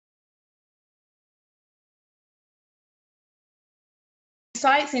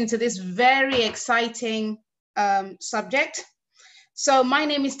insights into this very exciting subject. So my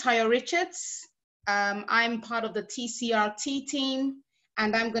name is Taya Richards. I'm part of the TCRT team,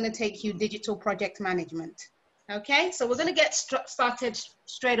 and I'm going to take you digital project management. Okay, so we're going to get started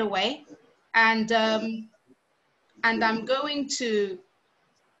straight away, and I'm going to.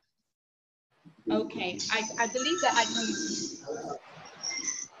 Okay, I believe that I can.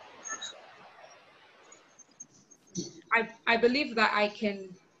 I believe that I can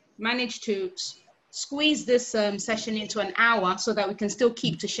manage to squeeze this session into an hour so that we can still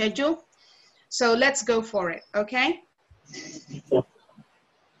keep to schedule. So let's go for it, okay?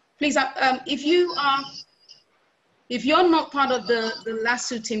 Please, if you're not part of the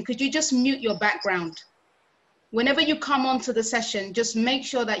LASU team, could you just mute your background? Whenever you come onto the session, just make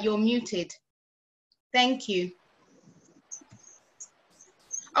sure that you're muted. Thank you.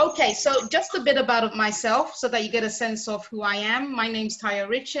 Okay, so just a bit about myself so that you get a sense of who I am. My name's Taya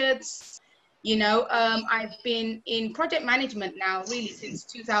Richards. You know, I've been in project management now really since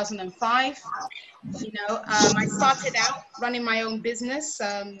 2005. You know, I started out running my own business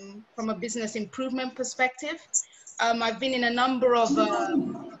from a business improvement perspective. I've been in a number of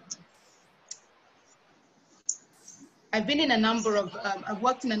I've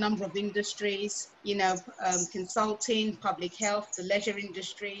worked in a number of industries, you know, consulting, public health, the leisure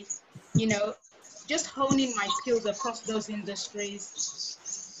industry, you know, just honing my skills across those industries.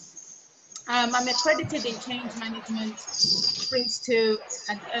 I'm accredited in change management, Prince2,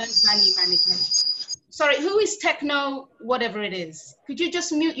 and earned value management. Sorry, who is techno, whatever it is? Could you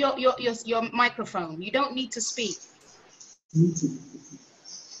just mute your microphone? You don't need to speak.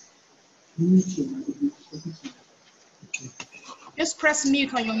 Just press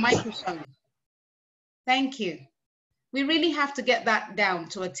mute on your microphone. Thank you. We really have to get that down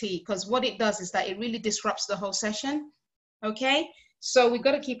to a T, because what it does is that it really disrupts the whole session. Okay, so we've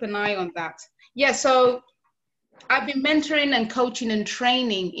got to keep an eye on that. Yeah, so I've been mentoring and coaching and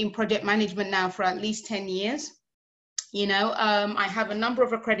training in project management now for at least 10 years. You know, I have a number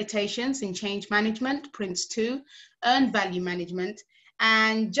of accreditations in change management, Prince2, earned value management,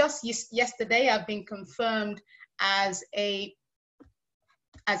 and just yesterday I've been confirmed as a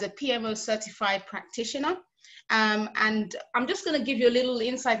PMO certified practitioner. And I'm just going to give you a little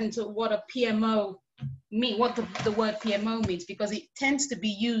insight into what a PMO means, what the word PMO means, because it tends to be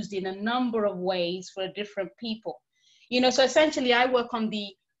used in a number of ways for different people. You know, so essentially I work on the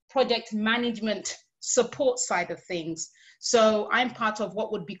project management support side of things. So I'm part of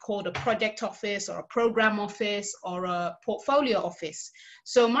what would be called a project office or a program office or a portfolio office.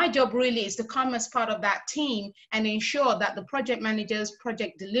 So my job really is to come as part of that team and ensure that the project managers,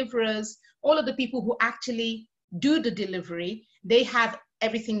 project deliverers, all of the people who actually do the delivery, they have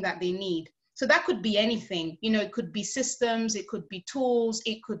everything that they need. So that could be anything, you know, it could be systems, it could be tools,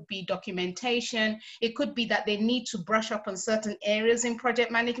 it could be documentation, it could be that they need to brush up on certain areas in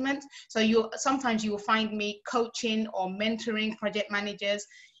project management. So sometimes you will find me coaching or mentoring project managers.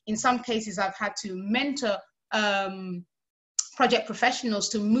 In some cases, I've had to mentor project professionals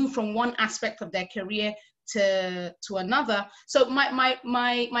to move from one aspect of their career to another. So my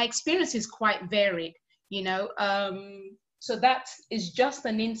experience is quite varied, you know. So that is just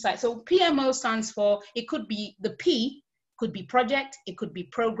an insight. So PMO stands for, it could be the P, could be project, it could be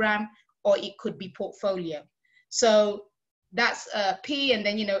program, or it could be portfolio. So that's P, and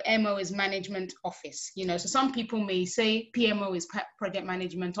then, you know, MO is management office. You know, so some people may say PMO is project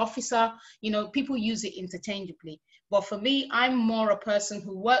management officer. You know, people use it interchangeably. But for me, I'm more a person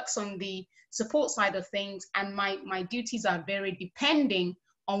who works on the support side of things, and my duties are varied depending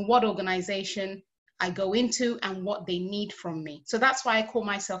on what organization I go into and what they need from me. So that's why I call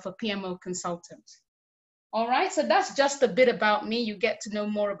myself a PMO consultant. All right, so that's just a bit about me. You get to know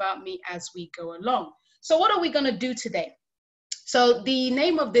more about me as we go along. So what are we going to do today? So the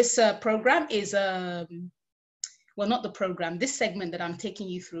name of this program is, well, not the program, this segment that I'm taking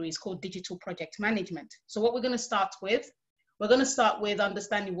you through is called Digital Project Management. So what we're going to start with,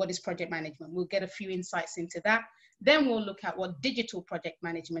 understanding what is project management. We'll get a few insights into that. Then we'll look at what digital project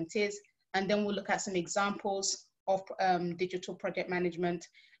management is. And then we'll look at some examples of digital project management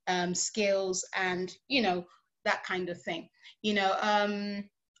skills and, you know, that kind of thing. You know,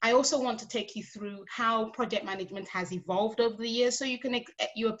 I also want to take you through how project management has evolved over the years, so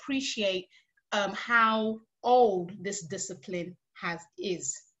you appreciate how old this discipline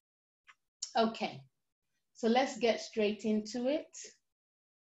is. Okay, so let's get straight into it.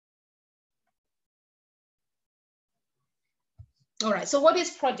 All right, so what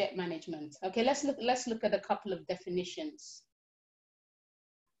is project management? Okay, let's look at a couple of definitions.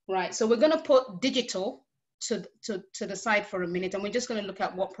 Right, so we're going to put digital to the side for a minute, and we're just going to look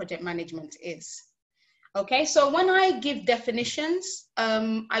at what project management is. Okay, so when I give definitions,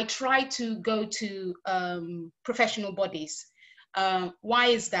 I try to go to professional bodies. Why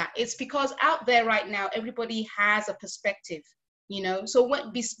is that? It's because out there right now, everybody has a perspective, you know, so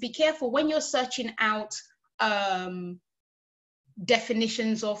be careful when you're searching out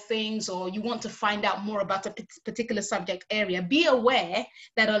definitions of things, or you want to find out more about a particular subject area. Be aware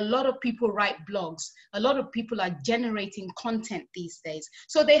that a lot of people write blogs, a lot of people are generating content these days,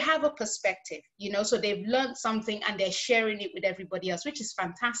 so they have a perspective, you know, so they've learned something and they're sharing it with everybody else, which is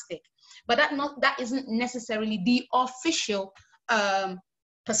fantastic, but that isn't necessarily the official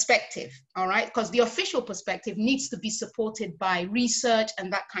perspective. All right, because the official perspective needs to be supported by research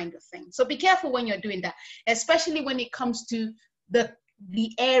and that kind of thing. So be careful when you're doing that, especially when it comes to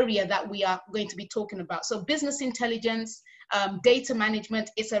the area that we are going to be talking about. So business intelligence, data management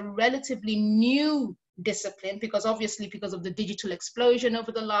is a relatively new discipline, because obviously because of the digital explosion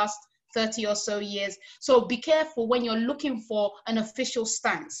over the last 30 or so years. So be careful when you're looking for an official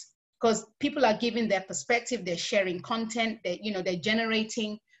stance, because people are giving their perspective, they're sharing content, they're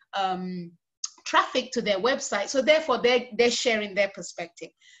generating traffic to their website. So therefore they're sharing their perspective.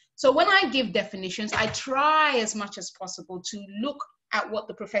 So when I give definitions, I try as much as possible to look at what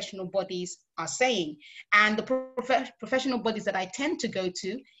the professional bodies are saying. And the professional bodies that I tend to go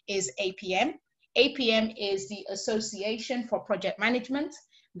to is APM. APM is the Association for Project Management.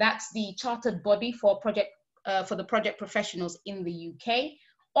 That's the chartered body for the project professionals in the UK.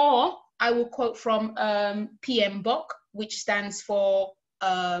 Or I will quote from PMBOK, which stands for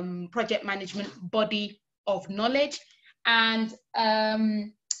Project Management Body of Knowledge. And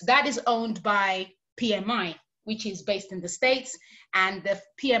that is owned by PMI, which is based in the States, and the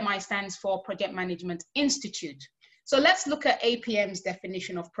PMI stands for Project Management Institute. So let's look at APM's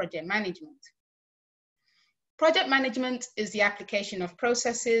definition of project management. Project management is the application of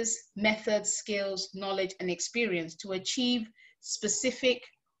processes, methods, skills, knowledge, and experience to achieve specific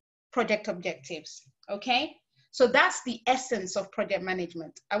project objectives, okay? So that's the essence of project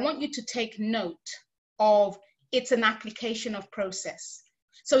management. I want you to take note of it's an application of process.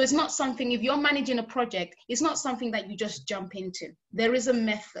 So it's not something, if you're managing a project, it's not something that you just jump into. There is a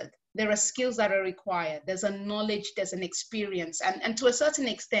method, there are skills that are required, there's a knowledge, there's an experience. And to a certain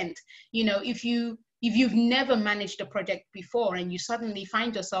extent, you know, if you've never managed a project before and you suddenly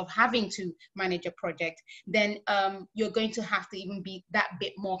find yourself having to manage a project, then you're going to have to even be that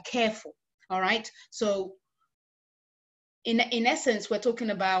bit more careful, all right? So in essence, we're talking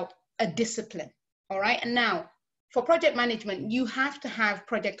about a discipline, all right? And now, for project management, you have to have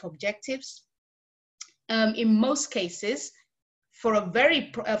project objectives. In most cases, for a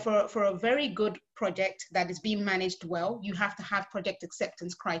very good project that is being managed well, you have to have project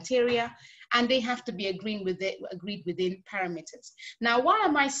acceptance criteria, and they have to be agreed within parameters. Now, why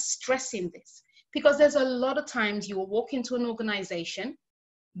am I stressing this? Because there's a lot of times you will walk into an organization.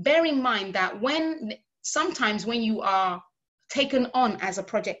 Bear in mind that sometimes when you are taken on as a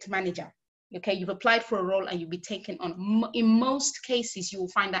project manager, okay, you've applied for a role and you'll be taken on. In most cases, you will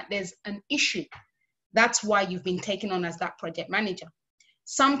find that there's an issue. That's why you've been taken on as that project manager.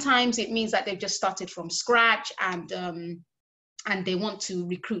 Sometimes it means that they've just started from scratch and they want to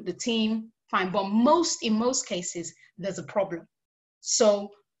recruit the team. Fine, but in most cases, there's a problem. So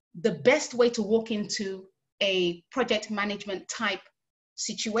the best way to walk into a project management type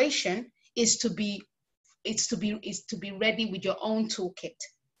situation is to be ready with your own toolkit.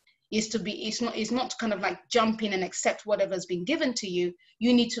 It's not kind of like jump in and accept whatever's been given to you.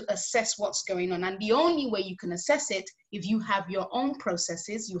 You need to assess what's going on. And the only way you can assess it, if you have your own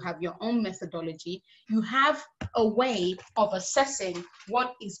processes, you have your own methodology, you have a way of assessing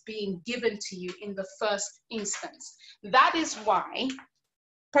what is being given to you in the first instance. That is why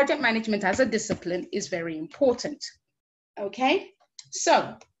project management as a discipline is very important. Okay,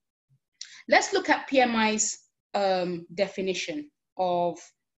 so let's look at PMI's definition of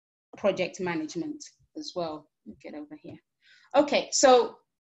project management as well. Get over here. Okay, so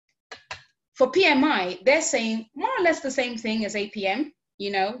for PMI, they're saying more or less the same thing as APM.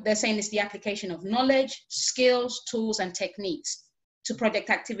 You know, they're saying it's the application of knowledge, skills, tools, and techniques to project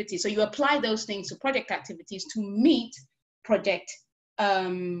activities. So you apply those things to project activities to meet project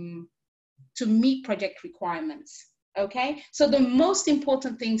requirements. Okay, so the most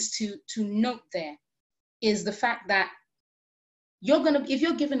important things to note there is the fact that if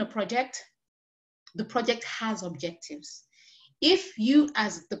you're given a project, the project has objectives. If you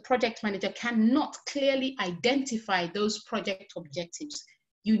as the project manager cannot clearly identify those project objectives,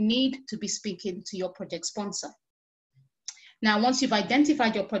 you need to be speaking to your project sponsor. Now, once you've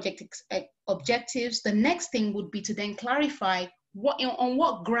identified your project objectives, the next thing would be to then clarify on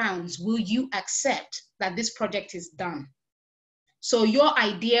what grounds will you accept that this project is done. So your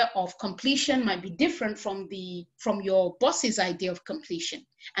idea of completion might be different from your boss's idea of completion.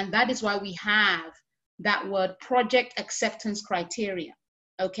 And that is why we have that word project acceptance criteria,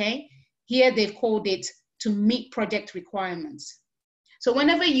 okay? Here they've called it to meet project requirements. So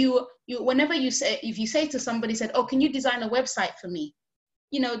whenever you say, if you say to somebody, said, oh, can you design a website for me?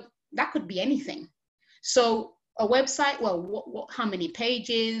 That could be anything. So a website, well, how many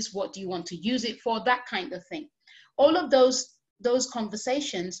pages? What do you want to use it for? That kind of thing. All of those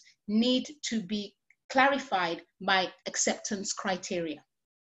conversations need to be clarified by acceptance criteria.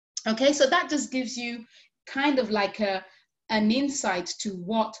 Okay, so that just gives you kind of like an insight to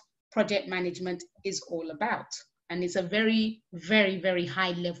what project management is all about. And it's a very, very, very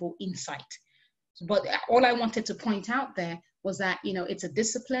high level insight. But all I wanted to point out there was that, it's a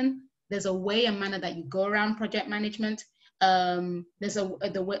discipline. There's a way and manner that you go around project management. There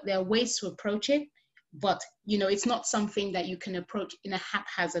are ways to approach it, but, it's not something that you can approach in a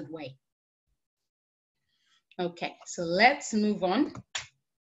haphazard way. Okay, so let's move on.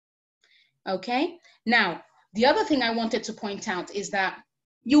 Okay, now, the other thing I wanted to point out is that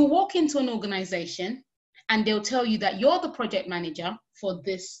you walk into an organization and they'll tell you that you're the project manager for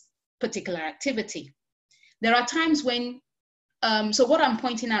this particular activity. There are times when, so what I'm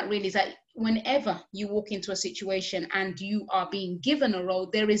pointing out really is that whenever you walk into a situation and you are being given a role,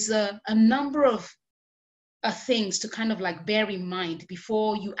 there is a number of things to kind of like bear in mind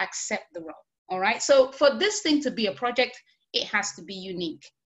before you accept the role, all right? So for this thing to be a project, it has to be unique.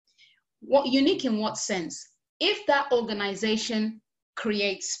 What unique in what sense? If that organization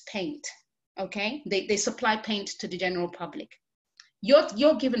creates paint, okay, they supply paint to the general public,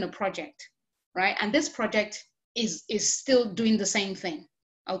 you're given a project, right? And this project is still doing the same thing,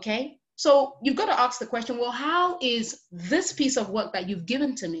 okay? So you've got to ask the question, well, how is this piece of work that you've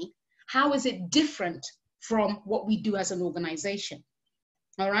given to me, how is it different from what we do as an organization?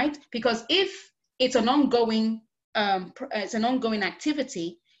 All right, because if it's an ongoing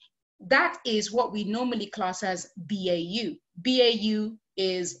activity, that is what we normally class as BAU. BAU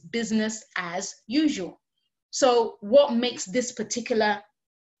is business as usual. So what makes this particular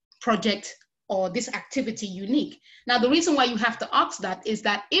project or this activity unique? Now, the reason why you have to ask that is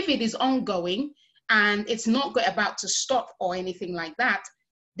that if it is ongoing and it's not about to stop or anything like that,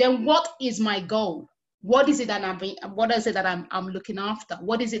 then what is my goal? What is it that I'm looking after?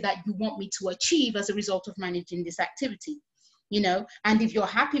 What is it that you want me to achieve as a result of managing this activity? And if you're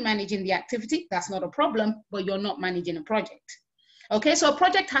happy managing the activity, that's not a problem, but you're not managing a project. Okay, so a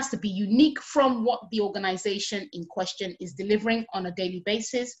project has to be unique from what the organization in question is delivering on a daily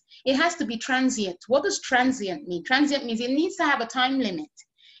basis. It has to be transient. What does transient mean? Transient means it needs to have a time limit.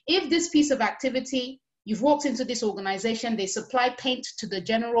 If this piece of activity, you've walked into this organization, they supply paint to the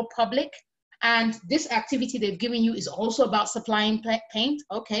general public, and this activity they've given you is also about supplying paint,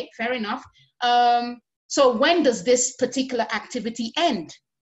 okay, fair enough. So when does this particular activity end?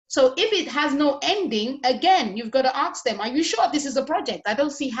 So if it has no ending, again, you've got to ask them, are you sure this is a project? I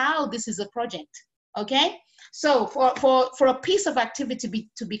don't see how this is a project, okay? So for a piece of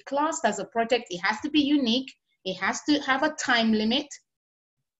activity to be classed as a project, it has to be unique, it has to have a time limit,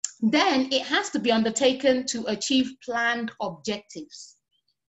 then it has to be undertaken to achieve planned objectives,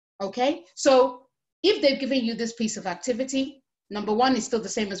 okay? So if they've given you this piece of activity, number one, it's still the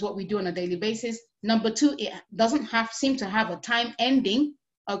same as what we do on a daily basis. Number two, it doesn't seem to have a time ending.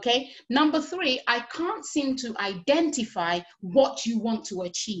 Okay. Number three, I can't seem to identify what you want to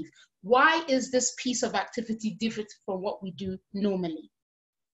achieve. Why is this piece of activity different from what we do normally?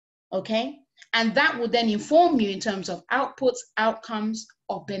 Okay. And that will then inform you in terms of outputs, outcomes,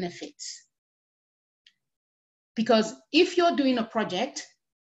 or benefits. Because if you're doing a project,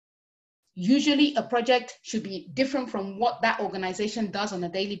 usually a project should be different from what that organization does on a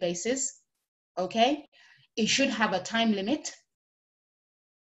daily basis. Okay. It should have a time limit.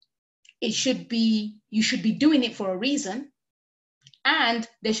 You should be doing it for a reason, and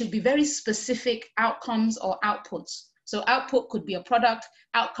there should be very specific outcomes or outputs. So output could be a product,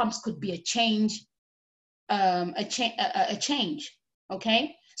 outcomes could be a change, a change,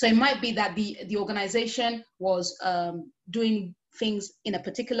 okay? So it might be that the organization was doing things in a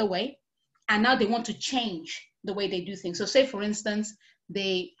particular way, and now they want to change the way they do things. So say, for instance,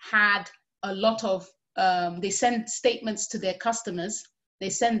 they had a lot of, they send statements to their customers,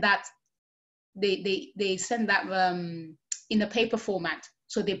 they send that in a paper format.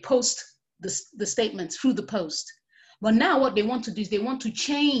 So they post the statements through the post. But now what they want to do is they want to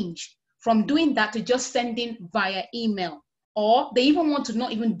change from doing that to just sending via email or they even want to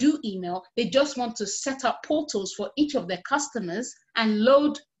not even do email. They just want to set up portals for each of their customers and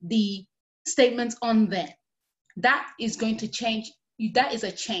load the statements on there. That is going to change. That is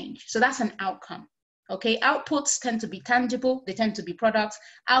a change. So that's an outcome. Okay, outputs tend to be tangible. They tend to be products.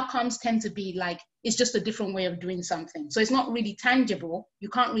 Outcomes tend to be like, it's just a different way of doing something. So it's not really tangible. You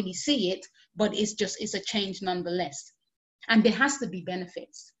can't really see it, but it's a change nonetheless. And there has to be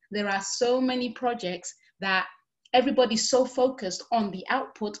benefits. There are so many projects that everybody's so focused on the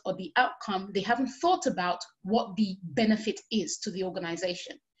output or the outcome, they haven't thought about what the benefit is to the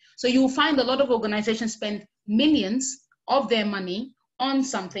organization. So you'll find a lot of organizations spend millions of their money on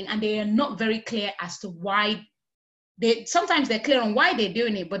something and they are not very clear as to why. Sometimes they're clear on why they're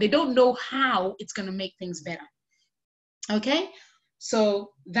doing it, but they don't know how it's going to make things better. Okay,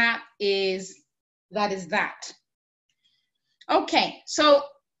 so that is that. Okay, so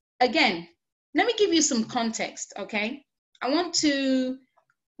again, let me give you some context, okay? I'm not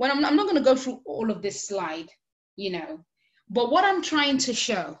going to go through all of this slide, but what I'm trying to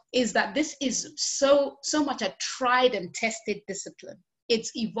show is that this is so much a tried and tested discipline.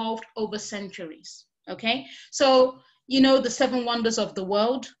 It's evolved over centuries, okay? So, the 7 wonders of the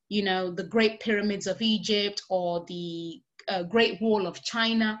world, the Great Pyramids of Egypt or the Great Wall of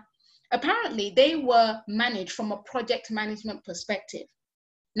China, apparently they were managed from a project management perspective.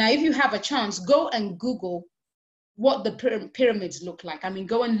 Now, if you have a chance, go and Google what the pyramids look like. I mean,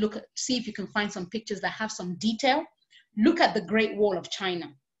 go and see if you can find some pictures that have some detail. Look at the Great Wall of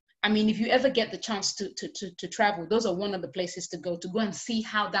China. I mean, if you ever get the chance to travel, those are one of the places to go and see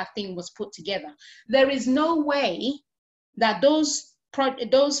how that thing was put together. There is no way that those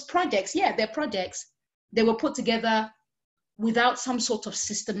projects, they're projects, they were put together without some sort of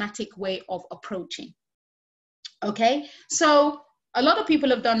systematic way of approaching. Okay, so a lot of people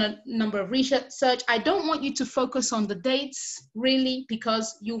have done a number of research. I don't want you to focus on the dates really,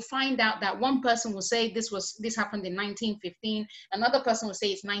 because you'll find out that one person will say this happened in 1915, another person will say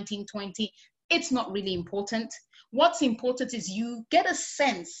it's 1920. It's not really important. What's important is you get a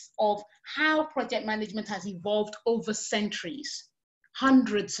sense of how project management has evolved over centuries,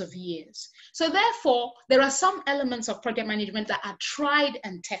 hundreds of years. So therefore, there are some elements of project management that are tried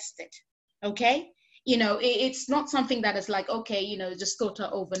and tested, okay? It's not something that is like, okay, just thought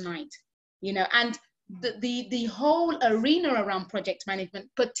of overnight, and the whole arena around project management,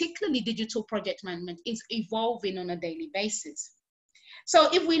 particularly digital project management, is evolving on a daily basis. So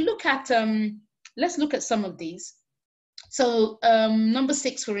if we look at, let's look at some of these. So number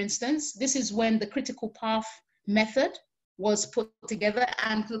 6, for instance, this is when the critical path method was put together,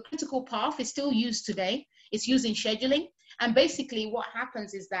 and the critical path is still used today. It's used in scheduling. And basically what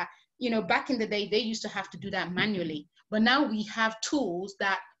happens is that, back in the day, they used to have to do that manually. But now we have tools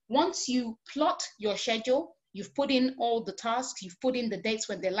that once you plot your schedule, you've put in all the tasks, you've put in the dates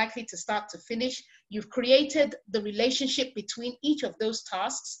when they're likely to start to finish, you've created the relationship between each of those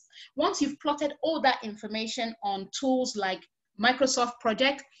tasks. Once you've plotted all that information on tools like Microsoft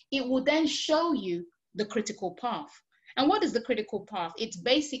Project, it will then show you the critical path. And what is the critical path? It's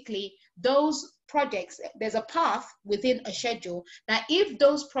basically those projects, there's a path within a schedule that if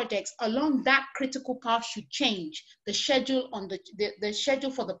those projects along that critical path should change, the schedule on the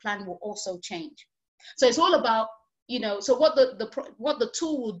schedule for the plan will also change. So it's all about, so what the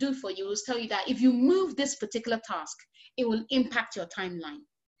tool will do for you is tell you that if you move this particular task, it will impact your timeline.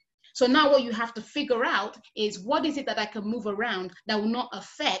 So now what you have to figure out is what is it that I can move around that will not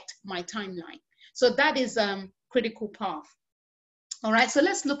affect my timeline. So that is critical path. All right, so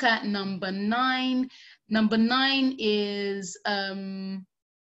let's look at number 9. Number 9 is the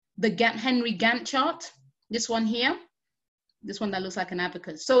Henry Gantt chart. This one here, this one that looks like an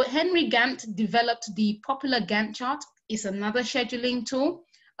abacus. So Henry Gantt developed the popular Gantt chart. It's another scheduling tool,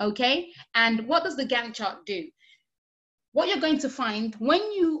 okay? And what does the Gantt chart do? What you're going to find when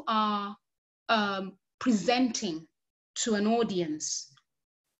you are presenting to an audience,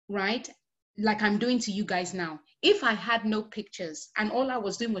 right? Like I'm doing to you guys now. If I had no pictures and all I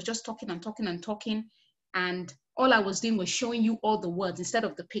was doing was just talking and talking and talking, and all I was doing was showing you all the words instead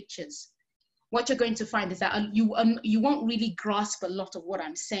of the pictures, what you're going to find is that you won't really grasp a lot of what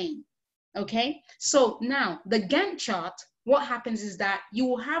I'm saying, okay? So now the Gantt chart, what happens is that you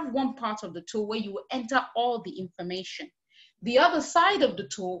will have one part of the tool where you will enter all the information. The other side of the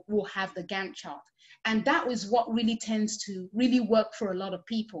tool will have the Gantt chart. And that is what really tends to really work for a lot of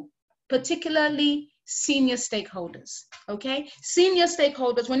people, particularly senior stakeholders, okay? Senior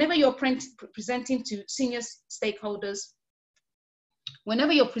stakeholders, whenever you're presenting to senior stakeholders,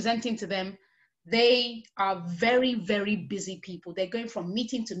 whenever you're presenting to them, they are very, very busy people. They're going from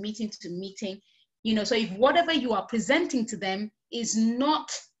meeting to meeting to meeting. You know, so if whatever you are presenting to them is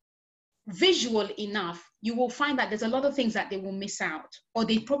not visual enough, you will find that there's a lot of things that they will miss out, or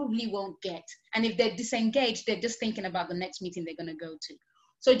they probably won't get. And if they're disengaged, they're just thinking about the next meeting they're going to go to.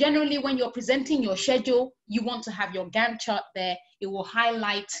 So generally, when you're presenting your schedule, you want to have your Gantt chart there. It will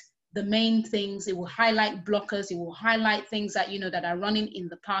highlight the main things. It will highlight blockers. It will highlight things that, you know, that are running in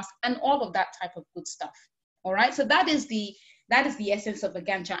the past, and all of that type of good stuff. All right. So that is the essence of a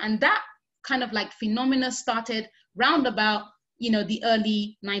Gantt chart. And that kind of like phenomena started round about, you know, the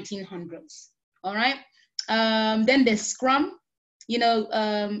early 1900s. All right. Then there's Scrum. You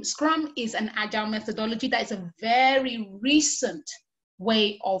know, Scrum is an agile methodology that is a very recent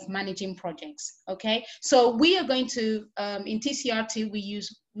way of managing projects. Okay, so we are going to in TCR2 we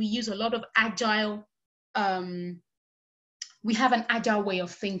use a lot of agile. We have an agile way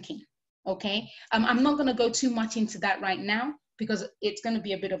of thinking. Okay, I'm not going to go too much into that right now because it's going to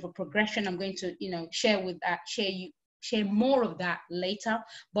be a bit of a progression. I'm going to, you know, share more of that later.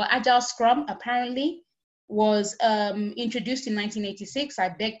 But Agile Scrum apparently was introduced in 1986. I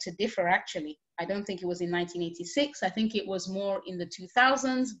beg to differ, actually. I don't think it was in 1986. I think it was more in the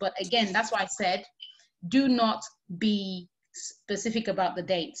 2000s. But again, that's why I said, do not be specific about the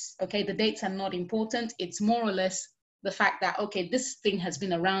dates. Okay, the dates are not important. It's more or less the fact that, okay, this thing has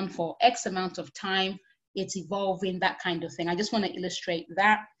been around for X amount of time. It's evolving, that kind of thing. I just want to illustrate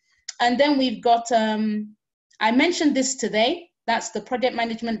that. And then we've got, I mentioned this today. That's the project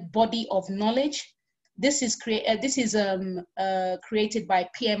management body of knowledge. This is created by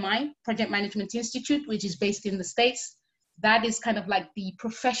PMI, Project Management Institute, which is based in the States. That is kind of like the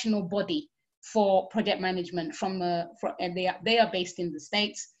professional body for project management and they are based in the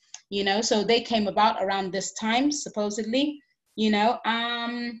States, you know, so they came about around this time, supposedly, you know.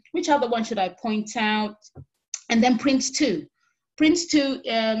 Which other one should I point out? And then Prince2. Prince2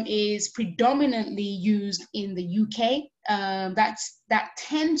 is predominantly used in the UK. That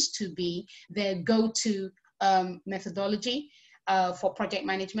tends to be their go-to methodology for project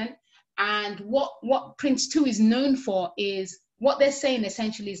management. And what Prince2 is known for is, what they're saying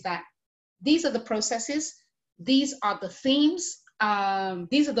essentially is that these are the processes, these are the themes,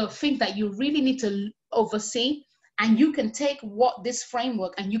 these are the things that you really need to oversee, and you can take this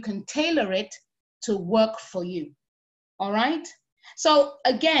framework and you can tailor it to work for you. All right. So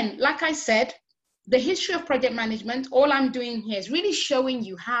again, like I said, the history of project management, all I'm doing here is really showing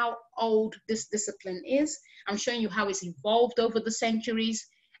you how old this discipline is. I'm showing you how it's evolved over the centuries,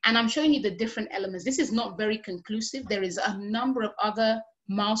 and I'm showing you the different elements. This is not very conclusive. There is a number of other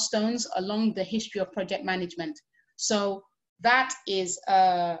milestones along the history of project management. So that is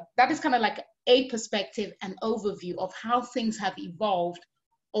kind of like a perspective and overview of how things have evolved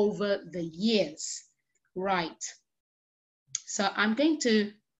over the years. Right. So I'm going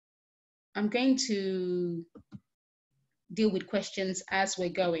to deal with questions as we're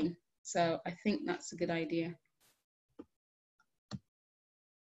going. So I think that's a good idea.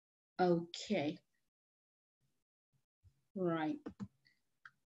 Okay. Right.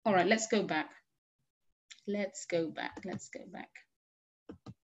 All right, let's go back. Let's go back.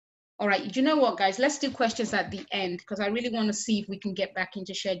 All right, you know what, guys? Let's do questions at the end because I really want to see if we can get back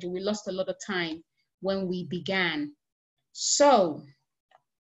into schedule. We lost a lot of time when we began. So,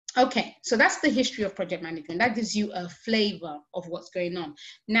 okay, so that's the history of project management. That gives you a flavor of what's going on.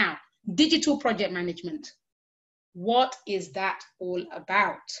 Now, digital project management. What is that all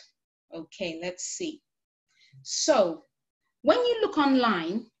about? Okay, let's see. So, when you look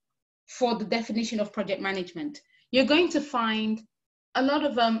online for the definition of project management, you're going to find a lot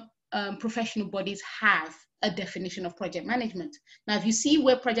of professional bodies have a definition of project management. Now, if you see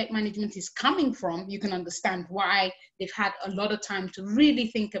where project management is coming from, you can understand why they've had a lot of time to really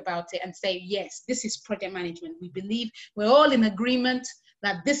think about it and say, yes, this is project management. We believe we're all in agreement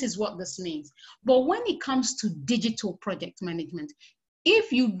that this is what this means. But when it comes to digital project management,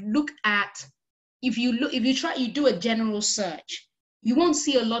 if you do a general search, you won't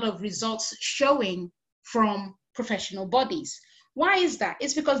see a lot of results showing from professional bodies. Why is that?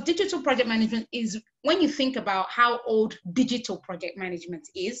 It's because digital project management is, when you think about how old digital project management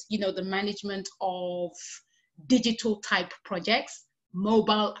is, you know, the management of digital type projects,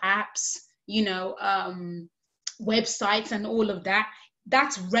 mobile apps, you know, websites and all of that,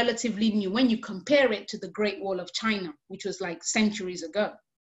 that's relatively new when you compare it to the Great Wall of China, which was like centuries ago.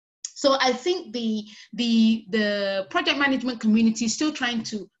 So I think the project management community is still trying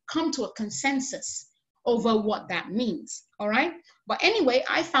to come to a consensus over what that means, all right? But anyway,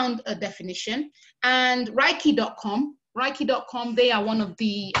 I found a definition, and Reiki.com, they are one of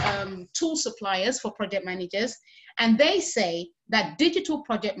the tool suppliers for project managers, and they say that digital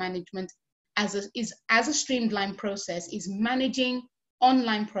project management as a streamlined process is managing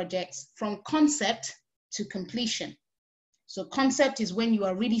online projects from concept to completion. So concept is when you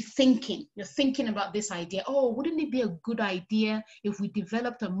are really thinking, you're thinking about this idea. Oh, wouldn't it be a good idea if we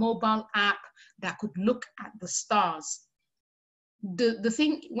developed a mobile app that could look at the stars? The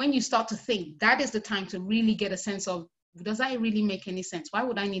thing, when you start to think, that is the time to really get a sense of, does that really make any sense? Why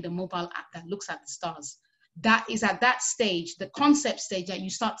would I need a mobile app that looks at the stars? That is at that stage, the concept stage, that you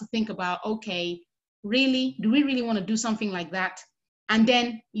start to think about, okay, really, do we really want to do something like that? And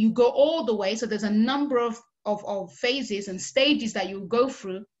then you go all the way. So there's a number of phases and stages that you go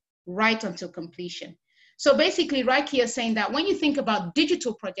through right until completion. So basically, Reiki is saying that when you think about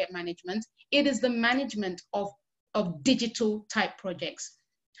digital project management, it is the management of digital type projects.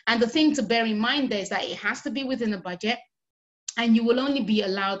 And the thing to bear in mind there is that it has to be within a budget, and you will only be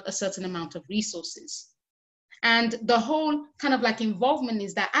allowed a certain amount of resources. And the whole kind of like involvement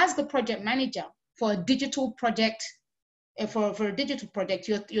is that as the project manager for a digital project, for a digital project,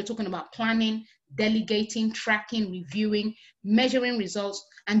 you're talking about planning, delegating, tracking, reviewing, measuring results.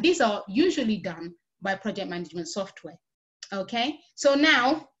 And these are usually done by project management software. Okay, so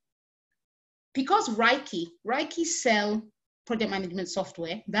now, because Reiki sell project management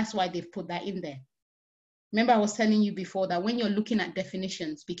software, that's why they've put that in there. Remember I was telling you before that when you're looking at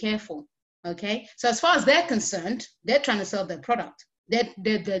definitions, be careful. Okay, so as far as they're concerned, they're trying to sell their product.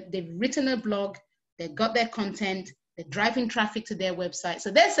 They've written a blog, they've got their content, they're driving traffic to their website. So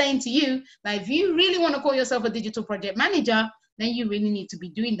they're saying to you that if you really want to call yourself a digital project manager, then you really need to be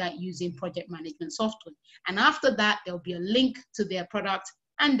doing that using project management software. And after that, there'll be a link to their product,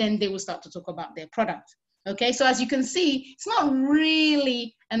 and then they will start to talk about their product. Okay, so as you can see, it's not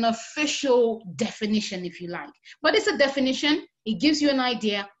really an official definition, if you like, but it's a definition. It gives you an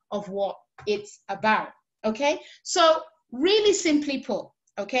idea of what it's about. Okay, so really simply put,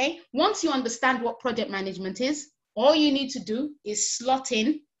 okay, once you understand what project management is, all you need to do is slot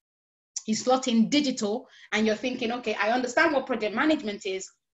in digital, and you're thinking, okay, I understand what project management is.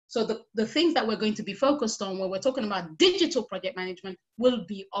 So the things that we're going to be focused on when we're talking about digital project management will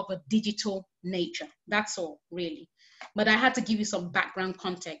be of a digital nature. That's all, really. But I had to give you some background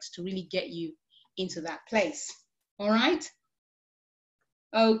context to really get you into that place. All right?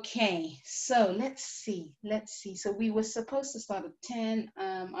 Okay, so let's see. So we were supposed to start at 10.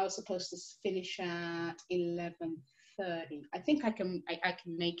 I was supposed to finish at 11:30. I think I can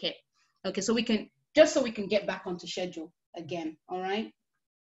make it. Okay, so we can get back onto schedule again. All right?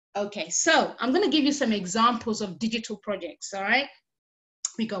 Okay, so I'm going to give you some examples of digital projects, all right?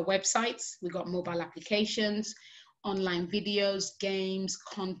 We got websites, we got mobile applications, online videos, games,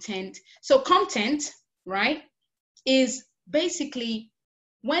 content. So content, right, is basically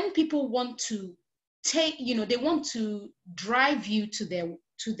when people want to take, they want to drive you to their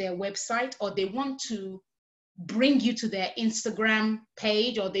website, or they want to bring you to their Instagram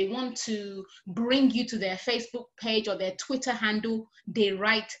page, or they want to bring you to their Facebook page or their Twitter handle. They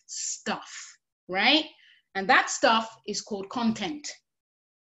write stuff, right? And that stuff is called content.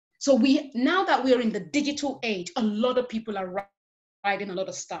 So now that we're in the digital age, a lot of people are writing a lot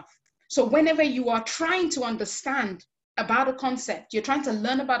of stuff. So whenever you are trying to understand about a concept, you're trying to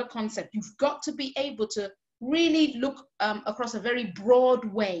learn about a concept, you've got to be able to really look across a very broad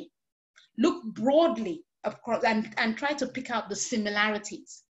way. Look broadly across and try to pick out the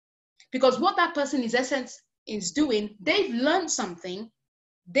similarities. Because what that person is doing, they've learned something,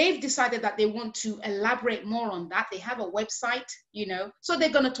 they've decided that they want to elaborate more on that. They have a website, so they're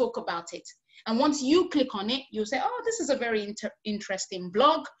going to talk about it. And once you click on it, you'll say, oh, this is a very interesting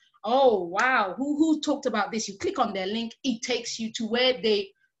blog. Oh, wow, who talked about this? You click on their link, it takes you to where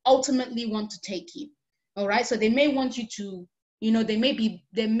they ultimately want to take you. All right, so they may want you to, there may be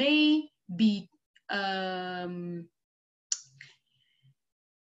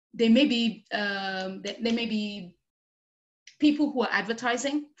people who are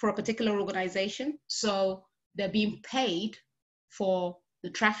advertising for a particular organization. So they're being paid for the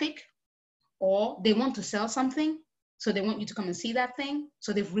traffic, or they want to sell something. So they want you to come and see that thing.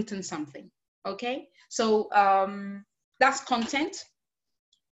 So they've written something. Okay. So that's content.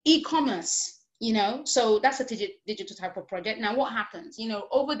 E-commerce, so that's a digital type of project. Now what happens,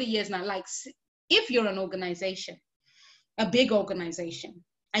 over the years now, like if you're an organization, a big organization,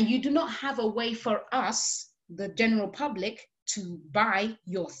 and you do not have a way for us, the general public, to buy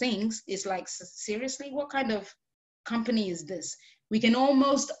your things, it's like, seriously, what kind of company is this? We can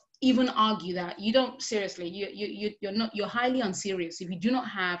almost even argue that you're highly unserious if you do not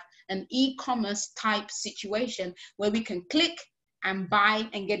have an e-commerce type situation where we can click and buy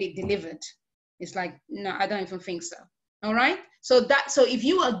and get it delivered. It's like, no, I don't even think so. All right. So if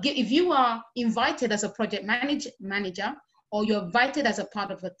you are invited as a project manager, or you're invited as a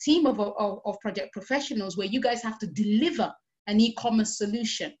part of a team of project professionals where you guys have to deliver an e-commerce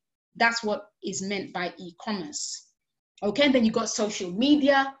solution, that's what is meant by e-commerce. Okay. And then you got social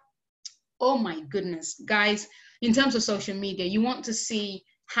media. Oh my goodness, guys, in terms of social media, you want to see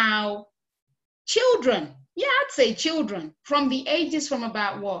how children, yeah, I'd say children from the ages from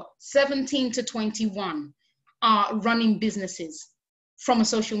about what, 17 to 21 are running businesses from a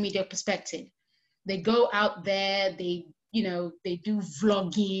social media perspective. They go out there, they do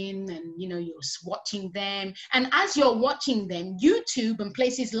vlogging, and you're watching them. And as you're watching them, YouTube and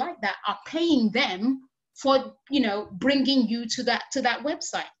places like that are paying them for, bringing you to that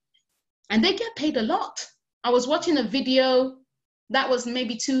website. And they get paid a lot. I was watching a video that was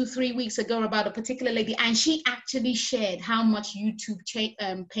maybe 2-3 weeks ago about a particular lady, and she actually shared how much YouTube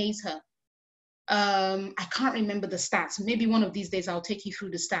pays her. I can't remember the stats. Maybe one of these days I'll take you through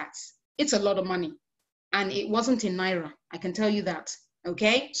the stats. It's a lot of money, and it wasn't in Naira. I can tell you that.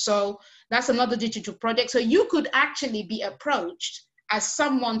 Okay, so that's another digital project. So you could actually be approached as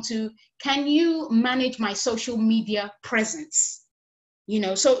someone to, can you manage my social media presence?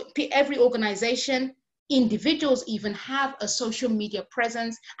 So every organization, individuals even, have a social media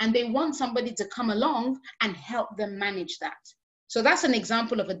presence, and they want somebody to come along and help them manage that. So that's an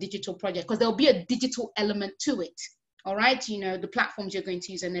example of a digital project, because there'll be a digital element to it. All right, the platforms you're going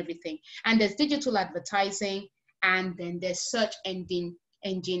to use and everything. And there's digital advertising, and then there's search engine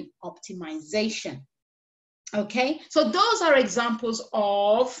optimization. Okay, so those are examples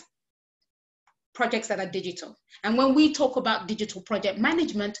of projects that are digital. And when we talk about digital project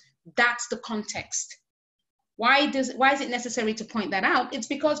management, that's the context. Why is it necessary to point that out? It's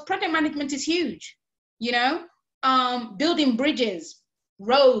because project management is huge. Building bridges,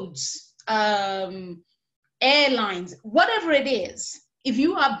 roads, airlines, whatever it is, if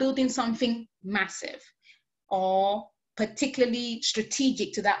you are building something massive or particularly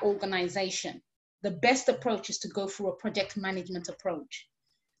strategic to that organization, the best approach is to go through a project management approach.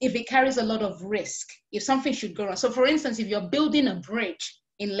 If it carries a lot of risk, if something should go wrong. So for instance, if you're building a bridge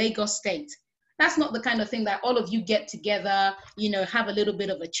in Lagos State, that's not the kind of thing that all of you get together, have a little bit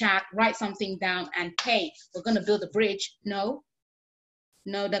of a chat, write something down, and hey, we're going to build a bridge. No,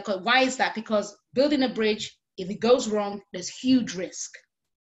 why is that? Because building a bridge, if it goes wrong, there's huge risk.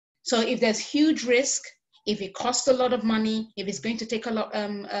 So if there's huge risk, if it costs a lot of money, if it's going to take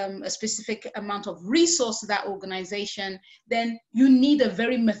a specific amount of resource to that organization, then you need a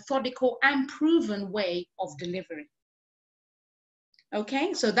very methodical and proven way of delivery.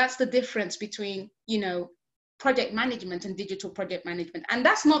 Okay, so that's the difference between, project management and digital project management. And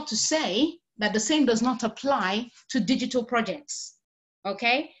that's not to say that the same does not apply to digital projects.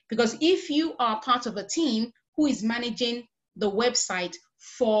 Okay, because if you are part of a team who is managing the website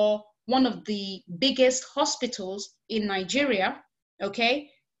for one of the biggest hospitals in Nigeria, okay,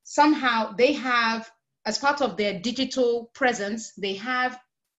 somehow they have, as part of their digital presence, they have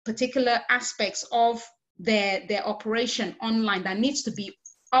particular aspects of their operation online that needs to be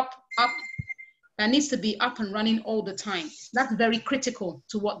up and running all the time. That's very critical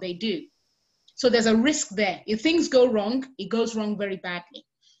to what they do. So there's a risk there. If things go wrong, it goes wrong very badly.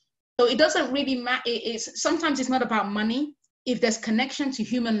 So it doesn't really matter. Sometimes it's not about money. If there's connection to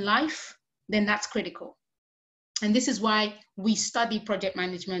human life, then that's critical. And this is why we study project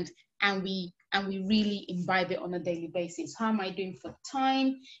management, and we really imbibe it on a daily basis. How am I doing for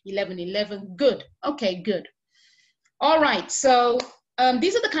time? 11:11. Good. Okay, good. All right. So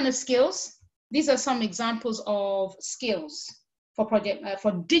these are the kind of skills. These are some examples of skills for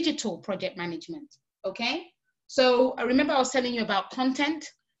digital project management. Okay. So I remember I was telling you about content.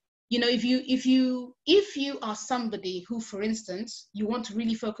 If you are somebody who, for instance, you want to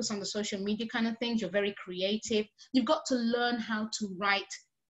really focus on the social media kind of things, you're very creative, you've got to learn how to write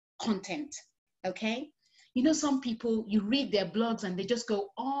content. Okay. Some people, you read their blogs and they just go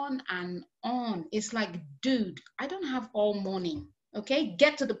on and on. It's like, dude, I don't have all morning. Okay.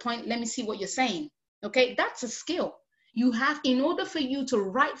 Get to the point. Let me see what you're saying. Okay. That's a skill you have in order for you to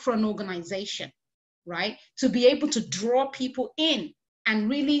write for an organization, right? To be able to draw people in and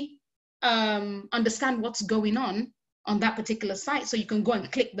really understand what's going on that particular site, so you can go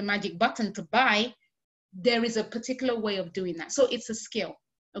and click the magic button to buy. There is a particular way of doing that. So it's a skill.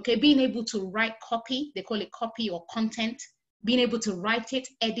 Okay, being able to write copy, they call it copy or content, being able to write it,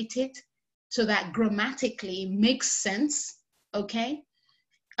 edit it, so that grammatically it makes sense. Okay.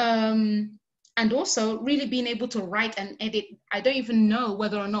 And also really being able to write and edit. I don't even know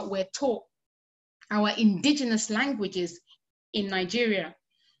whether or not we're taught our indigenous languages in Nigeria.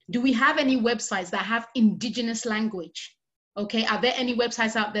 Do we have any websites that have indigenous language? Okay, are there any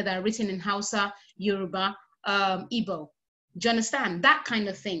websites out there that are written in Hausa, Yoruba, Igbo? Do you understand? That kind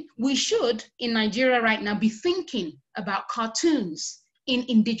of thing. We should, in Nigeria right now, be thinking about cartoons in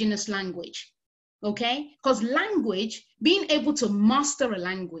indigenous language. Okay, because language, being able to master a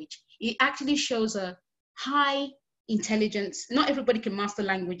language, it actually shows a high intelligence. Not everybody can master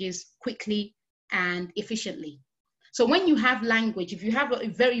languages quickly and efficiently. So when you have language, if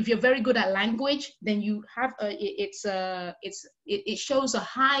you're very good at language, then you have it shows a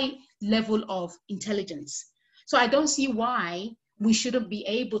high level of intelligence. So I don't see why we shouldn't be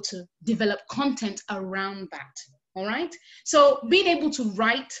able to develop content around that. All right. So being able to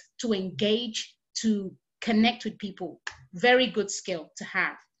write, to engage, to connect with people, very good skill to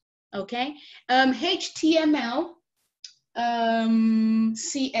have. Okay. HTML,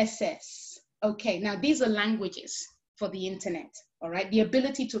 CSS. Okay. Now these are languages for the internet. All right. The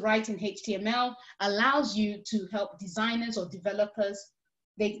ability to write in HTML allows you to help designers or developers.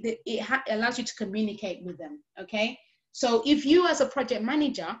 It allows you to communicate with them. Okay. So if you as a project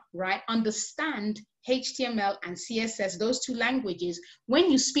manager, right, understand HTML and CSS, those two languages, when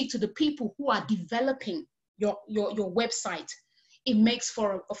you speak to the people who are developing your website, it makes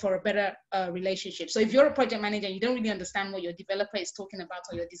for a better relationship. So if you're a project manager and you don't really understand what your developer is talking about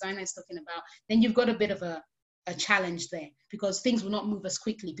or your designer is talking about, then you've got a bit of a challenge there, because things will not move as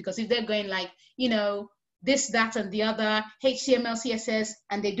quickly. Because if they're going like, you know, this, that, and the other, HTML, CSS,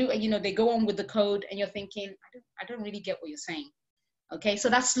 and they do, you know, they go on with the code, and you're thinking, I don't really get what you're saying. Okay, so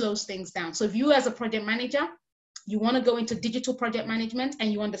that slows things down. So if you as a project manager, you want to go into digital project management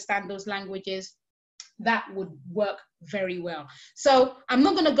and you understand those languages, that would work very well. So I'm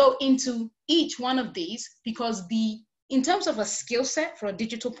not going to go into each one of these, because in terms of a skill set for a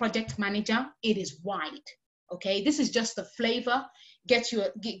digital project manager, it is wide. Okay, this is just the flavor, give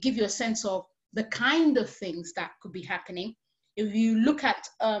you a sense of the kind of things that could be happening. If you look at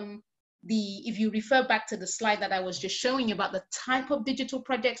if you refer back to the slide that I was just showing you about the type of digital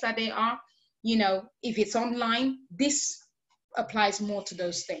projects that they are, you know, if it's online, this applies more to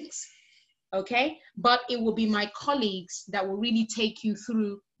those things. Okay, but it will be my colleagues that will really take you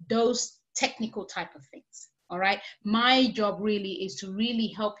through those technical type of things. All right, my job really is to really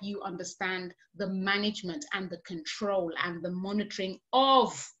help you understand the management and the control and the monitoring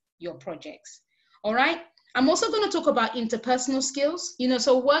of your projects. All right, I'm also going to talk about interpersonal skills. You know,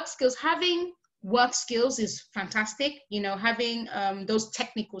 so work skills, having work skills is fantastic. You know, having those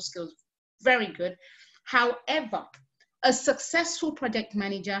technical skills, very good. However, a successful project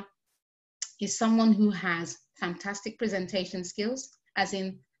manager is someone who has fantastic presentation skills, as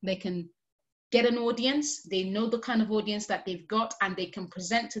in they can get an audience, they know the kind of audience that they've got, and they can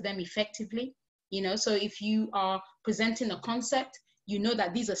present to them effectively. You know, so if you are presenting a concept, you know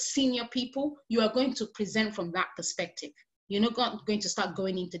that these are senior people, you are going to present from that perspective. You're not going to start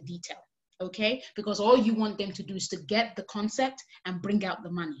going into detail, okay? Because all you want them to do is to get the concept and bring out the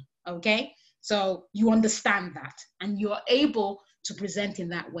money, okay? So you understand that, and you're able to present in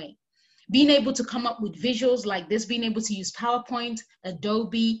that way. Being able to come up with visuals like this, being able to use PowerPoint,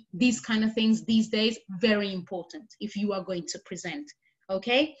 Adobe, these kind of things these days, very important if you are going to present,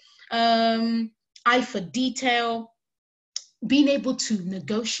 okay? Eye for detail, being able to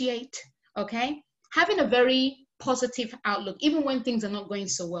negotiate, okay? Having a very positive outlook, even when things are not going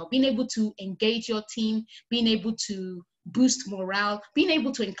so well, being able to engage your team, being able to boost morale, being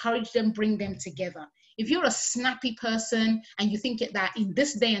able to encourage them, bring them together. If you're a snappy person and you think that in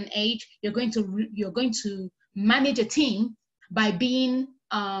this day and age, you're going to manage a team by being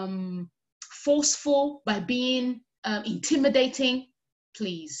forceful, by being intimidating,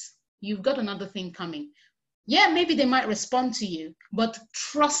 please, you've got another thing coming. Yeah, maybe they might respond to you, but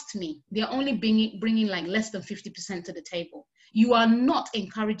trust me, they're only bringing like less than 50% to the table. You are not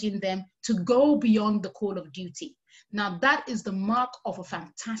encouraging them to go beyond the call of duty. Now, that is the mark of a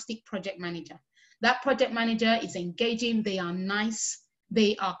fantastic project manager. That project manager is engaging, they are nice,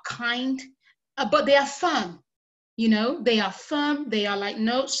 they are kind, but they are firm. You know, they are firm, they are like,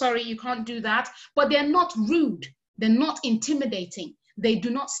 no, sorry, you can't do that, but they're not rude, they're not intimidating, they do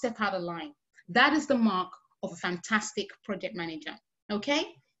not step out of line. That is the mark of a fantastic project manager, okay?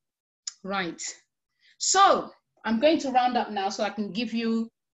 Right, so I'm going to round up now so I can give you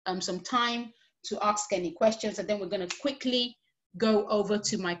some time to ask any questions, and then we're gonna quickly go over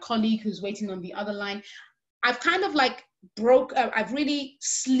to my colleague who's waiting on the other line. I've kind of like I've really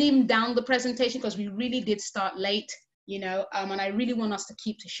slimmed down the presentation because we really did start late, you know, and I really want us to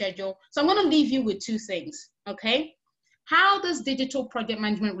keep to schedule. So I'm gonna leave you with two things, okay? How does digital project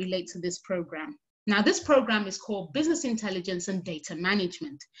management relate to this program? Now, this program is called Business Intelligence and Data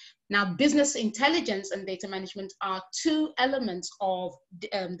Management. Now, business intelligence and data management are two elements of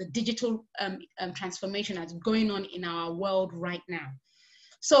the digital transformation that's going on in our world right now.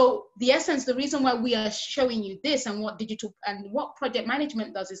 So the essence, the reason why we are showing you this and what digital and what project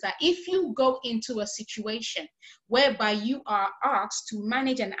management does is that if you go into a situation whereby you are asked to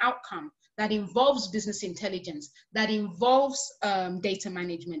manage an outcome that involves business intelligence, that involves data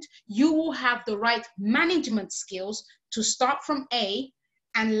management, you will have the right management skills to start from A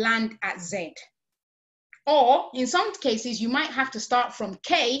and land at Z. Or in some cases, you might have to start from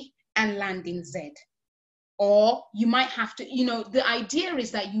K and land in Z. Or you might have to, you know, the idea is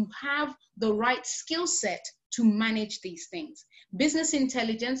that you have the right skill set to manage these things. Business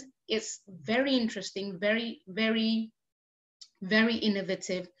intelligence is very interesting, very, very, very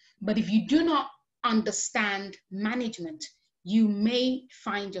innovative. But if you do not understand management, you may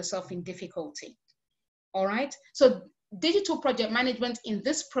find yourself in difficulty. All right. So digital project management in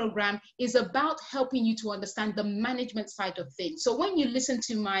this program is about helping you to understand the management side of things. So when you listen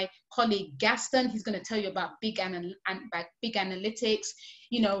to my colleague Gaston, he's going to tell you about big analytics,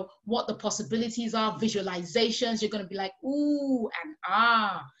 you know, what the possibilities are, visualizations. You're going to be like, ooh and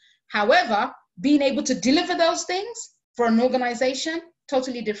ah. However, being able to deliver those things for an organization,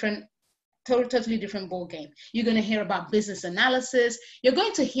 totally different ball game. You're going to hear about business analysis. You're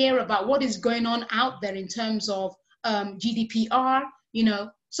going to hear about what is going on out there in terms of GDPR, you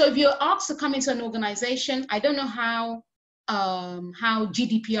know. So if you're asked to come into an organization, I don't know how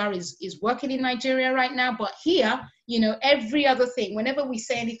GDPR is working in Nigeria right now, but here, you know, every other thing, whenever we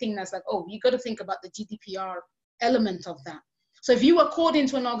say anything that's like, oh, you got to think about the GDPR element of that. So if you were called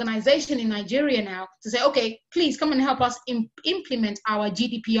into an organization in Nigeria now to say, okay, please come and help us implement our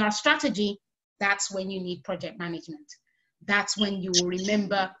GDPR strategy, that's when you need project management. That's when you will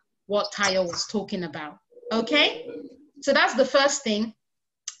remember what Tayo was talking about. Okay, so that's the first thing.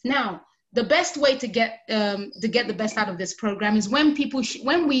 Now, the best way to get the best out of this program is when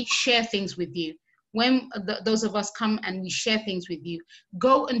we share things with you. When those of us come and we share things with you,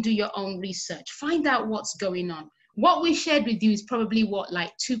 go and do your own research. Find out what's going on. What we shared with you is probably what,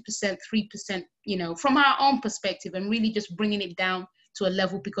 like 2%, 3%, you know, from our own perspective, and really just bringing it down to a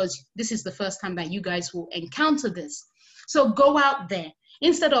level because this is the first time that you guys will encounter this. So go out there.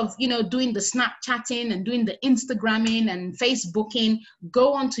 Instead of, you know, doing the Snapchatting and doing the Instagramming and Facebooking,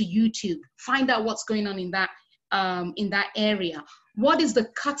 go onto YouTube, find out what's going on in that area. What is the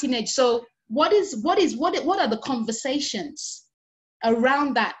cutting edge? So what are the conversations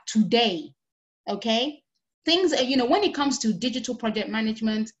around that today? Okay, things, you know, when it comes to digital project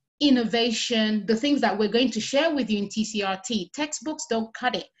management, innovation, the things that we're going to share with you in TCRT, textbooks don't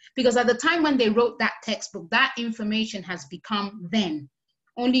cut it, because at the time when they wrote that textbook, that information has become then.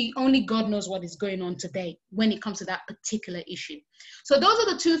 Only God knows what is going on today when it comes to that particular issue. So those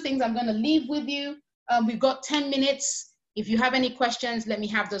are the two things I'm going to leave with you. We've got 10 minutes. If you have any questions, let me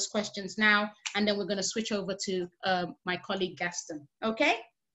have those questions now, and then we're going to switch over to my colleague Gaston. Okay?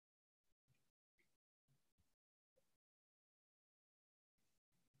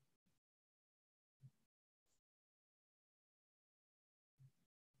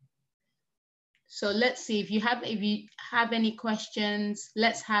 So let's see if you have any questions,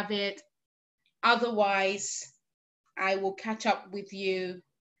 let's have it. Otherwise, I will catch up with you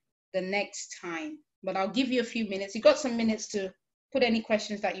the next time, but I'll give you a few minutes. You've got some minutes to put any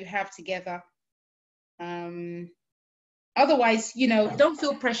questions that you have together. Otherwise, you know, don't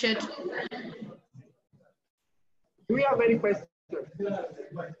feel pressured. Do we have any questions?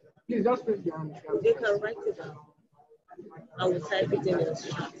 Please just raise your hand. You can write it down. I will type it in the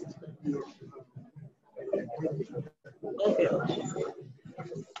chat. Okay.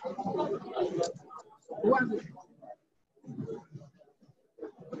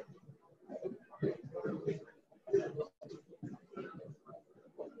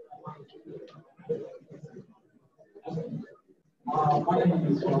 My name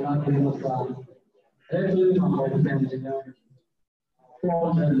is engineer.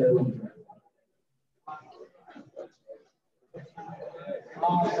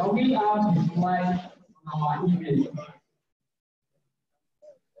 So we have to slide our email.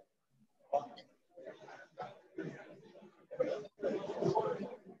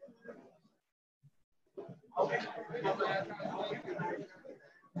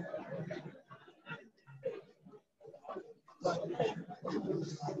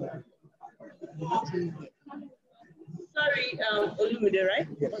 Sorry, Olumide, right?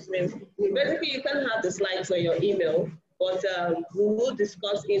 Basically, you can have the slides on your email, but we will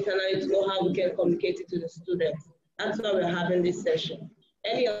discuss internally to know how we can communicate it to the students. That's why we're having this session.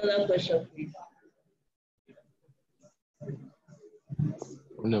 Any other question, please?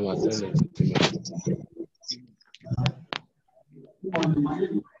 No, I send it to me.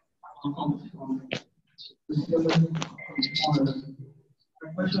 The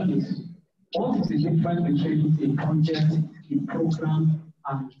question is, what is the difference between a project, a program,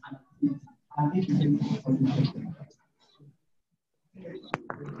 and an activity? Are they the same thing?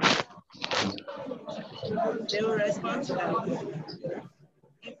 They will respond to that.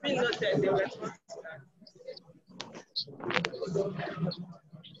 If we noted, they will respond to that.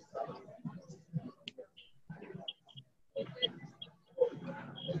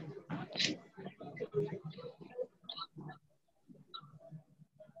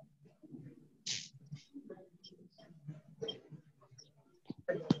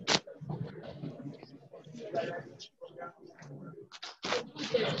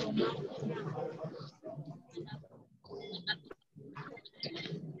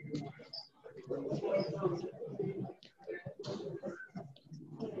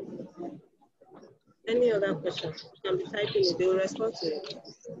 Any other questions? You can be typing it, they will respond to it.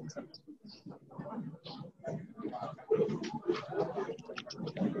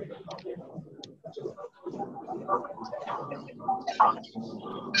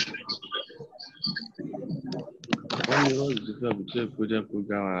 Only what is the difference between project,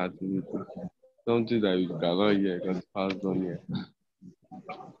 program, and activity? Something that you cannot hear because passed on here.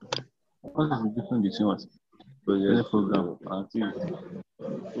 What is the difference between what? Project, program, and activity?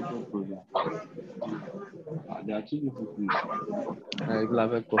 Program. There are two different things. I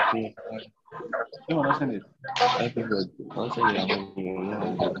love a coffee. You understand it? Everybody. I'll say I'm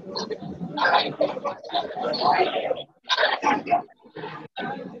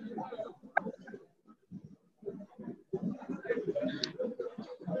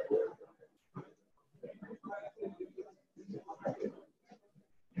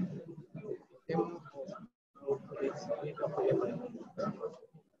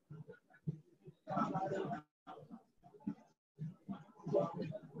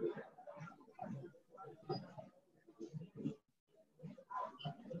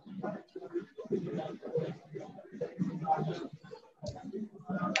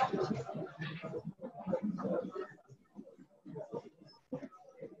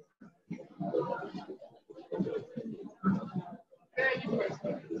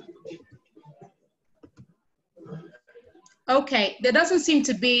Okay, there doesn't seem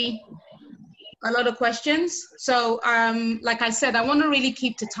to be a lot of questions. So like I said, I want to really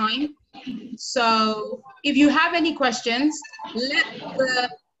keep to time. So if you have any questions,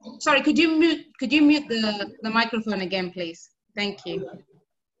 sorry, could you mute the microphone again, please? Thank you.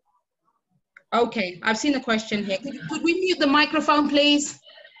 Okay, I've seen a question here. Could we mute the microphone, please?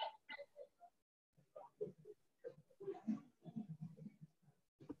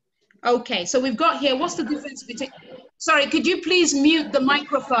 Okay, so we've got here, what's the difference between, sorry, could you please mute the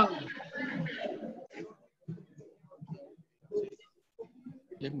microphone?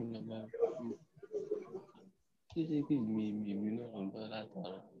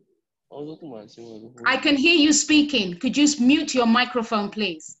 I can hear you speaking. Could you mute your microphone,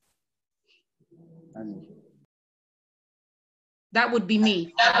 please? That would be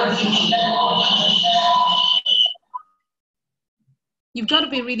me. You've got to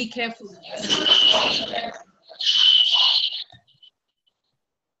be really careful.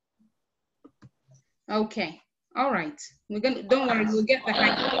 Okay, all right. Don't worry, we'll get the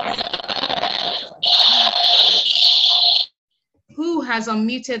hang of it. Who has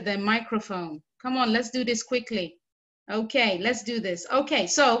unmuted their microphone? Come on, let's do this quickly. Okay, let's do this. Okay,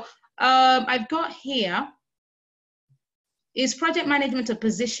 so I've got here, is project management a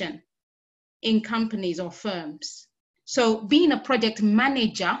position in companies or firms? So being a project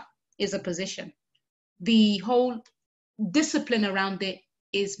manager is a position. The whole discipline around it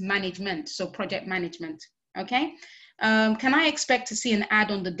is management, so project management, okay? Can I expect to see an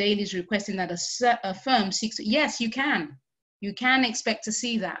ad on the dailies requesting that a firm seeks? Yes, you can. You can expect to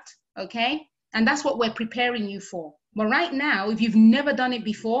see that, okay? And that's what we're preparing you for. But right now, if you've never done it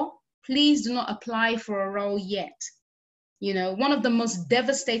before, please do not apply for a role yet. You know, one of the most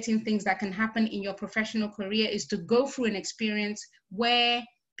devastating things that can happen in your professional career is to go through an experience where,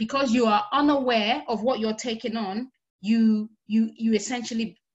 because you are unaware of what you're taking on, you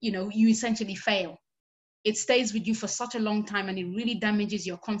essentially fail. It stays with you for such a long time and it really damages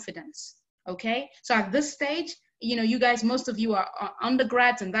your confidence, okay? So at this stage, you know, you guys, most of you are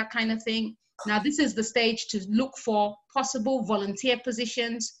undergrads and that kind of thing. Now, this is the stage to look for possible volunteer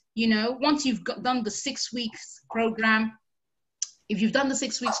positions. You know, once you've done the 6 weeks program, if you've done the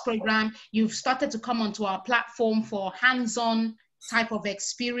 6 weeks program, you've started to come onto our platform for hands-on type of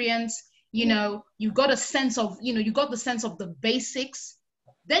experience. you know, you got a sense of, you know, you got the sense of the basics,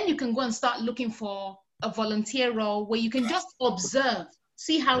 then you can go and start looking for a volunteer role where you can just observe,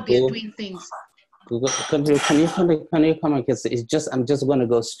 see how they're doing things. Can you come and it's just, I'm just going to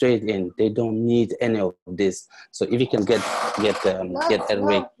go straight in. They don't need any of this. So if you can get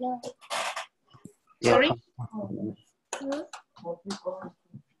Eric. Sorry?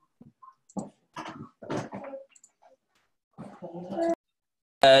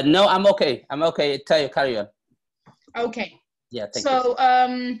 No, I'm okay. I'm okay. Tell you, carry on. Okay. Yeah, thank you.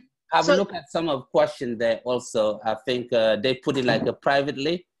 Have a look at some of the questions there also. I think they put it like a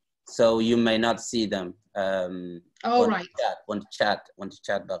privately, so you may not see them. All right. On the chat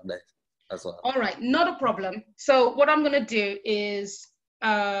back there as well. All right, not a problem. So what I'm going to do is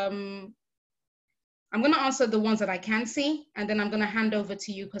I'm going to answer the ones that I can see, and then I'm going to hand over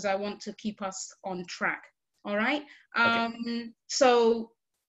to you because I want to keep us on track. All right. Okay. So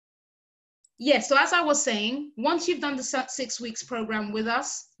yeah, so as I was saying, once you've done the 6 weeks program with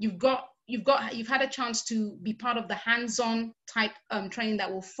us, you've had a chance to be part of the hands-on type training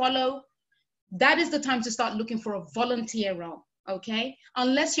that will follow. That is the time to start looking for a volunteer role, okay?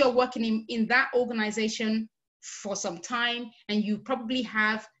 Unless you're working in that organization for some time and you probably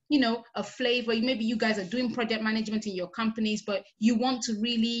have, you know, a flavor. Maybe you guys are doing project management in your companies, but you want to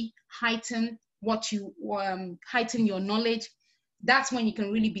really heighten heighten your knowledge. That's when you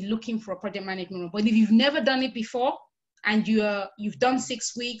can really be looking for a project management role. But if you've never done it before and you've done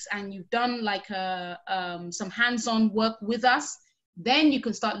 6 weeks and you've done like some hands-on work with us, then you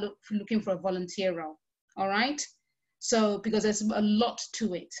can start looking for a volunteer role. All right. So because there's a lot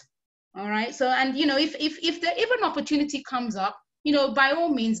to it. All right. So, and you know, if an opportunity comes up, you know, by all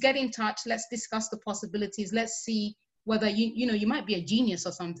means, get in touch. Let's discuss the possibilities. Let's see whether you know, you might be a genius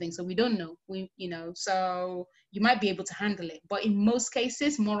or something. So we don't know. So you might be able to handle it. But in most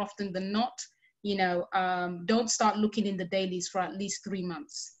cases, more often than not, you know, don't start looking in the dailies for at least 3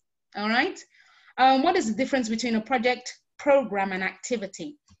 months. All right. What is the difference between a project, program, and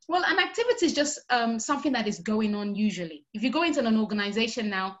activity? Well, an activity is just something that is going on usually. If you go into an organization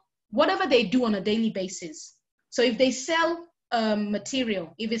now, whatever they do on a daily basis. So if they sell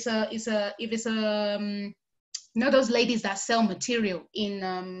material, if it's you know, those ladies that sell material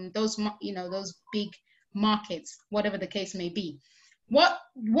in those big markets, whatever the case may be,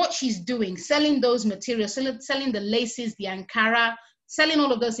 what she's doing, selling those materials, selling the laces, the Ankara, selling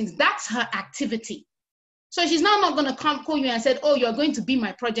all of those things, that's her activity. So she's now not going to call you and say, oh, you're going to be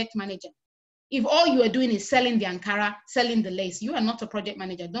my project manager. If all you are doing is selling the Ankara, selling the lace, you are not a project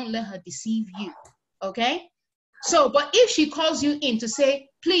manager. Don't let her deceive you, okay? So, but if she calls you in to say,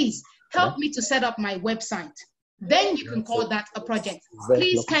 please help me to set up my website, then you can call that a project.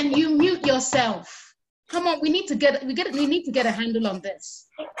 Please, can you mute yourself? Come on, we need to get a handle on this.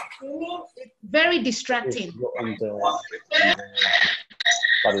 It's very distracting.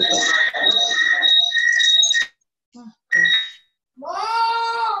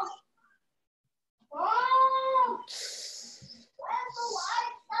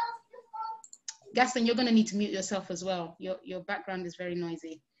 Gaston, you're going to need to mute yourself as well. Your background is very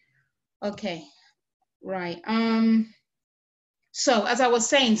noisy. Okay, right. So as I was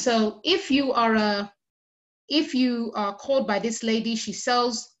saying, so if you are called by this lady, she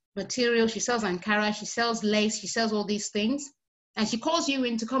sells material, she sells Ankara, she sells lace, she sells all these things, and she calls you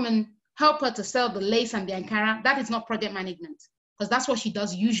in to come and help her to sell the lace and the Ankara, that is not project management, because that's what she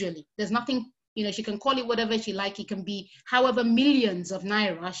does usually. There's nothing, you know, she can call it whatever she likes. It can be however millions of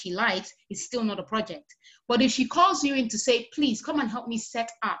naira she likes. It's still not a project. But if she calls you in to say, please come and help me set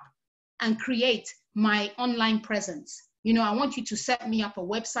up and create my online presence. You know, I want you to set me up a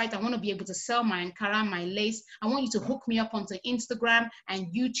website. I want to be able to sell my Ankara, my lace. I want you to hook me up onto Instagram and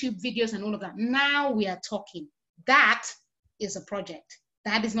YouTube videos and all of that. Now we are talking. That is a project.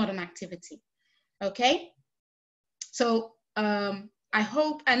 That is not an activity. Okay? So I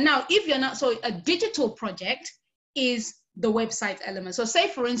hope, and now if you're not, so a digital project is the website element. So say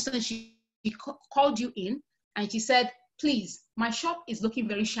for instance, she called you in and she said, please, my shop is looking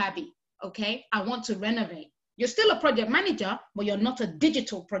very shabby. Okay, I want to renovate. You're still a project manager, but you're not a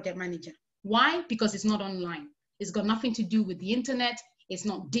digital project manager. Why? Because it's not online. It's got nothing to do with the internet. It's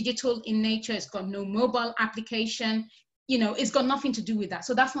not digital in nature. It's got no mobile application. You know, it's got nothing to do with that.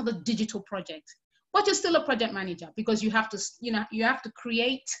 So that's not a digital project. But you're still a project manager because you have to, you know, you have to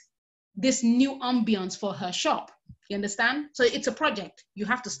create this new ambience for her shop. You understand? So it's a project. You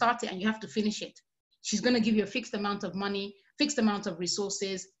have to start it and you have to finish it. She's going to give you a fixed amount of money, fixed amount of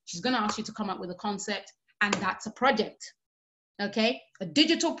resources. She's going to ask you to come up with a concept, and that's a project. Okay? A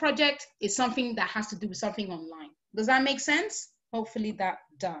digital project is something that has to do with something online. Does that make sense? Hopefully that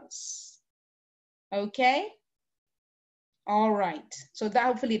does. Okay. All right. So that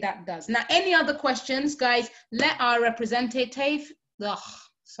hopefully that does. Now, any other questions, guys? Let our representative.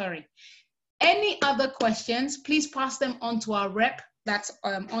 Sorry. Any other questions? Please pass them on to our rep that's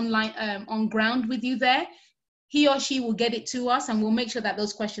online on ground with you there. He or she will get it to us, and we'll make sure that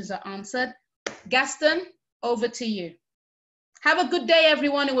those questions are answered. Gaston, over to you. Have a good day,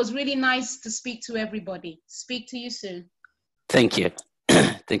 everyone. It was really nice to speak to everybody. Speak to you soon. Thank you.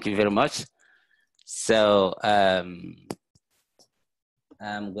 Thank you very much. So I'm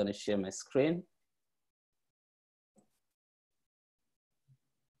going to share my screen.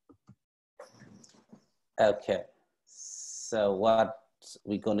 Okay. So what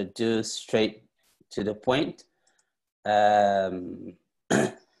we're going to do, straight to the point. And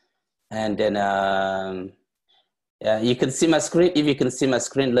then you can see my screen. If you can see my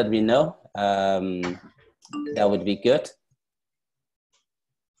screen, let me know. That would be good.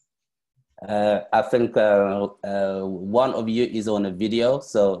 I think one of you is on a video,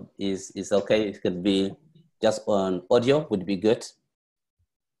 so it's okay. It could be just on audio, would be good.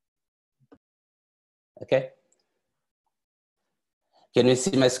 Okay. Can you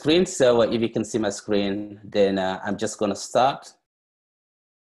see my screen? So if you can see my screen, then I'm just gonna start.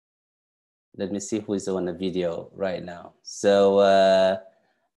 Let me see who is on the video right now. So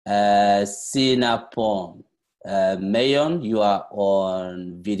Sinapon, Mayon, you are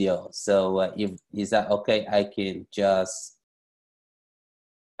on video. So if is that okay? I can just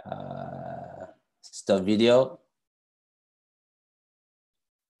stop video.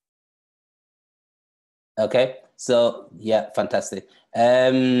 Okay. So yeah, fantastic.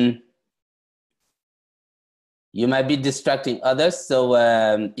 You might be distracting others. So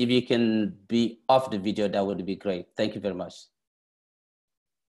if you can be off the video, that would be great. Thank you very much.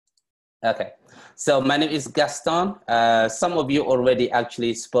 Okay. So my name is Gaston. Some of you already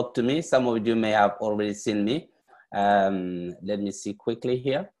actually spoke to me. Some of you may have already seen me. Let me see quickly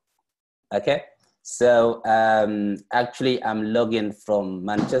here. Okay. So actually I'm logging from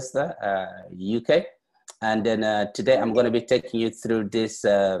Manchester, UK. And then today I'm going to be taking you through this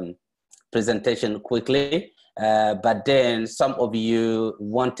presentation quickly. But then some of you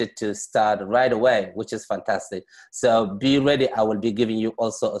wanted to start right away, which is fantastic. So be ready. I will be giving you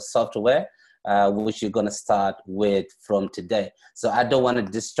also a software, which you're going to start with from today. So I don't want to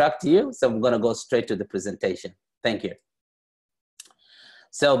distract you. So I'm going to go straight to the presentation. Thank you.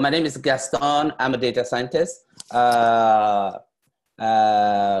 So my name is Gaston. I'm a data scientist.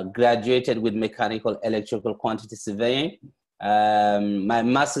 Graduated with mechanical electrical quantity surveying. My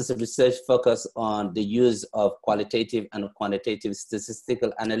master's research focused on the use of qualitative and quantitative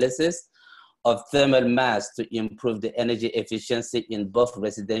statistical analysis of thermal mass to improve the energy efficiency in both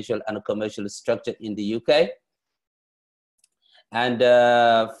residential and commercial structure in the UK. And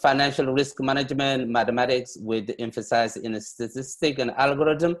financial risk management, mathematics with the emphasis in statistics and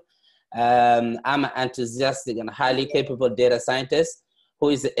algorithm. I'm an enthusiastic and highly capable data scientist who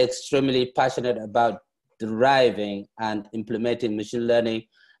is extremely passionate about deriving and implementing machine learning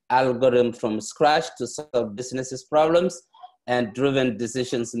algorithm from scratch to solve businesses problems and driven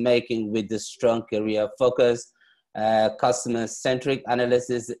decisions making with the strong career focus, customer-centric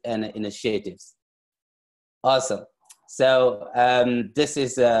analysis and initiatives. Awesome. So this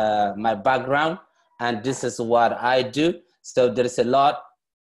is my background and this is what I do. So there is a lot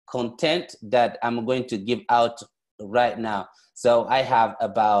content that I'm going to give out right now. So I have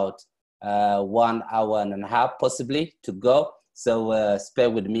about 1 hour and a half possibly to go. So spare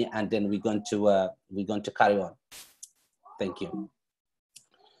with me and then we're going to carry on. Thank you.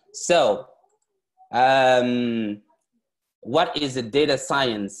 So what is the data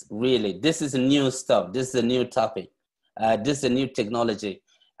science really? This is new stuff. This is a new topic. This is a new technology.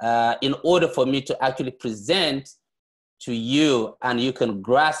 In order for me to actually present to you and you can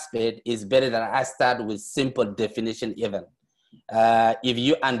grasp it, it's better that I start with simple definition even. If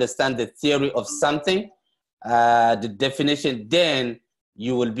you understand the theory of something, the definition, then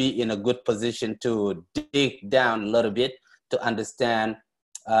you will be in a good position to dig down a little bit to understand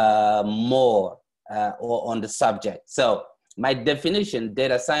more on the subject. So my definition,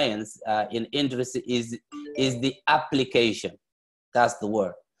 data science in industry is the application. That's the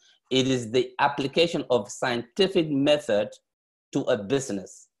word. It is the application of scientific method to a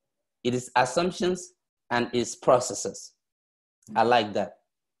business. It is assumptions and its processes. I like that.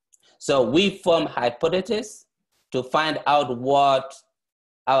 So we form hypotheses to find out what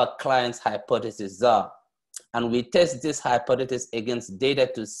our clients' hypotheses are. And we test this hypothesis against data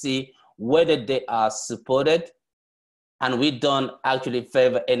to see whether they are supported. And we don't actually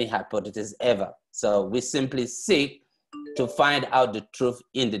favor any hypothesis ever. So we simply seek to find out the truth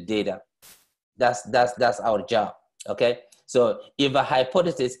in the data. That's our job, okay? So if a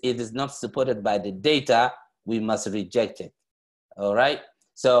hypothesis is not supported by the data, we must reject it, all right?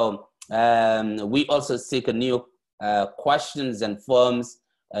 So we also seek a new questions and forms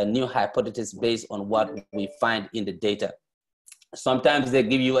a new hypothesis based on what we find in the data. Sometimes they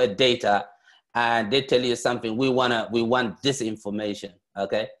give you a data and they tell you something, we want this information,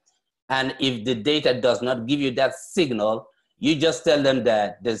 okay? And if the data does not give you that signal, you just tell them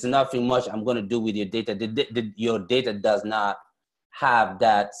that there's nothing much I'm going to do with your data. Your data does not have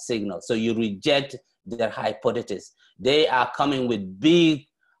that signal. So you reject their hypothesis. They are coming with big,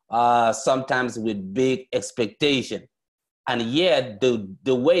 sometimes with big expectation. And yet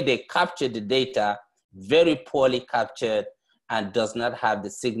the way they capture the data, very poorly captured and does not have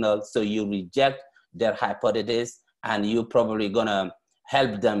the signal. So you reject their hypothesis and you're probably going to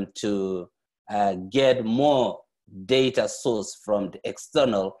help them to get more data source from the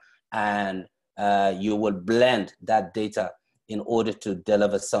external, and you will blend that data in order to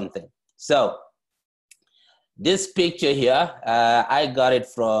deliver something. So this picture here, I got it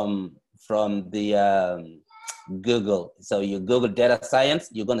from the Google. So you Google data science,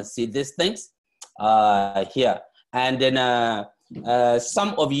 you're going to see these things here. And then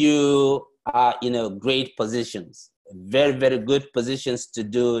some of you are in great positions, very, very good positions to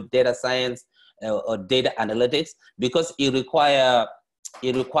do data science or data analytics, because it require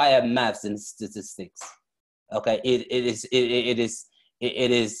maths and statistics. Okay, it is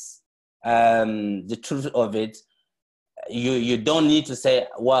the truth of it. You don't need to say,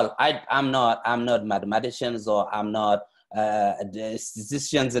 well, I'm not mathematicians, or I'm not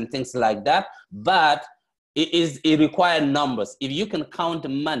statisticians and things like that, but it requires numbers. If you can count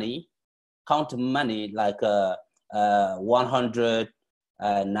money like 100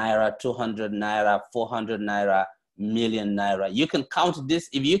 naira, 200 naira, 400 naira, million naira. You can count this.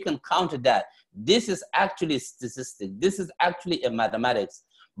 If you can count that, this is actually statistics. This is actually a mathematics.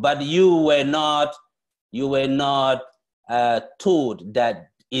 But you were not told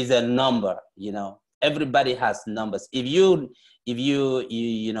that is a number. Everybody has numbers. If you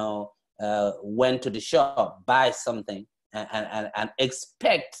went to the shop, buy something, and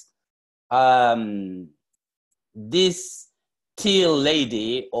expect this till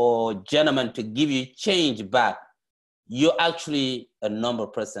lady or gentleman to give you change back, you're actually a number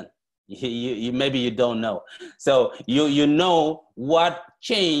person. You maybe you don't know. So you know what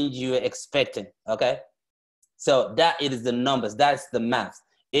change you're expecting, okay? So that it is the numbers, that's the maths.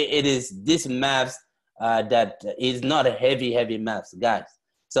 It is this maths that is not a heavy maths, guys.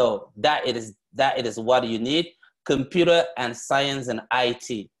 So that it is what you need, computer and science and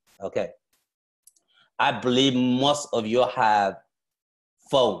IT, okay? I believe most of you have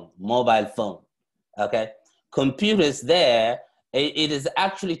mobile phone, okay? Computers there, it is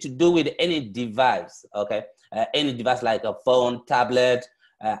actually to do with any device, okay? Any device like a phone, tablet,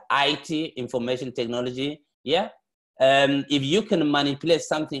 IT, information technology, yeah? If you can manipulate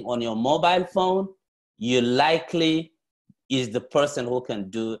something on your mobile phone, you likely is the person who can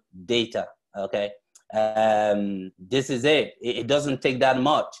do data, okay? This is it. It doesn't take that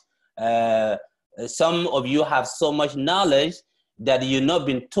much. Some of you have so much knowledge that you've not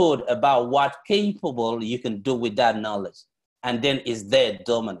been told about what capable you can do with that knowledge. And then it's there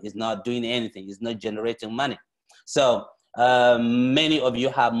dormant, it's not doing anything, it's not generating money. So many of you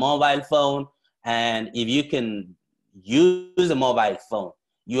have mobile phone, and if you can use a mobile phone,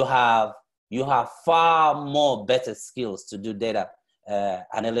 you have far more better skills to do data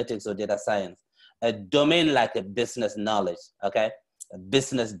analytics or data science. A domain like a business knowledge, okay? A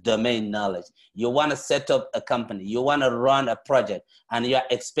business domain knowledge. You want to set up a company, you want to run a project, and you're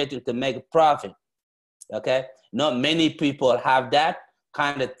expecting to make a profit, okay? Not many people have that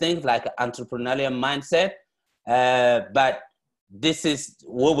kind of thing, like an entrepreneurial mindset, but this is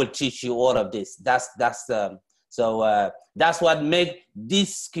what will teach you all of this. That's what make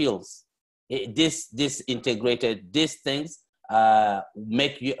these skills, this integrated, these things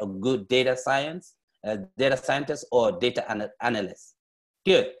make you a good data scientist or data analyst.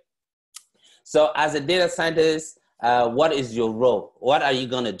 Good. So as a data scientist, what is your role? What are you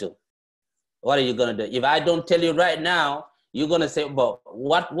gonna do? What are you gonna do? If I don't tell you right now, you're gonna say, well,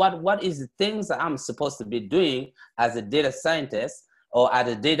 what is the things that I'm supposed to be doing as a data scientist or as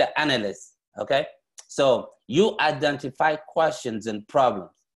a data analyst, okay? So you identify questions and problems.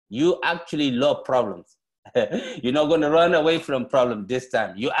 You actually love problems. You're not gonna run away from problems this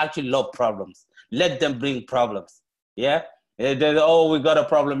time. You actually love problems. Let them bring problems, yeah? Oh, we got a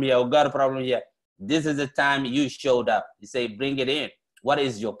problem here, we got a problem here. This is the time you showed up. You say, bring it in. What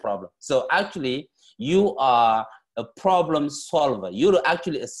is your problem? So actually, you are a problem solver. You're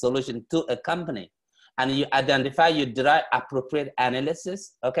actually a solution to a company. And you identify, you derive appropriate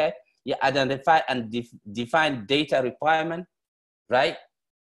analysis, okay? You identify and define data requirement, right?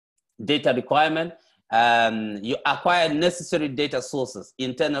 Data requirement. You acquire necessary data sources,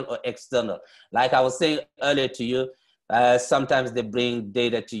 internal or external. Like I was saying earlier to you, sometimes they bring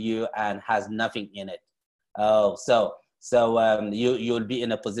data to you and has nothing in it. So you'll be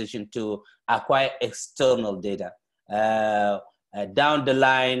in a position to acquire external data. Down the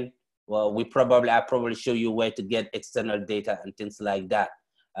line, well, I'll probably show you where to get external data and things like that.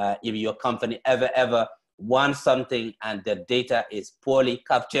 If your company ever wants something and the data is poorly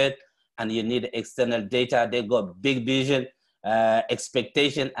captured and you need external data, they got big vision,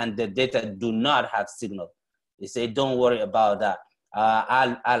 expectation, and the data do not have signal. They say, don't worry about that.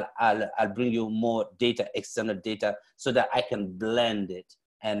 I'll bring you more data, external data, so that I can blend it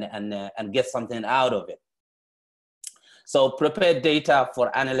and get something out of it. So prepare data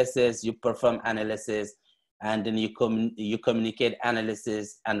for analysis, you perform analysis, and then you communicate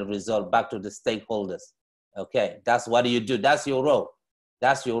analysis and result back to the stakeholders. Okay, that's what you do. That's your role.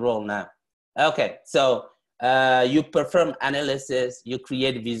 That's your role now. Okay, so you perform analysis, you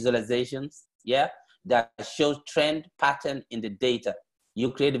create visualizations, yeah, that show trend pattern in the data.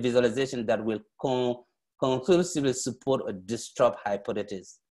 You create a visualization that will conclusively support or disrupt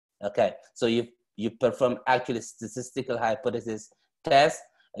hypothesis. Okay, so you perform actually statistical hypothesis tests.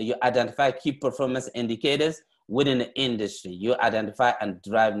 You identify key performance indicators within the industry. You identify and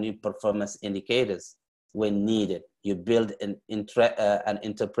drive new performance indicators when needed. You build and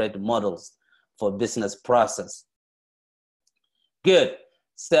interpret models for business process. Good.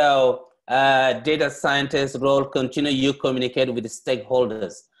 So data scientist role, continue, you communicate with the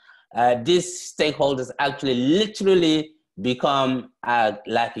stakeholders. These stakeholders actually literally become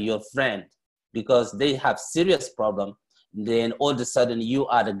like your friend, because they have serious problem. Then all of a sudden you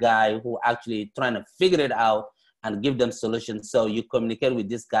are the guy who actually trying to figure it out and give them solutions. So you communicate with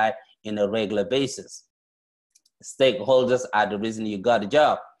this guy in a regular basis. Stakeholders are the reason you got a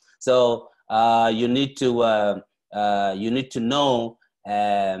job. So you need to know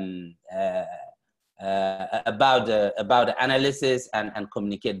about the analysis and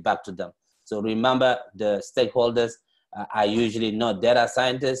communicate back to them. So remember, the stakeholders are usually not data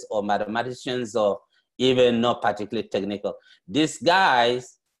scientists or mathematicians or even not particularly technical. These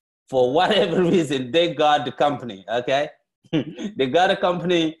guys, for whatever reason, they got the company, okay? They got a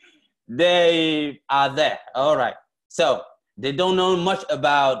company, they are there, all right. So they don't know much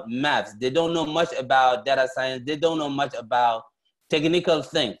about maths. They don't know much about data science. They don't know much about technical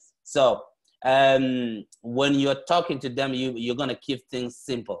things. So when you're talking to them, you're gonna keep things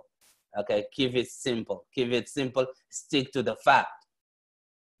simple. Okay, keep it simple. Keep it simple. Stick to the fact.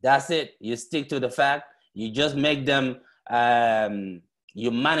 That's it. You stick to the fact. You just make them,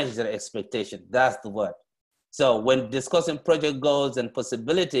 you manage their expectation. That's the word. So when discussing project goals and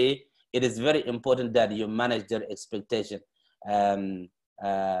possibility, it is very important that you manage their expectation.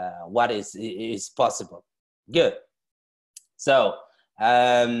 What is possible. Good. So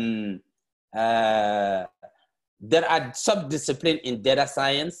there are sub-disciplines in data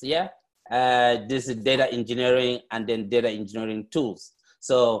science, yeah? This is data engineering and then data engineering tools.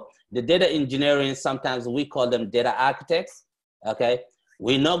 So the data engineering, sometimes we call them data architects, okay?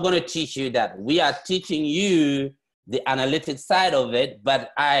 We're not gonna teach you that. We are teaching you the analytic side of it, but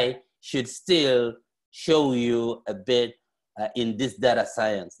I should still show you a bit in this data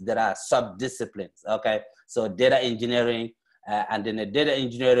science. There are sub-disciplines, okay? So data engineering, and then the data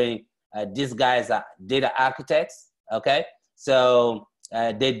engineering, these guys are data architects, okay? So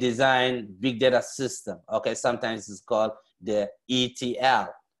they design big data system, okay? Sometimes it's called the ETL.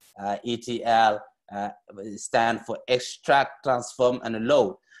 ETL stand for extract, transform, and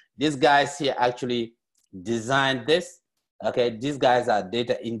load. These guys here actually designed this, okay? These guys are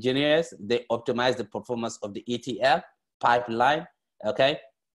data engineers. They optimize the performance of the ETL pipeline, okay?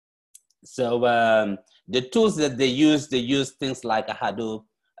 So the tools that they use things like a Hadoop,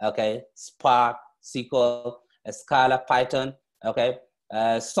 okay, Spark, SQL, Scala, Python, okay?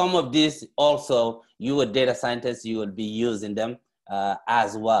 Some of these also, you a data scientist, you will be using them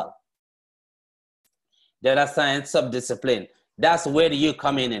as well. Data science subdiscipline, that's where you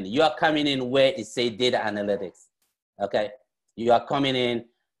coming in. You are coming in where it say data analytics, okay? You are coming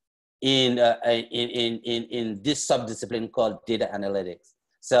in this subdiscipline called data analytics.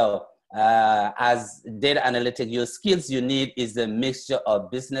 So as data analytics, your skills you need is the mixture of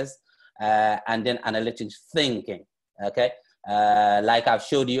business and then analytics thinking, okay? Like I've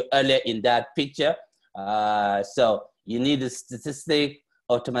showed you earlier in that picture. So you need the statistic,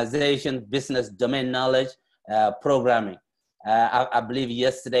 optimization, business domain knowledge, programming. I believe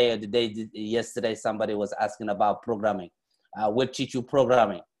yesterday or the day yesterday, somebody was asking about programming. We'll teach you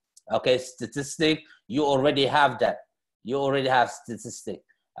programming. Okay, statistic, you already have that. You already have statistic.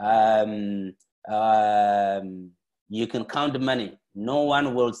 You can count the money. No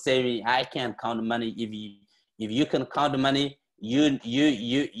one will say, I can't count money. If you can count the money, you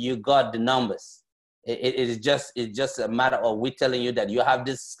got the numbers. It's just a matter of we telling you that you have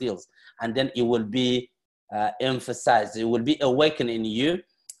these skills, and then it will be emphasized. It will be awakened in you,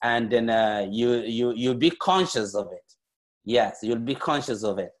 and then you'll be conscious of it. Yes, you'll be conscious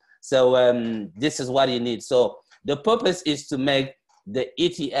of it. So this is what you need. So the purpose is to make the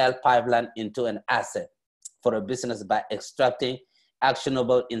ETL pipeline into an asset for a business by extracting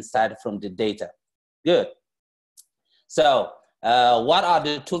actionable insight from the data. Good. So what are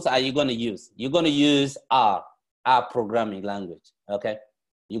the tools are you going to use? You're going to use R programming language, okay?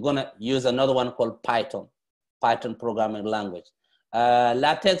 You're going to use another one called Python programming language.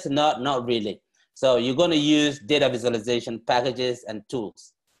 LaTeX, not really. So you're going to use data visualization packages and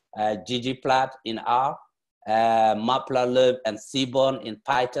tools. ggplot in R, Matplotlib and Seaborn in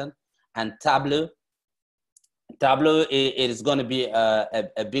Python, and Tableau. Tableau is going to be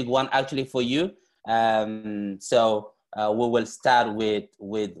a big one actually for you. So we will start with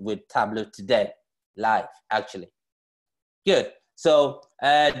Tableau today, live actually. Good. So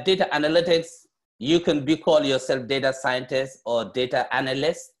data analytics, you can call yourself data scientist or data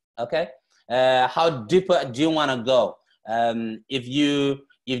analyst. Okay. How deeper do you want to go?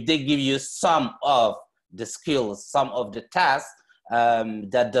 If they give you some of the skills, some of the tasks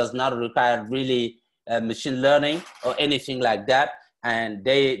that does not require really machine learning or anything like that, and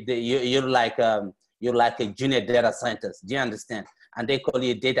you're like a junior data scientist. Do you understand? And they call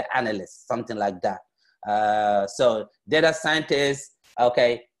you data analyst, something like that. So data scientist,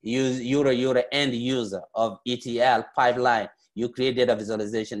 okay, you're an end user of ETL pipeline. You create data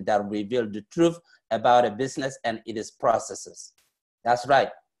visualization that reveal the truth about a business and its processes. That's right.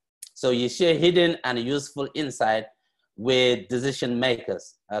 So you share hidden and useful insight with decision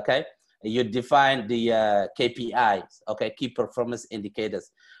makers, okay? You define the KPIs, okay, key performance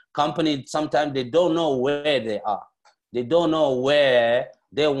indicators. Companies, sometimes they don't know where they are. They don't know where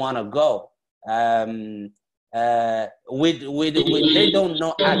they want to go. They don't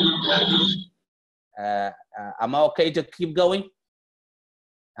know. Am I okay to keep going?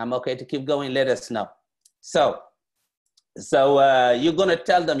 I'm okay to keep going. Let us know. So you're going to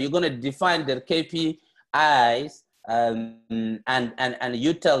tell them, you're going to define their KPIs, and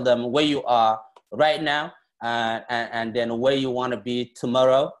you tell them where you are right now, and then where you want to be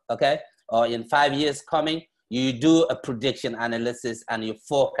tomorrow, okay? Or in 5 years coming. You do a prediction analysis and you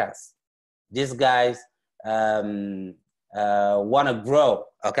forecast. These guys want to grow,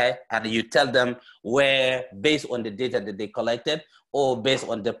 okay? And you tell them where, based on the data that they collected or based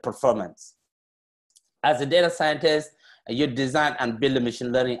on the performance. As a data scientist, you design and build a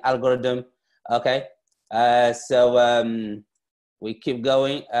machine learning algorithm, okay? We keep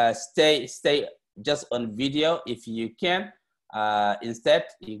going. Stay just on video if you can. Instead,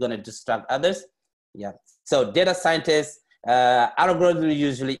 you're gonna distract others. Yeah. So data scientists, algorithm is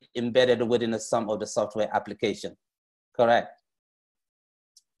usually embedded within some of the software application. Correct.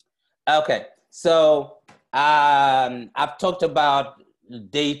 Okay. So I've talked about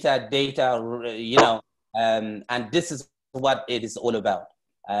data, you know, and this is what it is all about.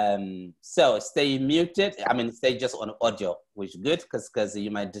 So stay muted. I mean, stay just on audio, which is good because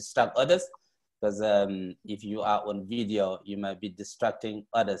you might distract others. Because if you are on video, you might be distracting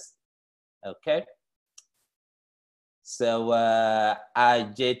others. Okay. So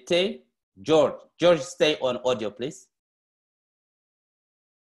IJT, George, stay on audio, please.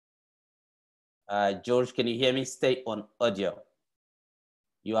 George, can you hear me? Stay on audio.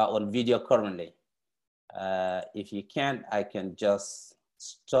 You are on video currently. If you can't, I can just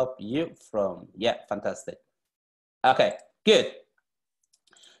stop you from, yeah, fantastic. Okay, good.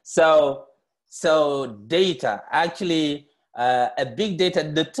 So data, actually, a big data,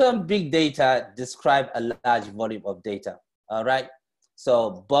 the term big data describes a large volume of data, all right?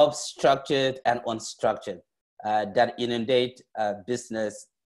 So both structured and unstructured that inundate business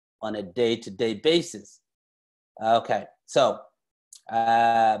on a day-to-day basis. Okay, so,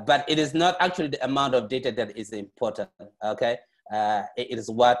 but it is not actually the amount of data that is important, okay? It is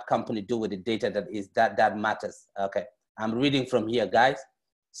what company do with the data that matters, okay? I'm reading from here, guys.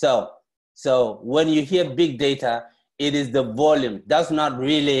 So when you hear big data, it is the volume. That's not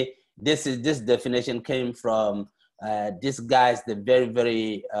really, this definition came from this guy's the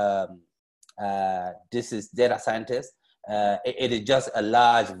very, this is data scientist. It is just a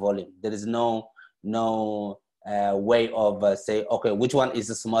large volume. There is no no way of say, okay, which one is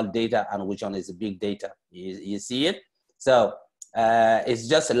a small data and which one is a big data. You see it? So it's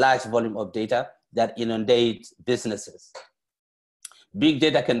just a large volume of data that inundate businesses. Big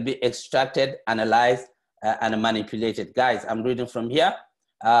data can be extracted, analyzed, and manipulated. Guys, I'm reading from here.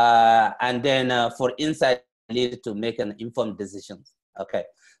 And then for insight, lead to make an informed decisions. Okay,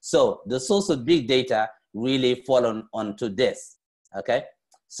 so the source of big data really fall onto this. Okay,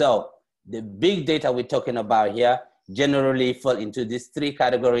 so the big data we're talking about here generally fall into these three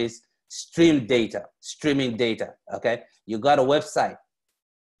categories: stream data, streaming data. Okay, you got a website,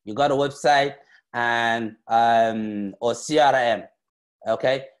 and or CRM.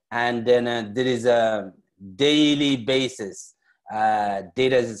 Okay, and then there is a daily basis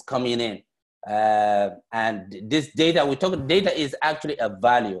data is coming in. And this data, we talk, data is actually a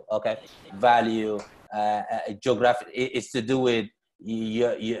value, okay? Value, geographic, it's to do with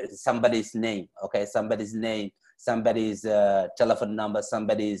somebody's name, okay? Somebody's name, somebody's telephone number,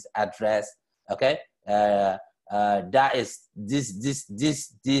 somebody's address, okay? That is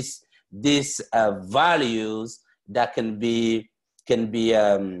these values that can be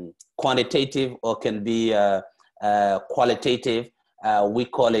quantitative or can be qualitative. We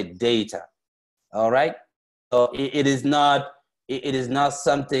call it data. All right. So it is not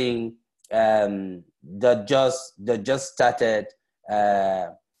something that just started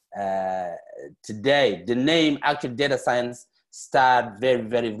today. The name actually data science started very,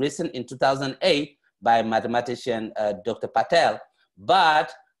 very recent in 2008 by mathematician Dr. Patel.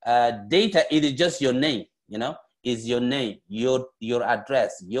 But data, it is just your name, you know, is your name, your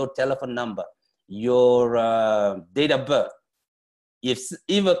address, your telephone number, your date of birth.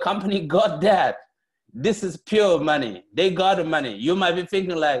 If a company got that, this is pure money. They got the money. You might be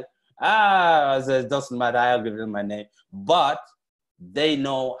thinking like, it doesn't matter, I'll give them my name. But they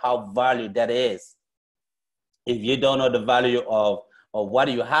know how valuable that is. If you don't know the value of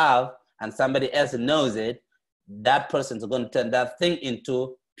what you have and somebody else knows it, that person's going to turn that thing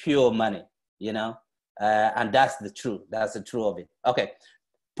into pure money, you know? And that's the truth. That's the truth of it. Okay.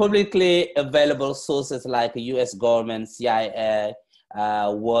 Publicly available sources like US government, CIA,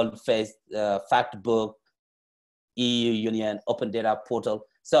 World Fact Book, EU Union, Open Data Portal.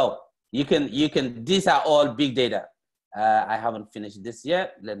 So you can, these are all big data. I haven't finished this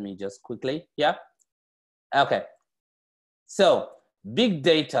yet. Let me just quickly, yeah. Okay. So big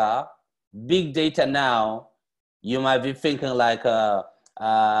data now, you might be thinking like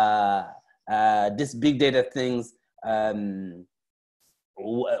this big data things,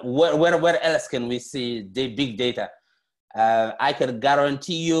 where else can we see the big data? I can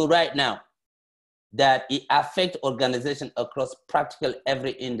guarantee you right now that it affects organizations across practically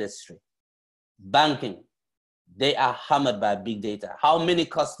every industry. Banking, they are hammered by big data. How many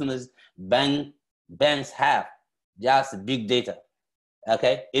customers banks have? Just big data.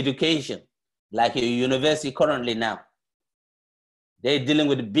 Okay, education, like a university currently now, they're dealing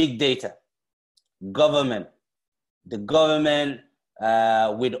with big data. Government, the government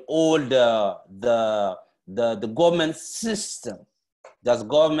with all the government system. The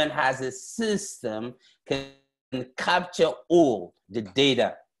government has a system can capture all the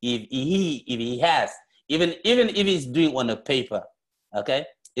data if he has, even if he's doing on a paper, okay,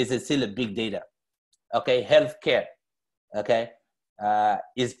 it's still a big data. Okay, healthcare, okay,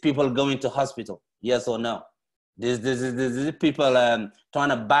 is people going to hospital? Yes or no? There's people trying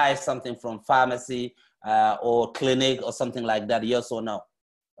to buy something from pharmacy or clinic or something like that. Yes or no?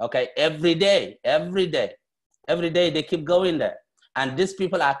 Okay, every day they keep going there, and these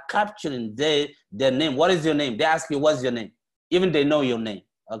people are capturing their name. What is your name? They ask you, what's your name? Even they know your name.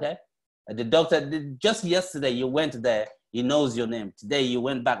 Okay, the doctor, just yesterday you went there, he knows your name. Today you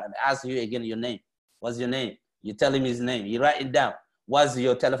went back and asked you again your name. What's your name? You tell him his name. He write it down. What's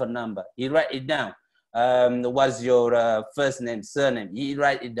your telephone number? He write it down. What's your first name, surname? He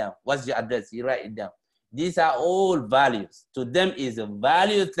write it down. What's your address? He write it down. These are all values. To them is a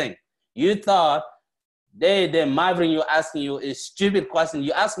value thing. You thought they marveling you, asking you a stupid question.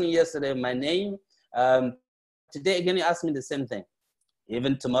 You asked me yesterday my name. Today again you ask me the same thing.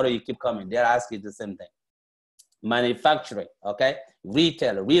 Even tomorrow you keep coming. They're asking the same thing. Manufacturing, okay?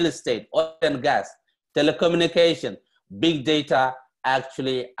 Retail, real estate, oil and gas, telecommunication, big data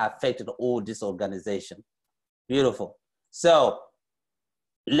actually affected all this organization. Beautiful. So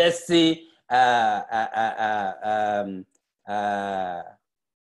let's see.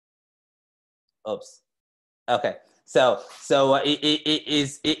 Oops. Okay. So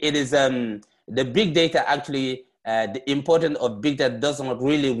it is the big data actually. The importance of big data doesn't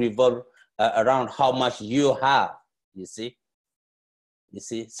really revolve around how much you have. You see, You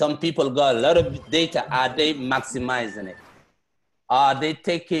see, some people got a lot of data. Are they maximizing it? Are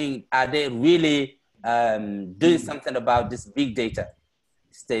they really doing something about this big data?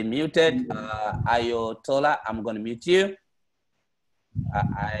 Stay muted. Ayotola, I'm going to mute you.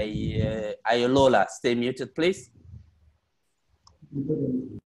 Ayolola, stay muted, please.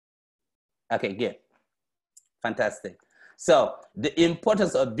 Okay, good. Fantastic. So the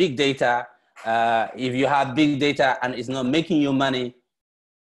importance of big data, if you have big data and it's not making you money,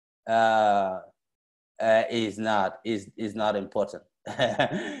 is not important.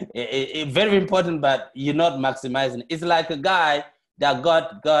 Very important, but you're not maximizing. It's like a guy that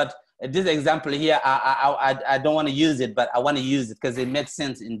got this example here. I don't want to use it, but I want to use it because it makes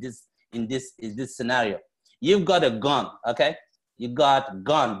sense in this scenario. You've got a gun, okay? You got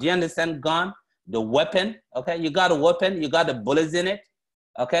gun. Do you understand gun? The weapon, okay? You got a weapon. You got the bullets in it,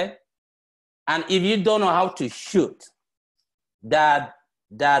 okay? And if you don't know how to shoot that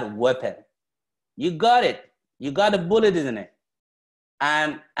weapon, you got it. You got a bullet in it.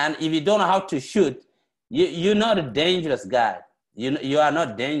 And if you don't know how to shoot, you're not a dangerous guy. You are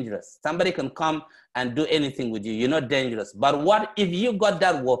not dangerous. Somebody can come and do anything with you. You're not dangerous. But what if you got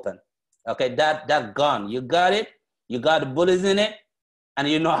that weapon, okay, that gun, you got it, you got the bullets in it, and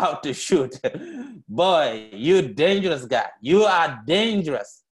you know how to shoot. Boy, you're a dangerous guy. You are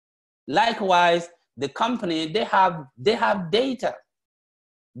dangerous. Likewise, the company, they have data.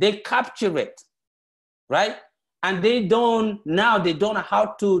 They capture it, right? And they don't know how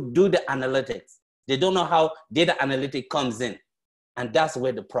to do the analytics. They don't know how data analytics comes in. And that's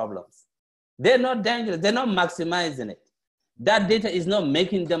where the problems. They're not dangerous. They're not maximizing it. That data is not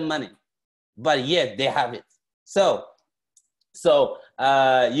making them money, but yet they have it. So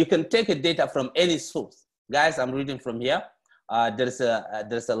you can take a data from any source. Guys, I'm reading from here. There's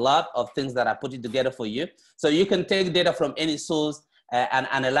a lot of things that I put it together for you. So you can take data from any source and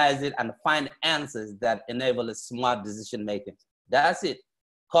analyze it and find answers that enable a smart decision making. That's it.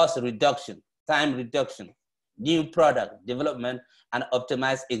 Cost reduction, time reduction, new product development, and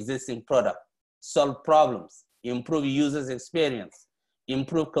optimize existing product, solve problems, improve users' experience,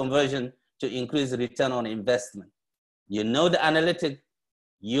 improve conversion to increase return on investment. You know the analytic,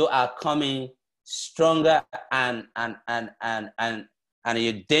 you are coming stronger and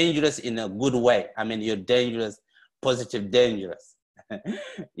you're dangerous in a good way. I mean, you're dangerous, positive dangerous.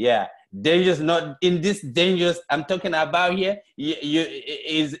 Yeah, dangerous, not in this dangerous I'm talking about here,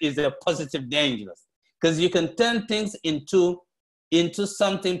 is a positive dangerous. Because you can turn things into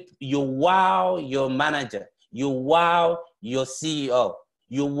something. You wow your manager, you wow your CEO,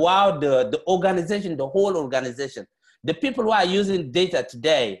 you wow the organization, the whole organization. The people who are using data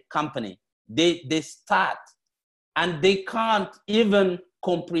today, company, they start and they can't even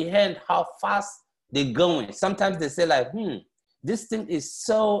comprehend how fast they're going. Sometimes they say like, this thing is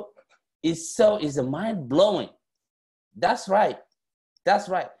mind blowing. That's right. That's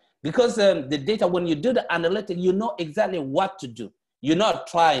right. Because the data, when you do the analytic, you know exactly what to do. You're not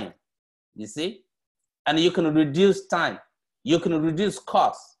trying, you see? And you can reduce time. You can reduce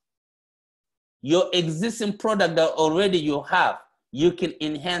costs. Your existing product that already you have, you can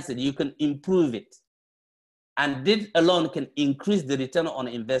enhance it. You can improve it. And this alone can increase the return on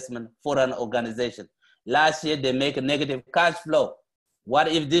investment for an organization. Last year, they make a negative cash flow. What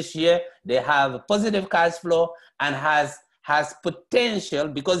if this year they have a positive cash flow and has potential,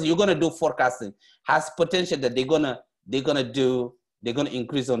 because you're gonna do forecasting, has potential that they're gonna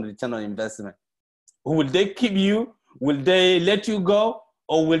increase on return on investment. Will they keep you? Will they let you go?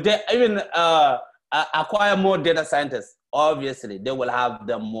 Or will they even acquire more data scientists? Obviously, they will have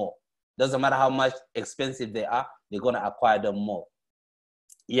them more. Doesn't matter how much expensive they are, they're gonna acquire them more.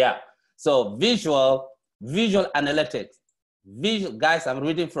 Yeah, so visual analytics. Guys, I'm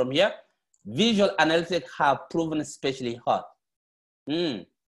reading from here. Visual analytics have proven especially hot.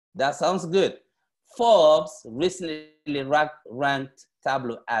 That sounds good. Forbes recently ranked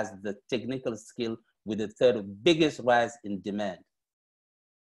Tableau as the technical skill with the third biggest rise in demand.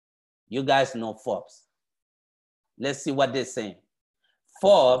 You guys know Forbes. Let's see what they're saying.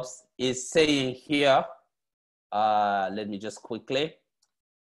 Forbes is saying here, let me just quickly.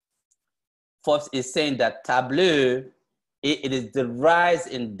 Forbes is saying that Tableau, it is the rise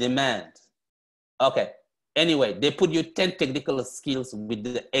in demand. Okay, anyway, they put you 10 technical skills with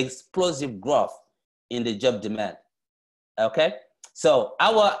the explosive growth in the job demand. Okay, so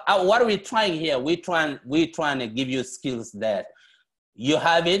what are we trying here? We're trying to give you skills that you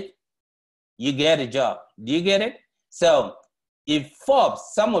have it, you get a job. Do you get it? So if Forbes,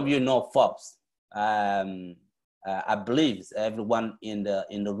 some of you know Forbes, I believe everyone in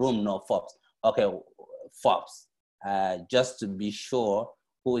the room know Forbes. Okay, Forbes. just to be sure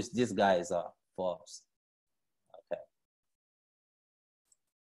who is these guys are, Forbes. Okay.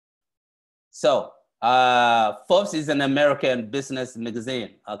 So Forbes is an American business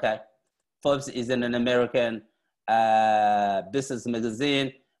magazine. Okay. Forbes is an American business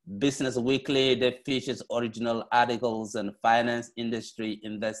magazine, Business Weekly, that features original articles on finance, industry,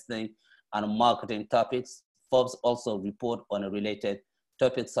 investing, and marketing topics. Forbes also report on related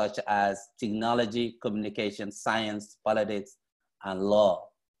topics such as technology, communication, science, politics, and law.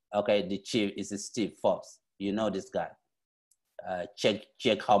 Okay, the chief is Steve Forbes. You know this guy. Check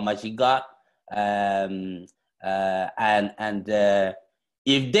how much he got.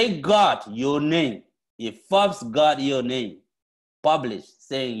 If they got your name, if Forbes got your name published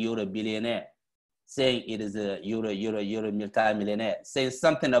saying you're a billionaire, saying it is you're a multi-millionaire, saying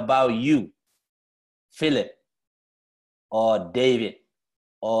something about you, Philip or David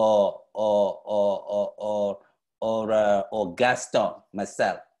or Gaston,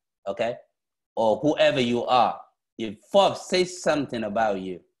 myself, okay, or whoever you are, if Forbes says something about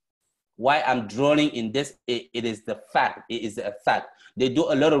you, why I'm drawing in this, it is the fact. It is a fact. They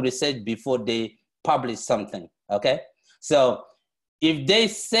do a lot of research before they publish something, okay? So if they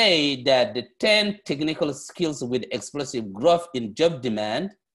say that the 10 technical skills with explosive growth in job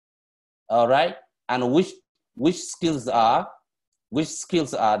demand, all right, and which skills are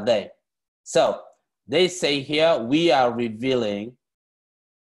they? So they say here, we are revealing,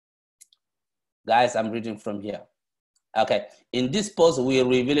 guys, I'm reading from here. Okay, in this post, we are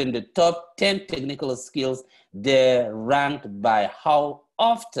revealing the top 10 technical skills. They're ranked by how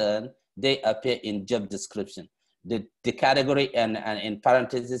often they appear in job description, the category and in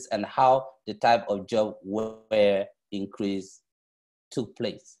parentheses, and how the type of job where increase took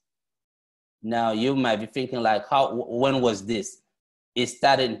place. Now, you might be thinking like, when was this? It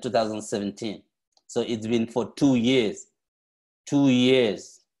started in 2017. So it's been for 2 years. 2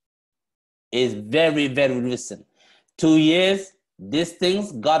 years is very, very recent. 2 years, these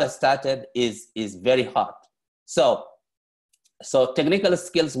things got started is very hot. So technical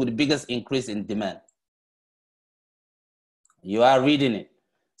skills with the biggest increase in demand. You are reading it.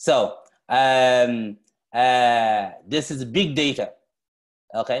 So this is big data.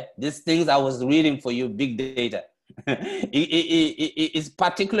 Okay, these things I was reading for you, big data. It is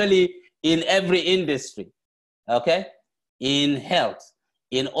particularly in every industry. Okay, in health,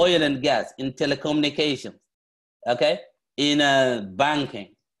 in oil and gas, in telecommunications. Okay, in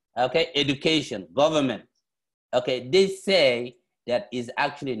banking, okay, education, government, okay, they say that is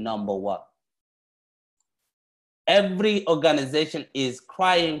actually number one. Every organization is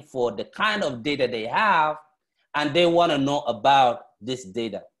crying for the kind of data they have, and they want to know about this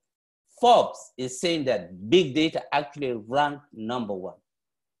data. Forbes is saying that big data actually ranked number one.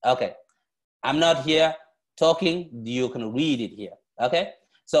 Okay, I'm not here talking, you can read it here, okay?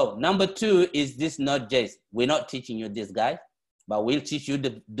 So number two is this, not just, we're not teaching you this, guys, but we'll teach you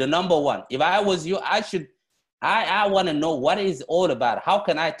the number one. If I was you, I want to know what it's all about. How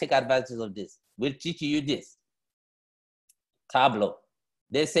can I take advantage of this? We'll teach you this. Tableau.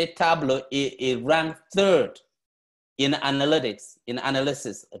 They say Tableau it ranked third in analytics, in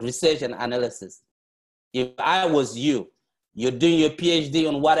analysis, research and analysis. If I was you, you're doing your PhD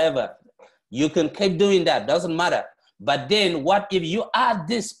on whatever, you can keep doing that, doesn't matter. But then what if you add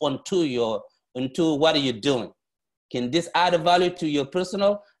this onto what are you doing? Can this add a value to your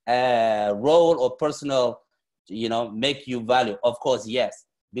personal role or personal, make you value? Of course, yes,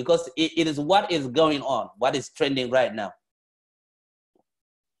 because it is what is going on, what is trending right now.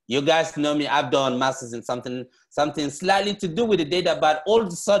 You guys know me, I've done masters in something slightly to do with the data, but all of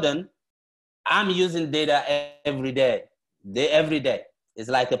a sudden, I'm using data every day. Every day. It's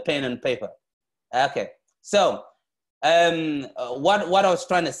like a pen and paper. Okay, so what I was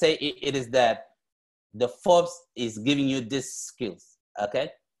trying to say it is that the Forbes is giving you these skills,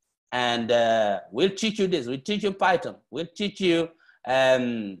 okay? And we'll teach you this. We'll teach you Python. We'll teach you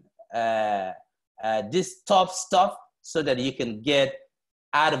this top stuff so that you can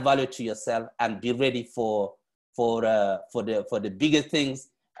add value to yourself and be ready for the bigger things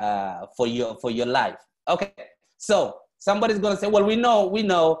for your life. Okay, so somebody's gonna say, well, we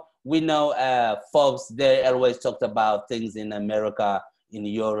know Forbes, they always talked about things in America, in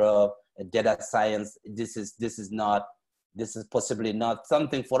Europe, data science. This is possibly not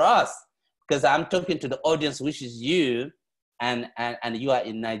something for us, because I'm talking to the audience, which is you, and you are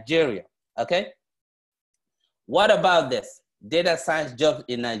in Nigeria. Okay, what about this? Data science jobs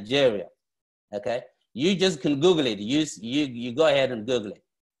in Nigeria. Okay, you just can Google it. You go ahead and Google it.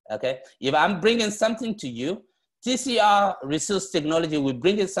 Okay, if I'm bringing something to you, TCR Resource Technology will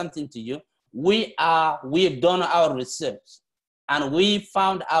bring something to you. we've done our research, and we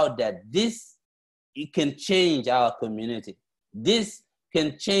found out that it can change our community. This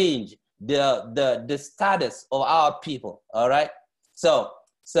can change the status of our people, all right? So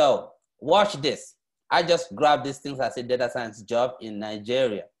watch this. I just grabbed these things as a data science job in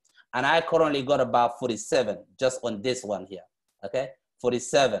Nigeria, and I currently got about 47 just on this one here, okay?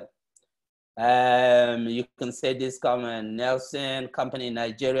 47. You can say this comment, Nelson Company in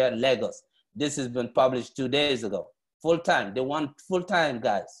Nigeria, Lagos. This has been published 2 days ago. Full-time, they want full-time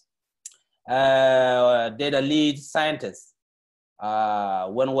guys. Data lead scientist.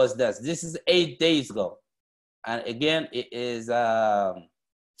 When was this? This is 8 days ago. And again, it is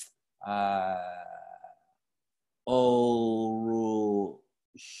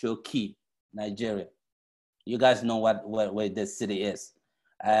Oroshoki, Nigeria. You guys know where this city is.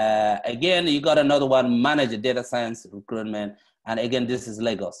 Again, you got another one, manager data science recruitment. And again, this is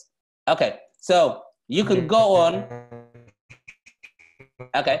Lagos. Okay, so you can go on.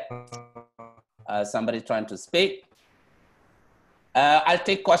 Okay, somebody trying to speak. I'll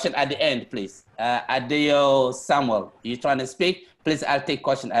take question at the end, please. Adeo Samuel, you trying to speak? Please, I'll take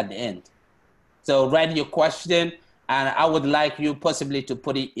question at the end. So write your question, and I would like you possibly to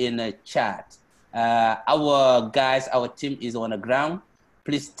put it in a chat. Our guys, our team is on the ground.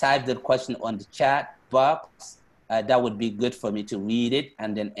 Please type the question on the chat box. That would be good for me to read it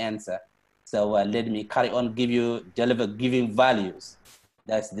and then answer. So let me carry on, giving values.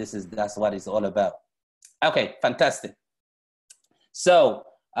 That's what it's all about. Okay, fantastic. So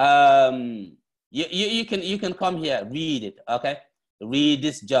you can come here, read it. Okay, read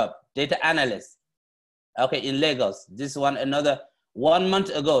this job, data analyst. Okay, in Lagos, this one another 1 month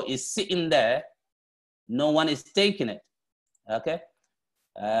ago is sitting there. No one is taking it. Okay.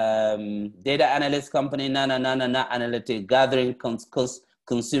 Data analyst company, analytic, gathering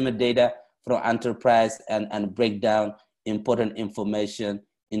consumer data from enterprise and break down important information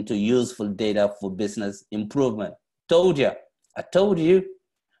into useful data for business improvement. I told you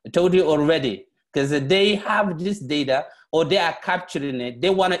already, because they have this data or they are capturing it. They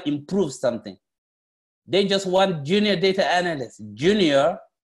want to improve something. They just want junior data analysts. Junior,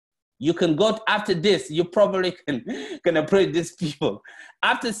 you can go after this. You probably can approach these people.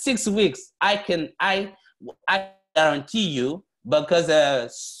 After 6 weeks, I guarantee you, because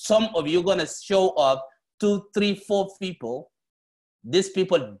some of you gonna show up 2, 3, 4 people. These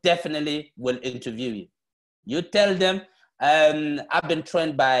people definitely will interview you. You tell them, I've been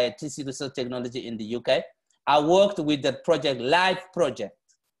trained by TC Research Technology in the UK. I worked with the project, live project.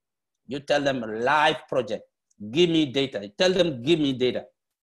 You tell them live project, give me data. Tell them, give me data.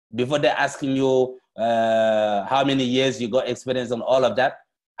 Before they're asking you how many years you got experience on all of that,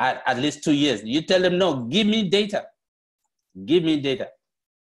 at least 2 years. You tell them, no, give me data. Give me data.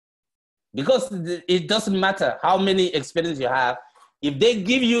 Because it doesn't matter how many experience you have. If they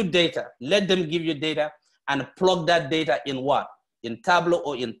give you data, let them give you data and plug that data in what? In Tableau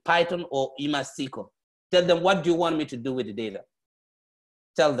or in Python or SQL. Tell them, what do you want me to do with the data?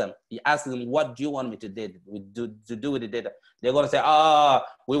 Tell them, you ask them, what do you want me to do with the data? They're gonna say, oh,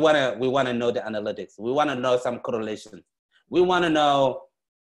 we wanna know the analytics. We wanna know some correlation. We wanna know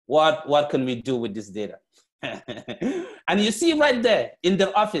what can we do with this data? And you see right there in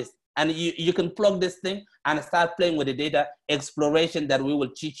their office, and you can plug this thing and start playing with the data, exploration that we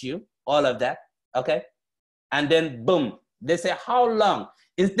will teach you, all of that, okay? And then boom, they say, how long?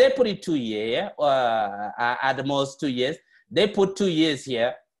 If they put it 2 years, at the most 2 years, they put 2 years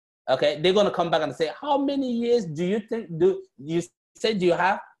here, okay? They're gonna come back and say, how many years do you think, do you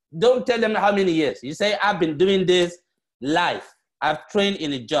have? Don't tell them how many years. You say, I've been doing this live. I've trained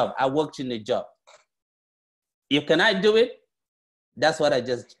in a job. I worked in a job. If can I do it? That's what I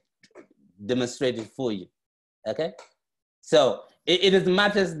just demonstrated for you, okay? So it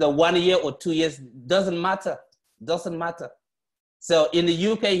matters the 1 year or 2 years, doesn't matter. So in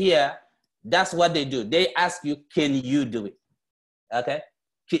the UK here, that's what they do. They ask you, can you do it? Okay?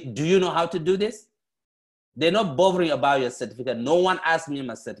 Do you know how to do this? They're not bothering about your certificate. No one asked me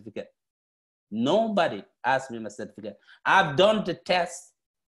my certificate. Nobody asked me my certificate. I've done the test.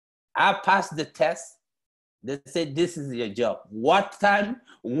 I passed the test. They said, this is your job. What time,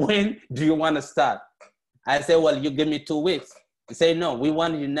 when do you want to start? I say, well, you give me 2 weeks. They say, no, we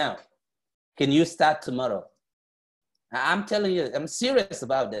want you now. Can you start tomorrow? I'm telling you, I'm serious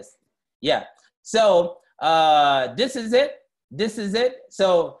about this. Yeah, so this is it.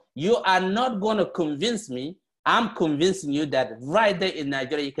 So you are not going to convince me. I'm convincing you that right there in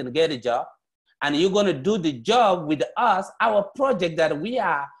Nigeria, you can get a job, and you're going to do the job with us, our project that we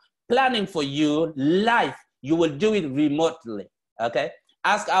are planning for you live. You will do it remotely, okay?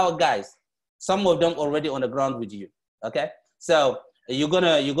 Ask our guys. Some of them already on the ground with you. Okay, so you're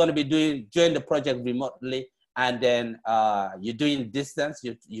gonna be join the project remotely, and then you're doing distance.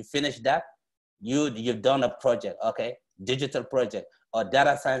 You finish that. You've done a project. Okay, digital project or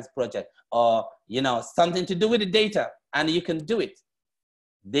data science project, or something to do with the data, and you can do it.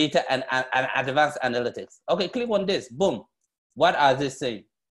 Data and advanced analytics. Okay, click on this. Boom. What are they saying?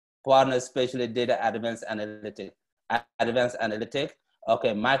 Partner specialist data advanced analytics. Advanced analytics.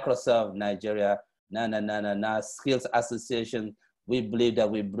 Okay, Microsoft Nigeria. Skills Association. We believe that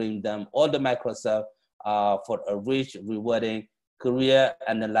we bring them all the Microsoft for a rich, rewarding career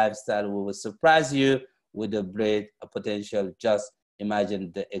and a lifestyle. We will surprise you with a great potential. Just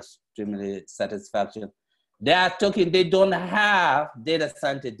imagine the extremely satisfaction. They are talking, they don't have data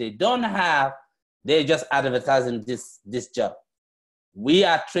scientists, they're just advertising this job. We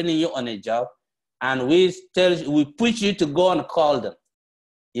are training you on a job, and we push you to go and call them.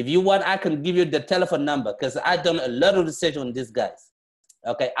 If you want, I can give you the telephone number, because I've done a lot of research on these guys.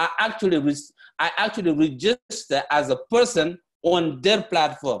 Okay, I actually register as a person on their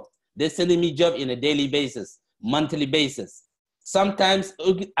platform. They're sending me job in a daily basis, monthly basis. Sometimes,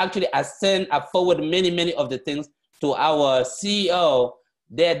 actually, I forward many of the things to our CEO.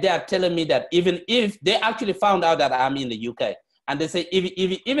 They are telling me that even if they actually found out that I'm in the UK, and they say,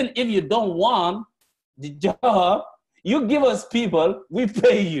 even if you don't want the job, you give us people, we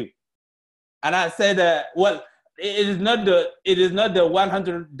pay you. And I said, well, it is not the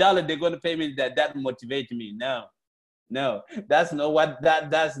 $100 they're going to pay me that motivates me. No, that's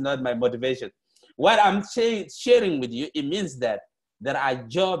not my motivation. What I'm sharing with you, it means that there are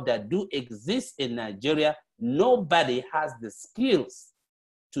jobs that do exist in Nigeria. Nobody has the skills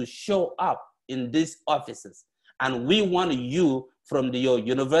to show up in these offices. And we want you from your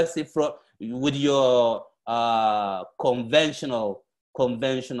university, with your conventional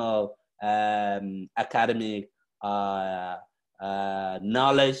academic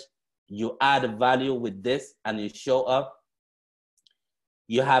knowledge. You add value with this and you show up,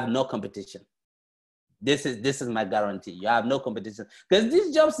 you have no competition. This is my guarantee. You have no competition, because this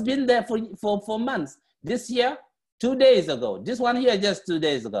job's been there for months. This year, 2 days ago. This one here just 2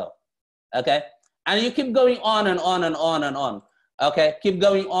 days ago. Okay, and you keep going on and on and on and on. Okay, keep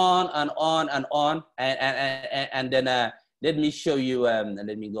going on and on and on, and then let me show you.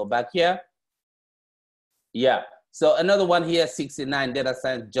 Let me go back here. Yeah. So another one here, 69 data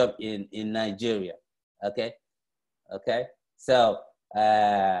science job in Nigeria. Okay. So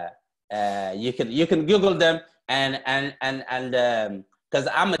you can Google them and because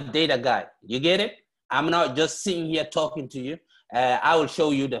I'm a data guy. You get it? I'm not just sitting here talking to you. I will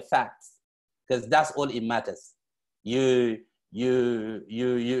show you the facts, because that's all it matters. You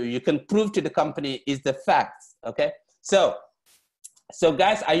can prove to the company is the facts. Okay. So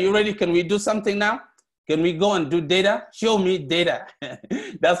guys, are you ready? Can we do something now? Can we go and do data? Show me data.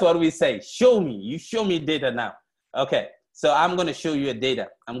 That's what we say. Show me. You show me data now. Okay. So I'm going to show you data.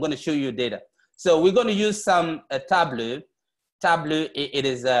 So we're going to use some Tableau. Tableau, it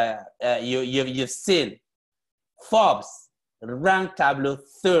is, you've seen Forbes ranked Tableau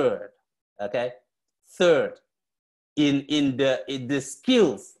third. Okay. Third in the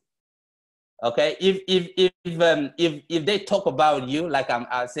skills. Okay. If they talk about you, like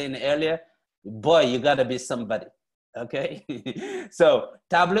I was saying earlier, boy, you gotta be somebody. Okay. So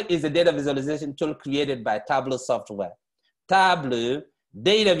Tableau is a data visualization tool created by Tableau software. Tableau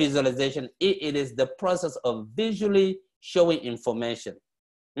data visualization, it is the process of visually showing information.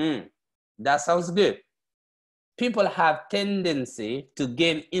 That sounds good. People have tendency to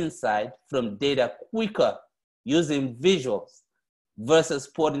gain insight from data quicker using visuals versus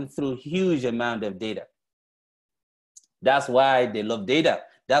porting through huge amount of data. That's why they love data.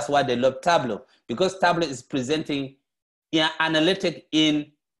 That's why they love Tableau, because Tableau is presenting analytic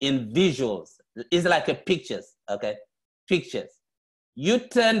in visuals. It's like a pictures, okay? Pictures. You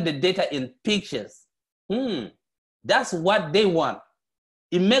turn the data in pictures. That's what they want.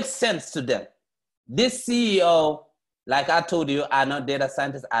 It makes sense to them. This CEO, like I told you, are not data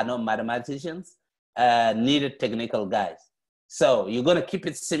scientists, are not mathematicians, needed technical guys. So you're gonna keep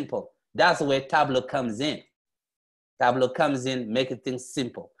it simple. That's where Tableau comes in. Tableau comes in, making things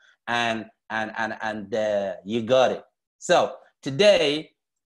simple, and you got it. So today,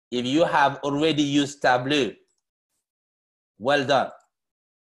 if you have already used Tableau, well done.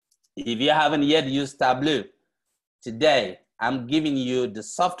 If you haven't yet used Tableau, today I'm giving you the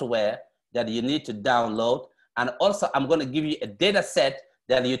software that you need to download, and also I'm going to give you a data set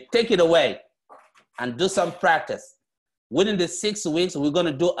that you take it away and do some practice. Within the 6 weeks, we're going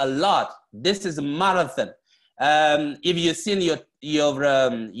to do a lot. This is a marathon. If you've seen your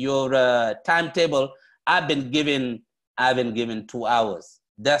timetable, I've been given 2 hours.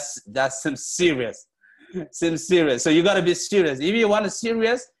 That's some serious, some serious. So you got to be serious. If you want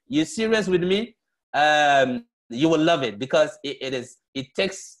to you're serious with me, you will love it, because it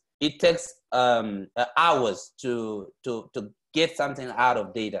takes hours to get something out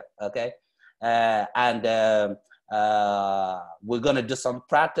of data. Okay, and we're gonna do some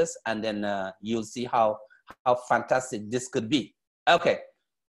practice, and then you'll see how fantastic this could be. Okay,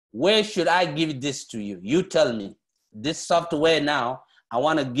 where should I give this to you? You tell me. This software now, I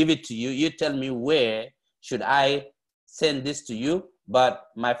want to give it to you. You tell me where should I send this to you. But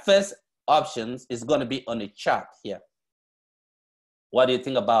my first options is going to be on a chart here. What do you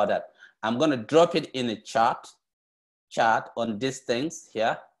think about that? I'm going to drop it in a chart on these things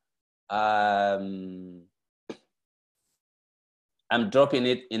here. I'm dropping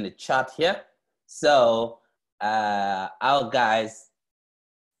it in the chart here. So our guys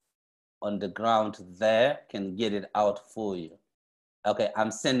on the ground there can get it out for you. Okay, I'm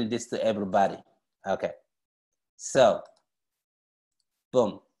sending this to everybody. Okay, so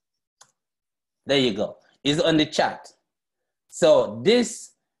boom, there you go. It's on the chat. So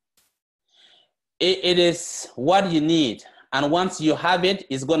this, it is what you need. And once you have it,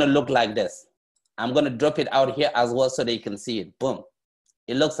 it's gonna look like this. I'm gonna drop it out here as well so they can see it. Boom,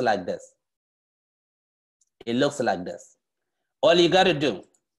 it looks like this. It looks like this. All you gotta do,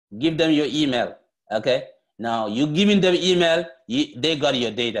 give them your email, okay? Now, you giving them email, they got your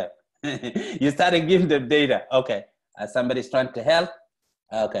data. You started giving them data. Okay, somebody's trying to help.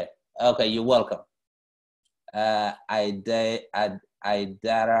 Okay, you're welcome. Idara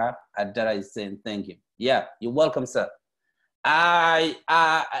is saying thank you. Yeah, you're welcome, sir.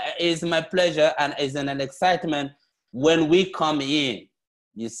 It's my pleasure, and it's an excitement when we come in.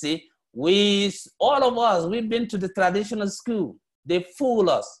 You see, all of us, we've been to the traditional school. They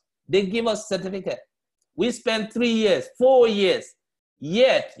fool us. They give us certificate. We spend 3 years, 4 years,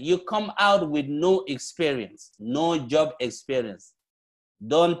 yet you come out with no experience, no job experience.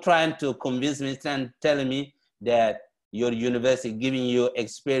 Don't try to convince me, telling me that your university giving you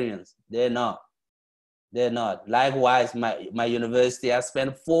experience. They're not. They're not. Likewise, my university, I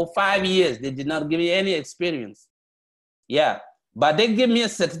spent 4 or 5 years. They did not give me any experience. Yeah, but they give me a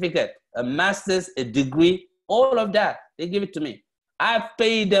certificate, a master's, a degree, all of that. They give it to me. I've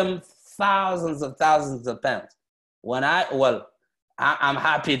paid them thousands of pounds. I'm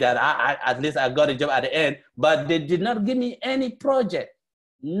happy that at least I got a job at the end, but they did not give me any project,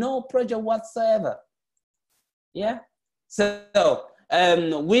 no project whatsoever. Yeah. So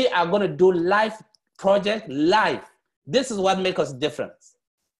we are going to do live project live. This is what makes us different.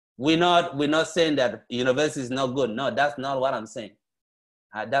 We're not saying that university is not good. No, that's not what I'm saying.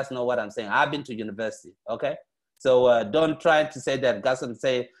 That's not what I'm saying. I've been to university. Okay. So don't try to say that Gaston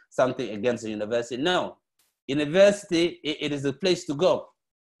say something against the university. No, university, it is a place to go.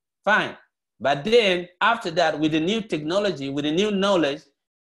 Fine. But then after that, with the new technology, with the new knowledge,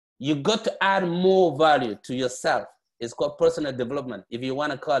 you got to add more value to yourself. It's called personal development, if you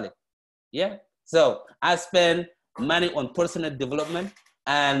want to call it. Yeah. So I spend money on personal development,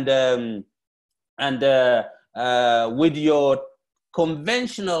 and with your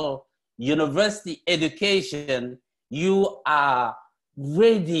conventional university education, you are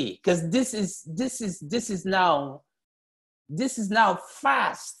ready, because this is now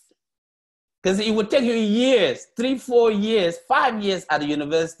fast, because it would take you years, 3, 4 years, 5 years at the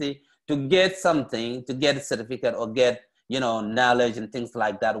university to get something, to get a certificate or get knowledge and things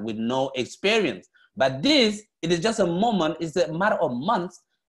like that with no experience. But this, it is just a moment, it's a matter of months,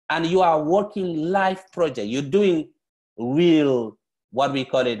 and you are working live project. You're doing real, what we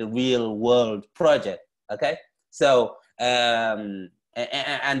call it, a real world project. Okay, so that's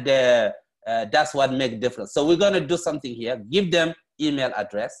what makes difference. So we're going to do something here. Give them email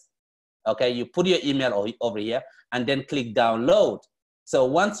address. Okay, you put your email over here and then click download. So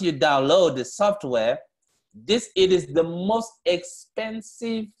once you download the software, it is the most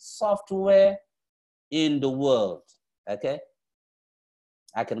expensive software in the world. Okay,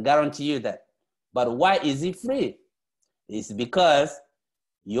 I can guarantee you that. But why is it free? It's because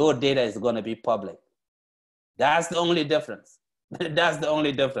your data is going to be public. That's the only difference. That's the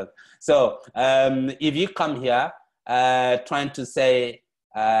only difference. So if you come here trying to say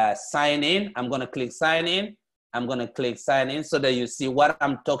sign in, I'm going to click sign in. I'm going to click sign in so that you see what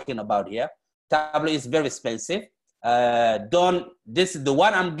I'm talking about here. Tableau is very expensive. This is the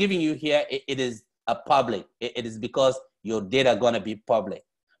one I'm giving you here. It is a public. It is because your data going to be public.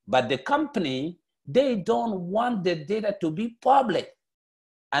 But the company, they don't want the data to be public.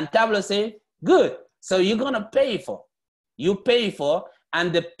 And Tableau say, good, So you're gonna pay for. You pay for,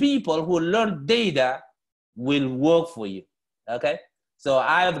 and the people who learn data will work for you. Okay. So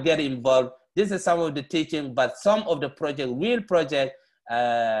I've get involved. This is some of the teaching, but some of the project, real project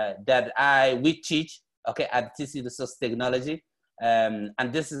that we teach. Okay, at TC Resource Technology,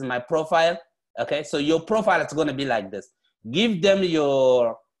 and this is my profile. Okay, so your profile is going to be like this. Give them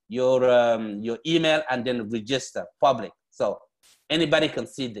your email and then register public, so anybody can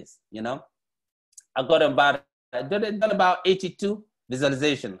see this. You know, I got about 82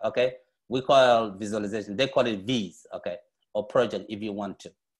 visualization. Okay, we call visualization. They call it V's. Okay, or project if you want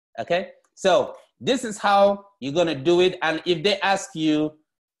to. Okay, so this is how you're going to do it. And if they ask you,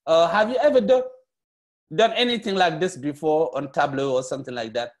 have you ever done anything like this before on Tableau or something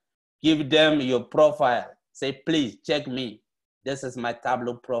like that? Give them your profile. Say, please check me. This is my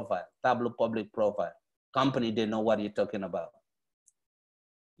Tableau profile, Tableau public profile. Company, they know what you're talking about.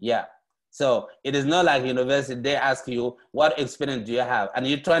 Yeah. So it is not like university, they ask you, what experience do you have? And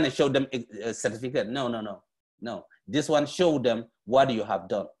you're trying to show them a certificate. No. This one, show them what you have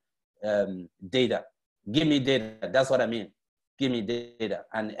done. Data. Give me data. That's what I mean. Give me data.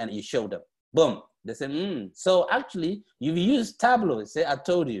 And you show them. Boom. They say, so actually, you've used Tableau. Say, I've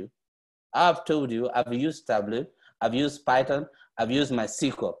told you, I've used Tableau, I've used Python, I've used my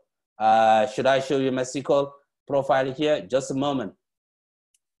SQL. Should I show you my SQL profile here? Just a moment.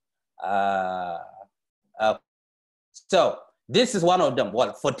 So this is one of them.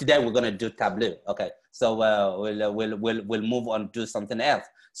 Well, for today, we're gonna do Tableau. Okay, so we'll move on to something else.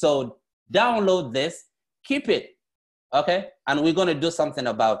 So download this, keep it, okay? And we're gonna do something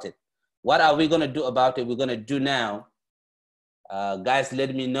about it. What are we going to do about it? We're going to do now. Guys,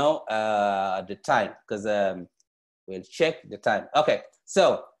 let me know the time, because we'll check the time. Okay,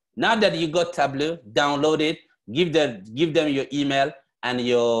 so now that you got Tableau, download it, give them your email and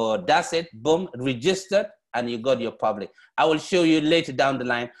that's it, boom, registered, and you got your public. I will show you later down the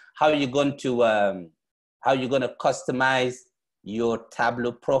line how you're going to customize your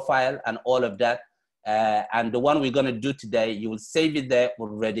Tableau profile and all of that. And the one we're going to do today, you will save it there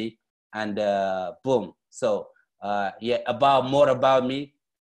already. And boom. So yeah, more about me,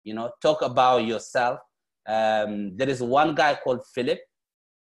 you know, talk about yourself. There is one guy called Philip.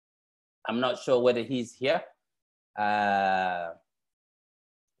 I'm not sure whether he's here.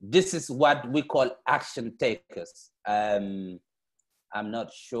 This is what we call action takers. I'm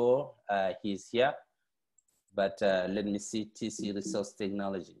not sure he's here, but let me see. TC Resource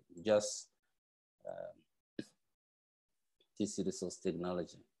Technology, just TC Resource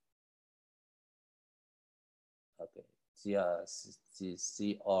Technology. Okay,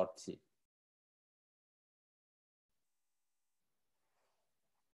 CRT.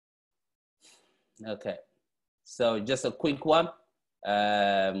 Okay, so just a quick one.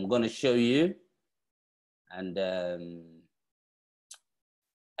 I'm going to show you, and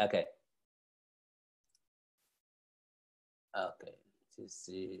okay,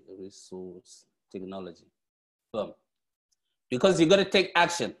 TC Resource Technology. Boom. Because you got to take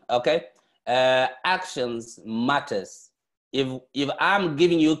action. Okay. Actions matters. If I'm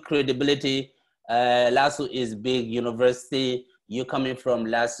giving you credibility, LASU is big university, you're coming from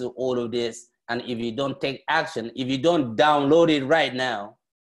LASU, all of this, and if you don't take action, if you don't download it right now,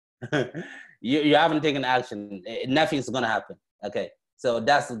 you haven't taken action, nothing's gonna happen. Okay, so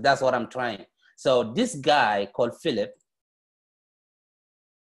that's what I'm trying. So this guy called Philip,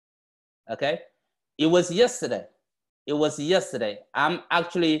 okay, it was yesterday. I'm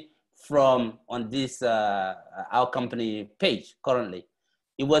actually on this our company page currently.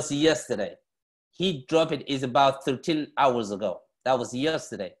 It was yesterday. He dropped it. Is about 13 hours ago. That was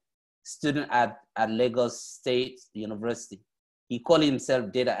yesterday. Student at Lagos State University. He called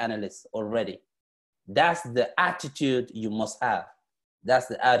himself data analyst already. That's the attitude you must have. That's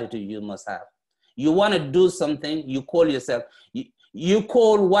the attitude you must have. You want to do something, you call yourself. You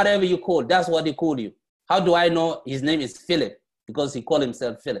call whatever you call. That's what they call you. How do I know his name is Philip? Because he called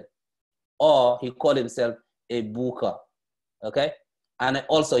himself Philip. Or he called himself a booker, okay? And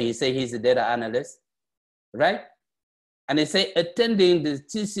also he say he's a data analyst, right? And he say attending the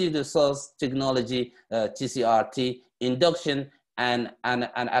TC Resource Technology, TCRT, induction and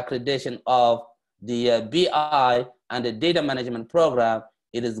accreditation of the BI and the data management program,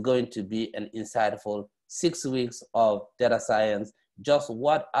 it is going to be an insightful 6 weeks of data science, just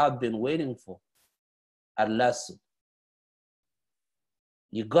what I've been waiting for at LASU.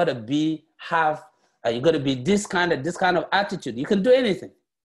 You gotta be this kind of attitude. You can do anything.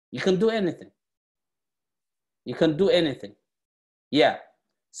 You can do anything. You can do anything. Yeah.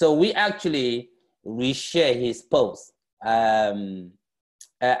 So we share his post.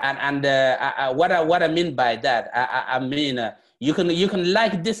 what I mean by that, I mean you can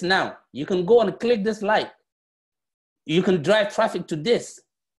like this now. You can go and click this like. You can drive traffic to this.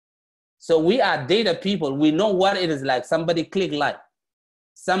 So we are data people. We know what it is like. Somebody click like.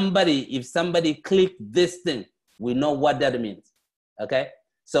 If somebody click this thing, we know what that means. Okay.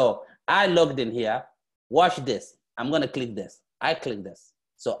 So I logged in here. Watch this. I'm gonna click this. I click this.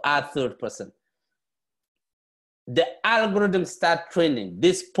 So add third person. The algorithm start training.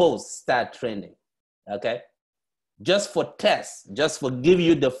 This post start training. Okay. Just for tests, just for give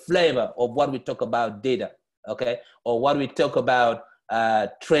you the flavor of what we talk about data. Okay. Or what we talk about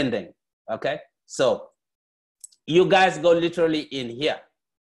trending. Okay. So you guys go literally in here.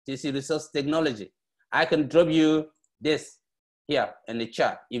 This is resource technology. I can drop you this here in the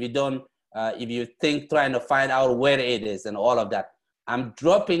chat. If you don't, if you think trying to find out where it is and all of that, I'm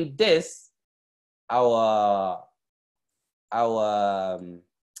dropping this, our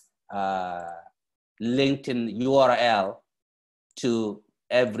LinkedIn URL to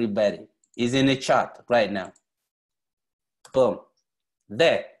everybody. Is in the chat right now. Boom,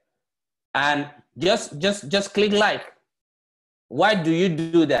 there, and just click like. Why do you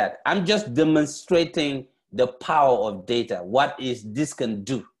do that? I'm just demonstrating the power of data. What is this can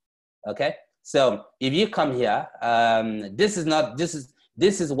do? Okay. So if you come here, this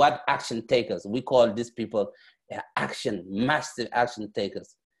is what action takers. We call these people massive action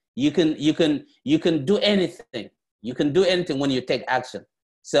takers. You can do anything. You can do anything when you take action.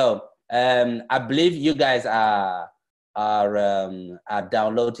 So I believe you guys are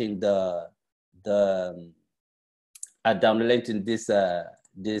downloading downloading this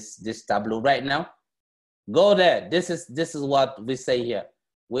Tableau right now. Go there. This is what we say here.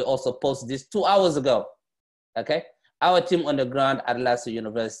 We also posted this 2 hours ago. Okay, our team on the ground at LASU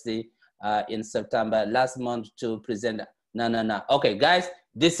University in September last month to present. No. Okay, guys,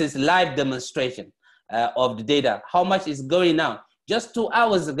 this is live demonstration of the data. How much is going now? Just 2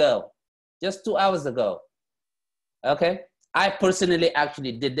 hours ago. Just 2 hours ago. Okay, I personally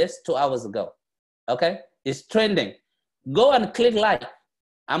actually did this 2 hours ago. Okay, it's trending. Go and click like.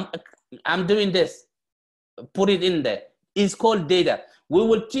 I'm doing this. Put it in there. It's called data. We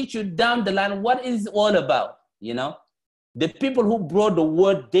will teach you down the line what it's all about. You know, the people who brought the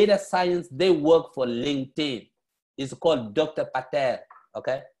word data science, they work for LinkedIn. It's called Dr. Patel.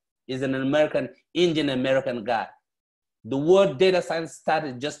 Okay, he's an Indian American guy. The word data science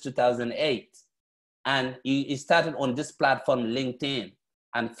started just 2008, and he started on this platform, LinkedIn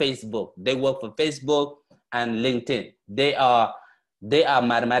and Facebook. They work for Facebook and LinkedIn. They are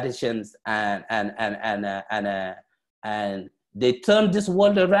mathematicians and they turn this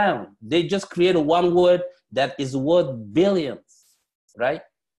world around. They just created one word that is worth billions, right?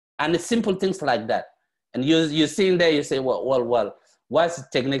 And it's simple things like that. And you're sitting there, you say, well, why is the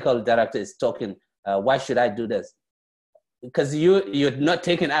technical director is talking? Why should I do this? Because you're not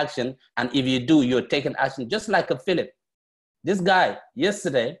taking action, and if you do, you're taking action. Just like a Philip, this guy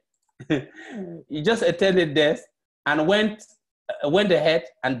yesterday, he just attended this and went ahead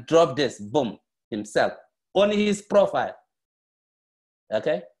and dropped this, boom, himself on his profile.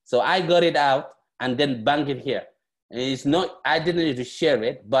 Okay, so I got it out and then bang it here. And it's not, I didn't need to share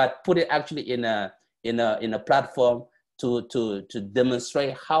it, but put it actually in a platform to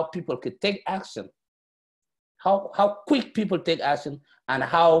demonstrate how people could take action. How quick people take action and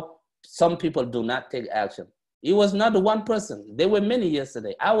how some people do not take action. It was not the one person. There were many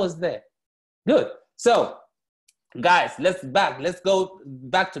yesterday. I was there. Good. So, guys, let's go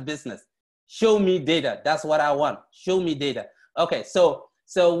back to business. Show me data. That's what I want. Show me data. Okay. So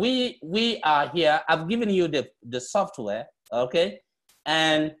we are here. I've given you the software. Okay,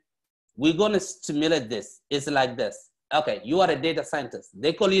 and we're gonna stimulate this. It's like this. Okay, you are a data scientist.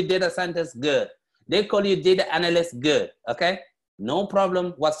 They call you data scientist. Good. They call you data analyst, good, okay? No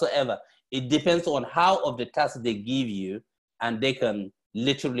problem whatsoever. It depends on how of the task they give you, and they can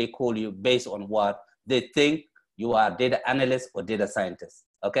literally call you based on what they think you are, data analyst or data scientist,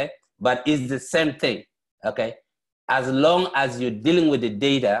 okay? But it's the same thing, okay? As long as you're dealing with the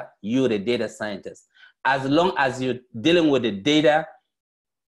data, you're a data scientist. As long as you're dealing with the data,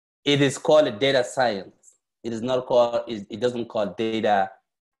 it is called data science. It is not called, it doesn't call data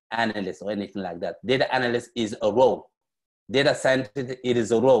analyst or anything like that. Data analyst is a role. Data scientist, it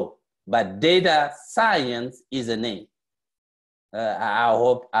is a role. But data science is a name. I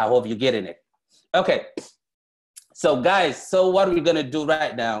hope you're getting it. Okay. So guys, so what we're gonna do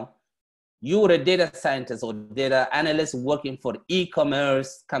right now, you're a data scientist or data analyst working for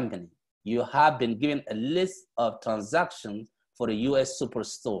e-commerce company. You have been given a list of transactions for the US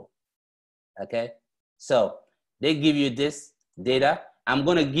Superstore. Okay. So they give you this data I'm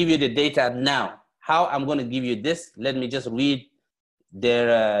going to give you the data now. How I'm going to give you this, let me just read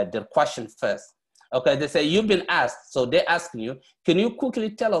their question first. Okay, they say you've been asked, so they're asking you, can you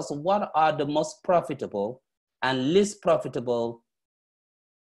quickly tell us what are the most profitable and least profitable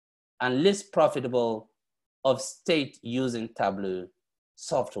of state using Tableau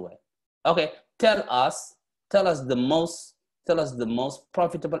software? Okay, tell us the most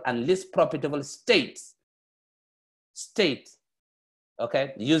profitable and least profitable state,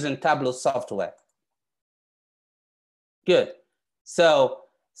 okay, using Tableau software. Good. So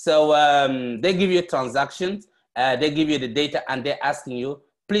they give you transactions, they give you the data, and they're asking you,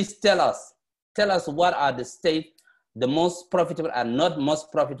 please tell us what are the state, the most profitable and not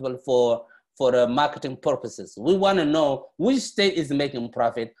most profitable for marketing purposes. We want to know which state is making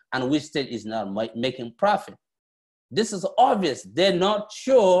profit and which state is not making profit. This is obvious. They're not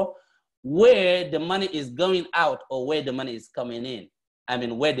sure where the money is going out or where the money is coming in. I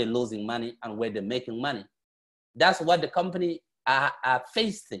mean, where they're losing money and where they're making money. That's what the company are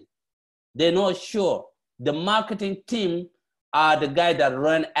facing. They're not sure. The marketing team are the guy that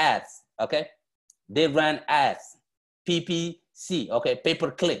run ads, okay? They run ads, PPC, okay,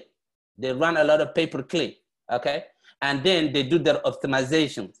 pay-per-click. They run a lot of pay-per-click, okay? And then they do their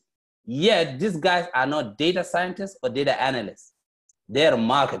optimizations. Yet these guys are not data scientists or data analysts. They're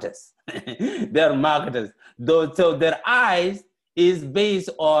marketers. They're marketers. So their eyes is based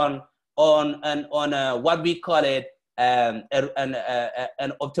on what we call it an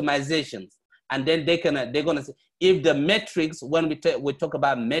optimizations, and then they're gonna see if the metrics, when we talk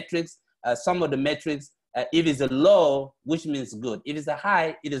about metrics, some of the metrics, if it's a low, which means good. If it's a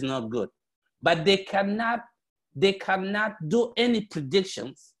high, it is not good. But they cannot do any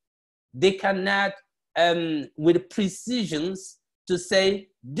predictions. They cannot with precisions to say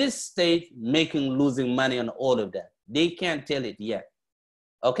this state losing money on all of that. They can't tell it yet.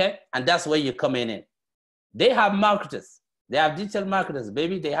 Okay, and that's where you're coming in. They have marketers. They have digital marketers,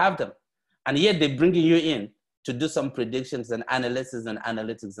 baby. They have them. And yet they're bringing you in to do some predictions and analysis and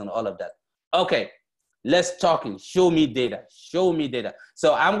analytics and all of that. Okay, let's talk. Show me data. Show me data.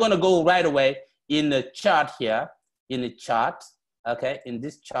 So I'm going to go right away in the chart here, in the chart, okay, in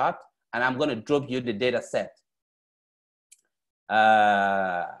this chart, and I'm going to drop you the data set.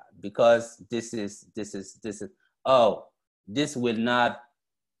 Because this is, oh, this will not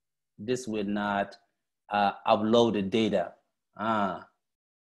upload the data.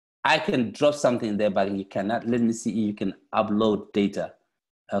 I can drop something there, but you cannot. Let me see if you can upload data.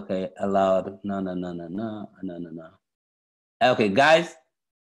 Okay, allowed. No. Okay, guys,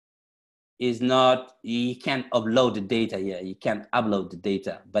 is not, you can't upload the data here. You can't upload the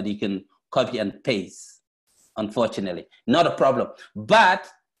data, but you can copy and paste, unfortunately. Not a problem.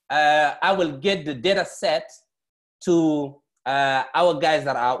 But I will get the data set to our guys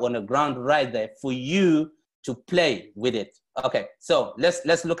that are on the ground right there for you to play with it. Okay, so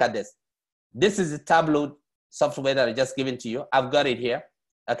let's look at this. This is the Tableau software that I just given to you. I've got it here.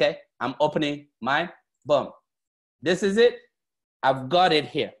 Okay, I'm opening mine. Boom. This is it. I've got it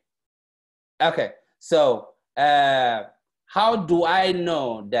here. Okay, so how do I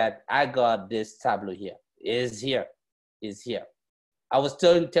know that I got this Tableau here? Is here. I was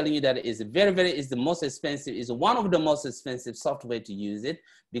telling you that it's is the most expensive, is one of the most expensive software to use it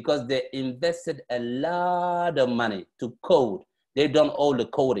because they invested a lot of money to code. They've done all the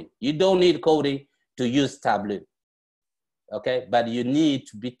coding. You don't need coding to use Tableau, okay? But you need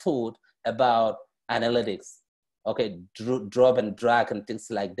to be taught about analytics, okay? Drop and drag and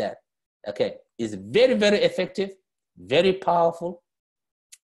things like that, okay? It's very, very effective, very powerful,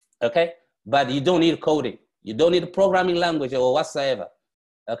 okay? But you don't need coding. You don't need a programming language or whatsoever.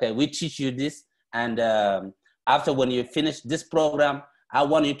 Okay, we teach you this. And after when you finish this program, I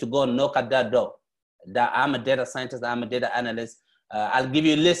want you to go and knock at that door. That I'm a data scientist, I'm a data analyst. I'll give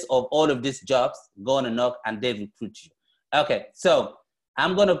you a list of all of these jobs. Go on and knock and they recruit you. Okay, so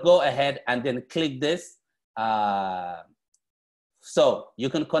I'm gonna go ahead and then click this. So you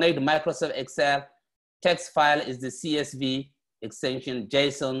can connect Microsoft Excel. Text file is the CSV extension,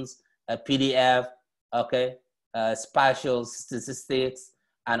 JSONs, PDF, okay, spatial statistics,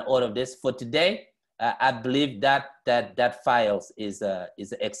 and all of this. For today, I believe that files is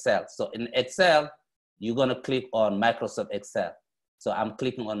Excel. So in Excel, you're gonna click on Microsoft Excel. So I'm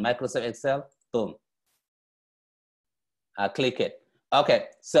clicking on Microsoft Excel, boom. I click it. Okay,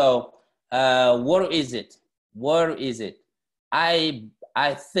 so where is it? Where is it? I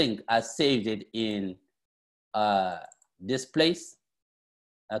think I saved it in this place,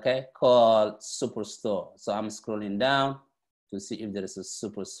 okay, called Superstore. So I'm scrolling down to see if there is a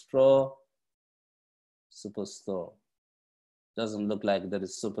Superstore. Doesn't look like there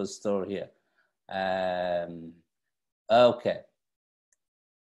is superstore here. Okay.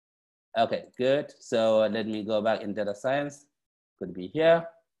 Okay, good. So let me go back in data science. Could be here.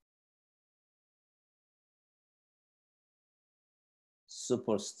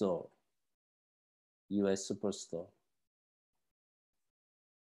 Superstore. US superstore.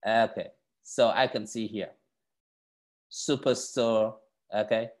 Okay, so I can see here. Superstore,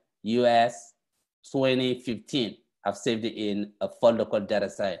 okay, US 2015. I've saved it in a folder called data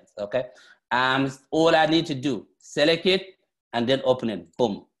science, okay? All I need to do, select it and then open it,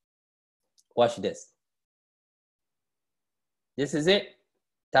 boom. Watch this. This is it.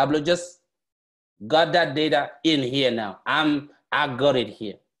 Tableau just got that data in here now. I got it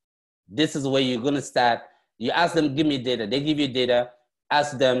here. This is where you're gonna start. You ask them, give me data. They give you data.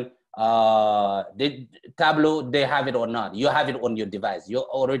 Ask them, Tableau, they have it or not. You have it on your device. You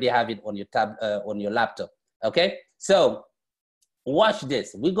already have it on your on your laptop. Okay. So watch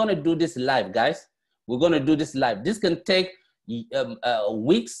this. We're gonna do this live, guys. We're gonna do this live. This can take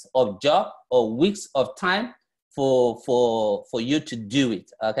weeks of job or weeks of time for you to do it.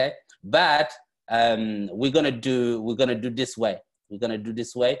 Okay. But we're gonna do this way. We're gonna do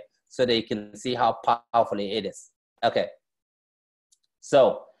this way so that you can see how powerful it is. Okay.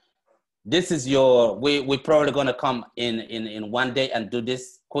 So this is your, we're probably gonna come in one day and do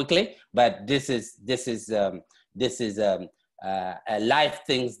this quickly, but this is live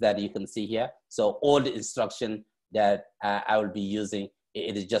things that you can see here. So all the instruction that I will be using,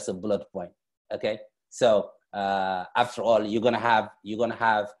 it is just a bullet point. Okay. So after all, you're gonna have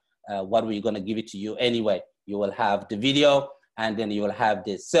what we're gonna give it to you anyway. You will have the video and then you will have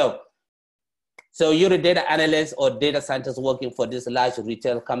this. So you're a data analyst or data scientist working for this large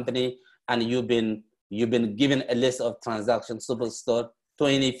retail company, and you've been given a list of transactions, Superstore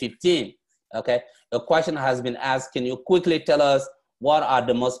 2015. Okay, a question has been asked: can you quickly tell us what are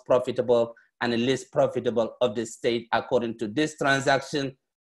the most profitable and the least profitable of the state according to this transaction,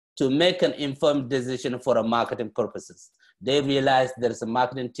 to make an informed decision for a marketing purposes? They realize there's a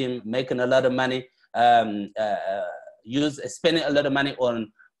marketing team making a lot of money, spending a lot of money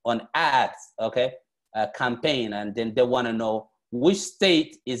on ads, okay, campaign, and then they want to know which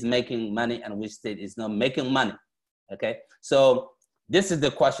state is making money and which state is not making money, okay? So this is the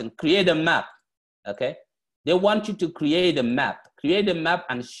question: create a map, okay? They want you to create a map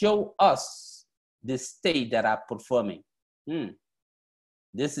and show us the state that are performing.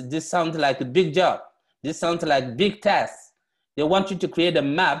 This sounds like a big job. This sounds like big tasks. They want you to create a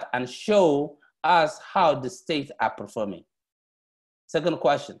map and show us how the states are performing. Second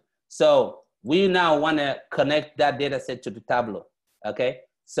question. So we now want to connect that data set to the Tableau, okay?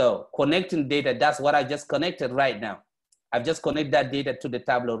 So connecting data, that's what I just connected right now. I've just connected that data to the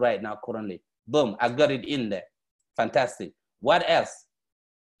Tableau right now currently. Boom, I got it in there. Fantastic. What else?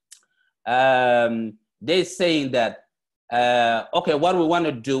 They're saying that, okay, what we want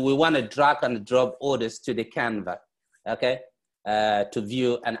to do, we want to drag and drop orders to the Canva, okay? To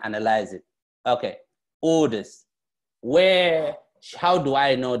view and analyze it. Okay, orders. How do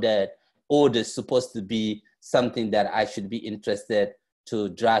I know that orders is supposed to be something that I should be interested to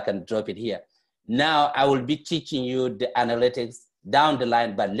drag and drop it here? Now I will be teaching you the analytics down the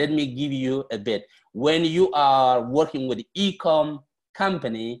line, but let me give you a bit. When you are working with e-com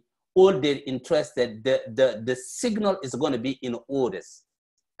company, all they're interested, the signal is going to be in orders,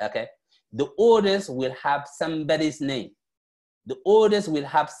 okay? The orders will have somebody's name. The orders will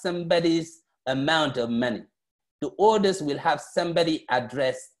have somebody's amount of money. The orders will have somebody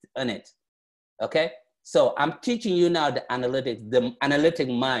addressed on it, okay? So I'm teaching you now the analytics, the analytic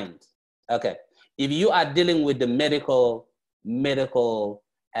mind, okay? If you are dealing with the medical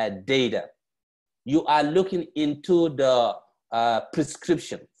data, you are looking into the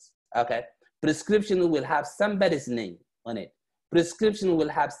prescriptions, okay? Prescription will have somebody's name on it. Prescription will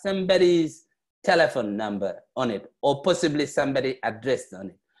have somebody's telephone number on it, or possibly somebody addressed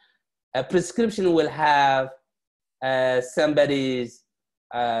on it. A prescription will have somebody's,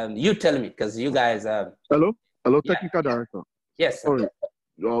 you tell me, because you guys are. Hello, Yeah. technical director. Yes. Sorry,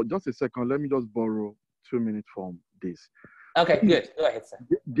 just a second. Let me just borrow 2 minutes from this. Okay, good. Go ahead, sir.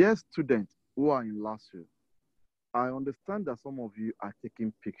 Dear students who are in LASU, I understand that some of you are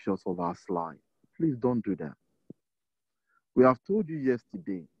taking pictures of our slide. Please don't do that. We have told you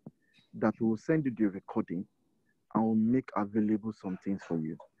yesterday that we will send you the recording and we'll make available some things for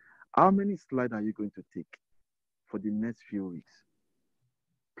you. How many slides are you going to take for the next few weeks?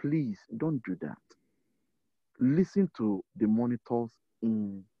 Please don't do that. Listen to the monitors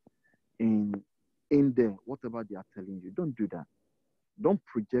in there, whatever they are telling you. Don't do that. Don't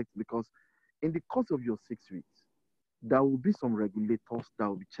project, because in the course of your 6 weeks, there will be some regulators that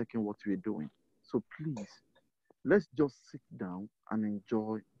will be checking what we're doing. So please, let's just sit down and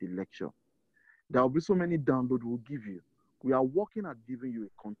enjoy the lecture. There will be so many downloads we'll give you. We are working at giving you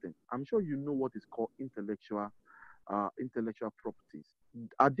a content. I'm sure you know what is called intellectual properties.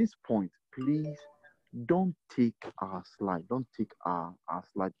 At this point, please don't take our slide, don't take our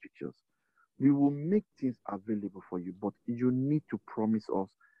slide pictures. We will make things available for you, but you need to promise us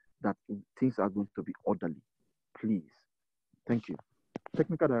that things are going to be orderly. Please. Thank you.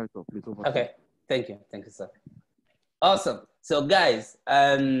 Technical director, please over. Okay. Thank you, sir. Awesome. So guys,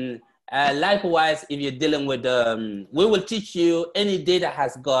 likewise, if you're dealing with, we will teach you any data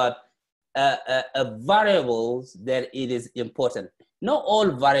has got variables that it is important. Not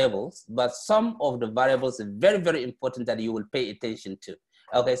all variables, but some of the variables are very, very important that you will pay attention to.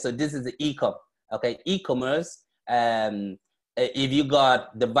 Okay, so this is the e-com. Okay, e-commerce. If you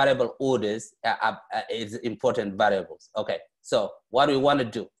got the variable orders, it's important variables. Okay, so what we want to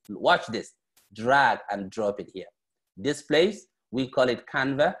do? Watch this. Drag and drop it here. This place, we call it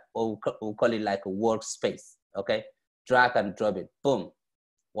Canva, or we call it like a workspace, okay? Drag and drop it, boom.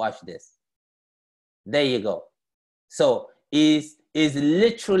 Watch this. There you go. So is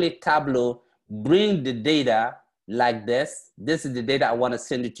literally Tableau, bring the data like this. This is the data I want to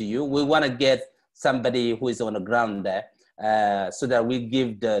send it to you. We want to get somebody who is on the ground there so that we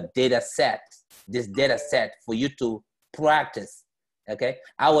give the data set, this data set for you to practice, okay?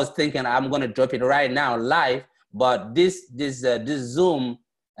 I was thinking I'm going to drop it right now live, but this Zoom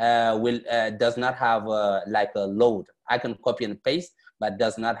does not have like a load. I can copy and paste, but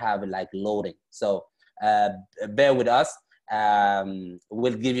does not have like loading. So bear with us.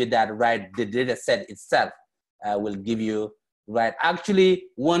 We'll give you that right. The data set itself will give you right. Actually,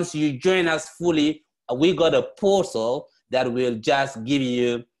 once you join us fully, we got a portal that will just give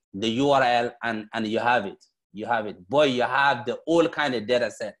you the URL and you have it. You have it. Boy, you have the all kind of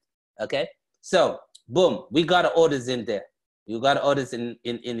data set. Okay. So boom, we got orders in there. You got orders in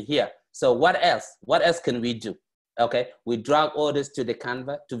here. So what else? What else can we do? Okay, we drag orders to the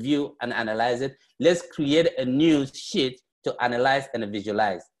Canva to view and analyze it. Let's create a new sheet to analyze and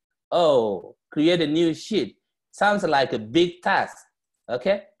visualize. Oh, create a new sheet. Sounds like a big task.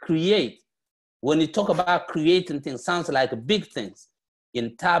 Okay, create. When you talk about creating things, sounds like big things.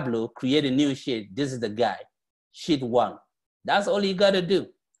 In Tableau, create a new sheet. This is the guy, sheet 1. That's all you got to do.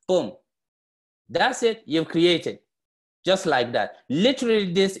 Boom. That's it, you've created. Just like that.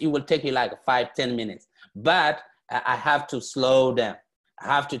 Literally this, it will take you like 5-10 minutes. But I have to slow down. I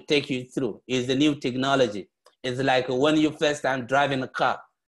have to take you through. It's the new technology. It's like when you first time driving a car,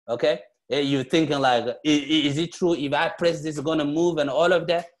 okay? You're thinking like, is it true? If I press this, it's gonna move and all of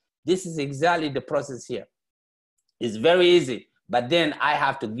that? This is exactly the process here. It's very easy, but then I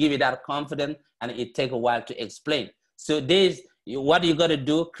have to give you that confidence and it takes a while to explain. So this, what you gotta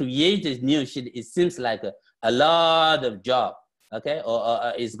do, create this new sheet. It seems like a lot of job, okay?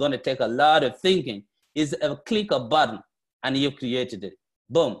 Or it's gonna take a lot of thinking. It's a click a button and you created it.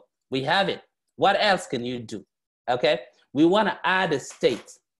 Boom, we have it. What else can you do? Okay, we wanna add a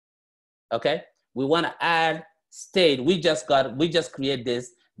state, okay? We wanna add state. We just create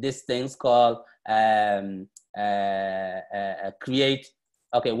this things called create.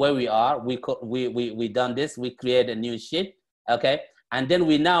 Okay, where we are, we done this. We create a new sheet, okay? And then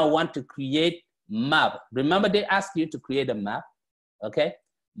we now want to create map. Remember they asked you to create a map, okay?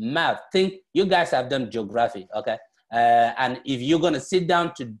 Map. Think you guys have done geography, okay? And if you're gonna sit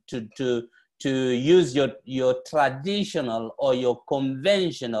down to use your traditional or your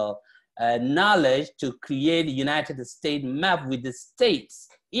conventional knowledge to create a United States map with the states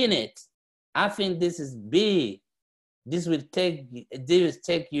in it, I think this is big. This will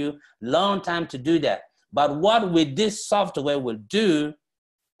take you long time to do that. But what with this software will do,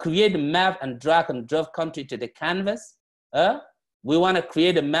 create a map and drag and drop country to the canvas. We want to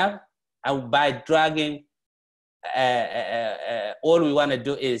create a map, and by dragging, all we want to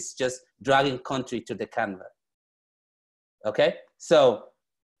do is just dragging country to the canvas. Okay, so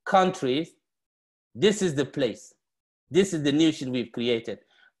countries, this is the place. This is the new sheet we've created.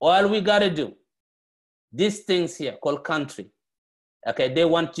 All we got to do, these things here called country. Okay,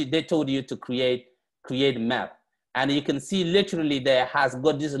 they told you to create a map. And you can see literally there has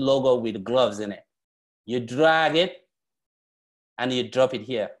got this logo with gloves in it. You drag it and you drop it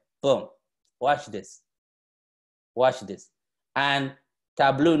here. Boom. Watch this. Watch this. And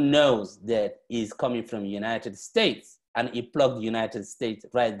Tableau knows that it's coming from United States, and it plugged United States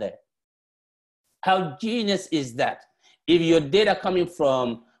right there. How genius is that? If your data coming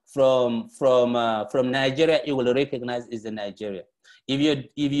from Nigeria, it will recognize it's in Nigeria.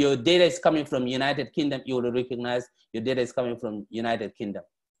 If your data is coming from United Kingdom, you will recognize your data is coming from United Kingdom.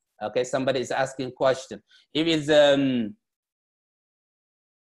 Okay, somebody is asking question. If it's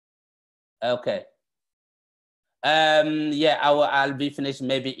okay. Yeah, I'll be finished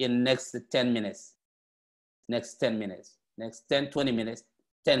maybe in next 10 minutes. Next 10 minutes. Next 10, 20 minutes.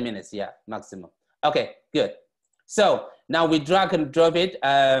 10 minutes, yeah, maximum. Okay, good. So now we drag and drop it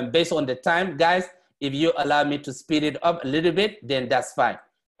based on the time. Guys, if you allow me to speed it up a little bit, then that's fine.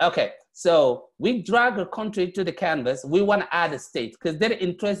 Okay, so we drag a country to the canvas. We want to add a state because they're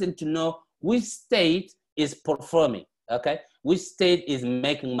interested to know which state is performing, okay? Which state is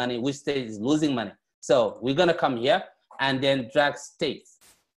making money, which state is losing money. So we're gonna come here and then drag states.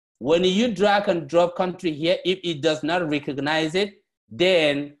 When you drag and drop country here, if it does not recognize it,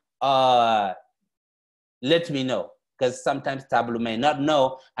 then let me know, because sometimes Tableau may not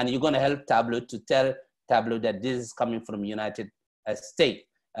know, and you're gonna help Tableau to tell Tableau that this is coming from United States.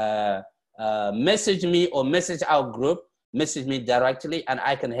 Message me or message our group, message me directly, and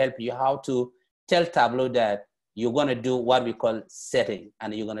I can help you how to tell Tableau that you're gonna do what we call setting,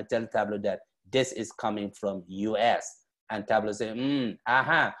 and you're gonna tell Tableau that this is coming from US, and Tableau say,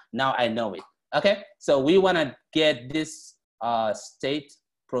 now I know it. Okay, so we wanna get this state,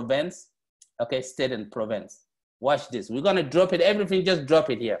 province, okay, state and province. Watch this, we're gonna drop it, everything, just drop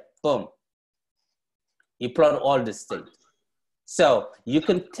it here, boom. You plot all the states. So you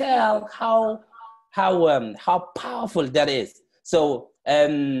can tell how powerful that is. So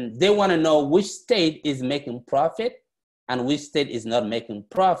they want to know which state is making profit and which state is not making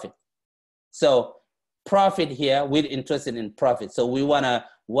profit. So profit here, we're interested in profit. So we want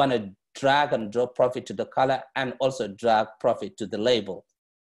to drag and drop profit to the color and also drag profit to the label.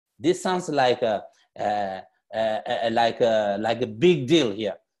 This sounds like a big deal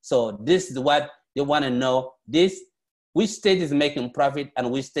here. So this is what they want to know. Which state is making profit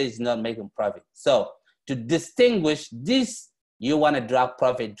and which state is not making profit. So to distinguish this, you want to drag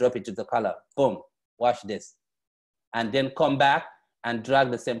profit, drop it to the color. Boom, watch this. And then come back and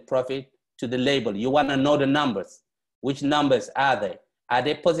drag the same profit to the label. You want to know the numbers. Which numbers are they? Are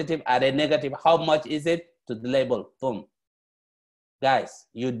they positive? Are they negative? How much is it? To the label, boom. Guys,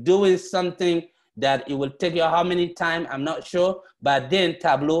 you're doing something that it will take you how many times, I'm not sure, but then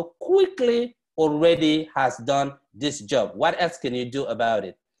Tableau quickly already has done this job. What else can you do about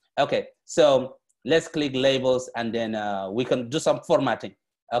it? Okay, so let's click labels and then we can do some formatting,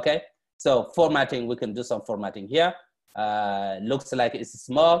 okay? So formatting, we can do some formatting here. Looks like it's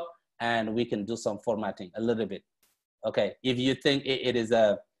small and we can do some formatting a little bit. Okay, if you think it is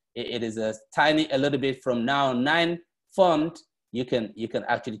a tiny, a little bit from now 9 font, you can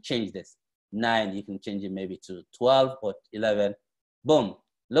actually change this. 9, you can change it maybe to 12 or 11. Boom,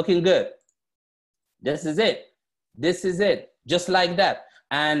 looking good. This is it. This is it, just like that.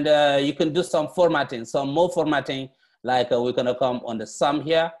 And you can do some formatting, some more formatting, like we're gonna come on the sum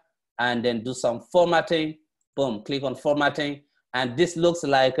here and then do some formatting. Boom, click on formatting. And this looks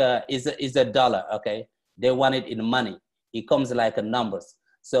like is a dollar, okay? They want it in money. It comes like a numbers.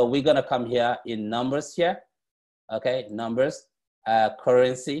 So we're gonna come here in numbers here, okay? Numbers,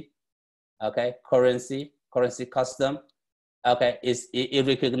 currency, okay? Currency custom, okay? It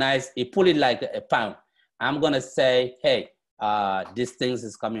recognized, it put it like a pound. I'm gonna say, hey, this things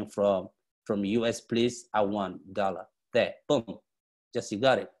is coming from US, please. I want $1. There, boom. Just you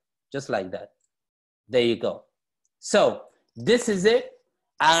got it, just like that. There you go. So this is it,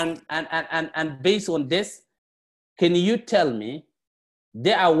 and based on this, can you tell me?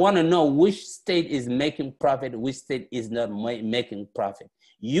 I want to know which state is making profit, which state is not making profit.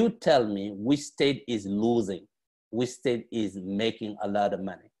 You tell me which state is losing, which state is making a lot of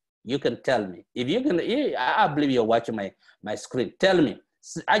money. You can tell me. If you can, I believe you're watching my screen. Tell me.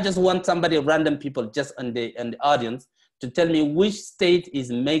 I just want somebody, random people just in the audience, to tell me which state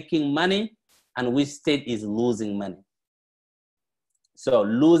is making money and which state is losing money. So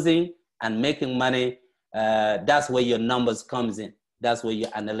losing and making money, that's where your numbers comes in. That's where your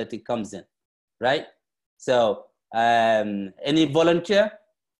analytic comes in, right? So any volunteer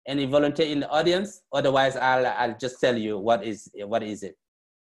in the audience? Otherwise, I'll just tell you what is it.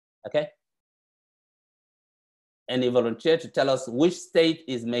 Okay? Any volunteer to tell us which state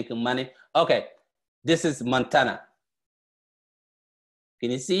is making money? Okay, this is Montana.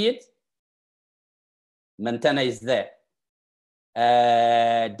 Can you see it? Montana is there.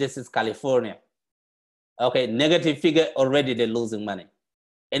 This is California. Okay, negative figure, already they're losing money.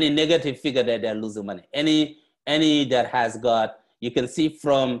 Any negative figure that they're losing money. Any that has got, you can see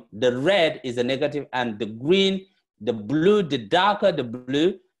from the red is a negative, and the green, the blue, the darker the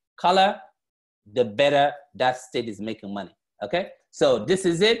blue color, the better that state is making money, okay? So this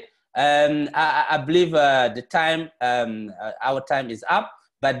is it. I believe the time, our time is up,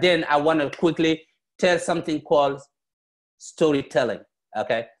 but then I want to quickly tell something called storytelling,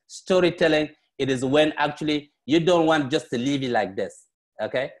 okay? Storytelling, it is when actually you don't want just to leave it like this,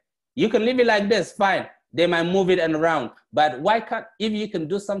 okay? You can leave it like this, fine. They might move it and around, but why can't, if you can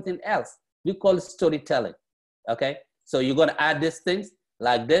do something else, we call it storytelling, okay? So you're gonna add these things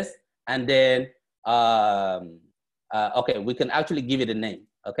like this, and then, okay, we can actually give it a name,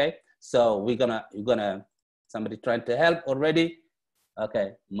 okay? So you're gonna, somebody trying to help already?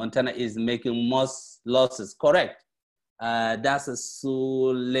 Okay, Montana is making most losses, correct. That's a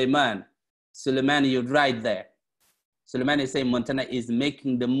Suleiman. Suleiman, you're right there. Suleiman is saying Montana is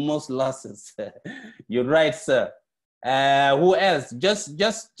making the most losses. You're right, sir. Who else? Just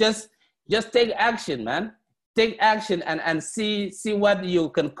take action, man. Take action and see what you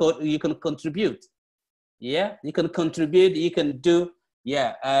can contribute. Yeah, you can contribute. You can do.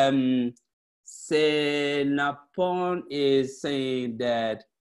 Yeah. Senapon is saying that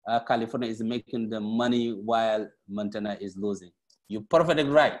California is making the money while Montana is losing. You're perfectly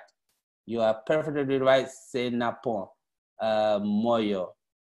right. You are perfectly right, Senapon. Moyo,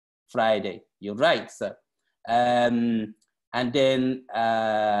 Friday. You're right, sir. And then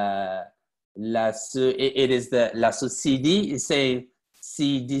LASU, it is the LASU CD is saying,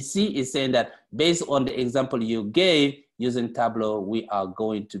 CDC is saying that based on the example you gave, using Tableau, we are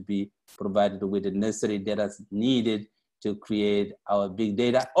going to be provided with the necessary data needed to create our big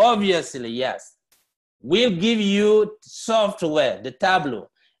data. Obviously, yes. We'll give you software, the Tableau.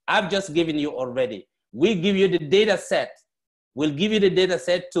 I've just given you already. We give you the data set. We'll give you the data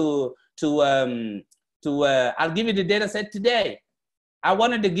set I'll give you the data set today. I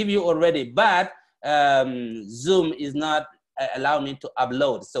wanted to give you already, but Zoom is not allowing me to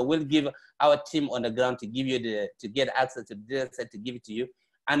upload. So we'll give our team on the ground to give you to get access to the data set to give it to you.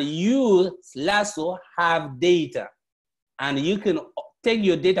 And you, LASU, have data. And you can take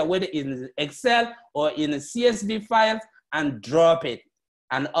your data, whether in Excel or in a CSV files, and drop it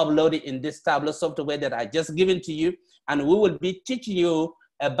and upload it in this Tableau software that I just given to you. And we will be teaching you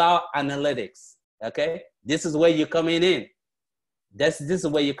about analytics, okay? This is where you're coming in. This is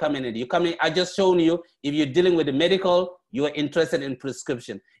where you're coming in. I just shown you, if you're dealing with the medical, you are interested in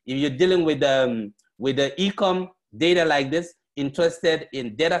prescription. If you're dealing with the e-com data like this, interested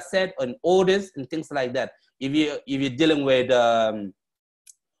in data set and orders and things like that. If you're dealing with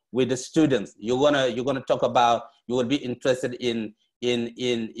the students, you're gonna talk about, you will be interested in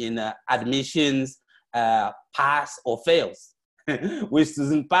admissions, pass or fails. Which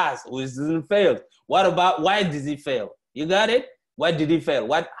student pass, which student fails. What about, why did he fail? You got it? Why did he fail?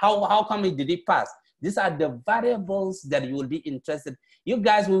 How come did he pass? These are the variables that you will be interested. You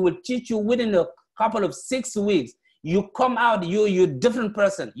guys, we will teach you within a couple of 6 weeks. You come out, you're a different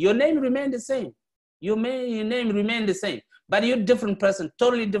person. Your name remain the same. Your name remain the same, but you're a different person,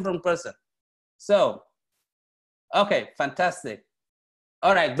 totally different person. So, okay, fantastic.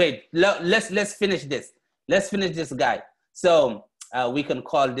 All right, great. Let's finish this. Let's finish this guy. So we can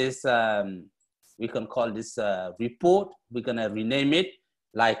call this report. We're gonna rename it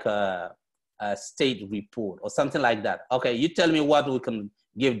like a state report or something like that. Okay, you tell me what we can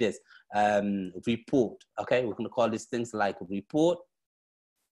give this. Report. Okay, we can call these things like report.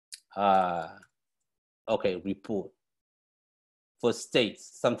 Okay, report for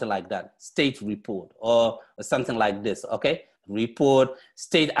states, something like that. State report or something like this. Okay, report,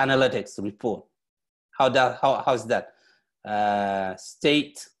 state analytics report. How's that?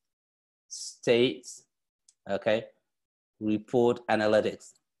 States. Okay, report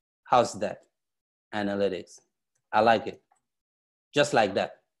analytics. How's that? Analytics. I like it. Just like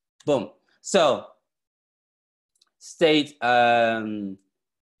that. Boom. So state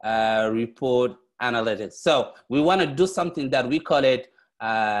report analytics. So we want to do something that we call it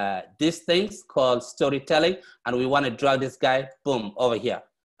these things called storytelling, and we want to drag this guy, boom, over here.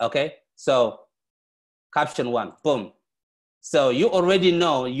 Okay. So caption 1, boom. So you already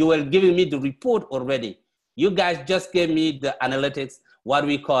know, you were giving me the report already. You guys just gave me the analytics, what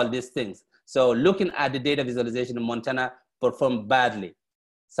we call these things. So looking at the data visualization, Montana performed badly.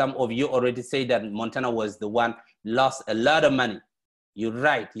 Some of you already say that Montana was the one, lost a lot of money. You're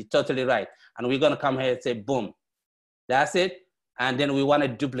right, you're totally right. And we're gonna come here and say, boom, that's it. And then we wanna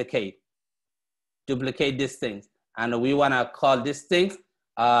duplicate these things. And we wanna call these things,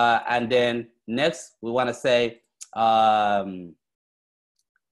 and then next, we wanna say,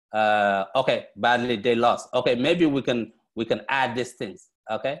 okay, badly they lost. Okay, maybe we can add these things,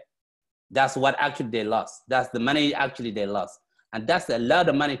 okay? That's what actually they lost. That's the money actually they lost. And that's a lot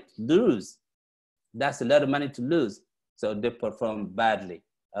of money to lose. That's a lot of money to lose. So they performed badly,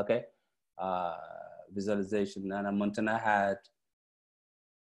 okay? Visualization, Nana Montana had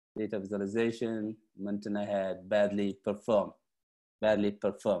data visualization, Montana had badly performed,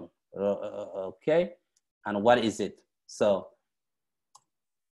 okay? And what is it? So,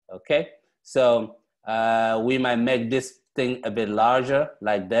 okay? So we might make this thing a bit larger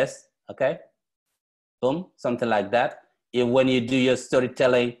like this, okay? Boom, something like that. If when you do your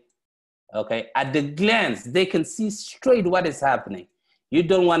storytelling, okay, at the glance, they can see straight what is happening. You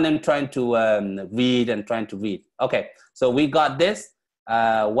don't want them trying to read and trying to read. Okay, so we got this.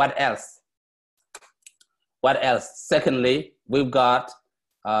 What else? What else? Secondly, we've got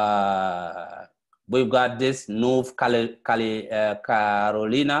this North Carolina.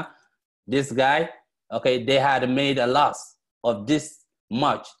 This guy, okay, they had made a loss of this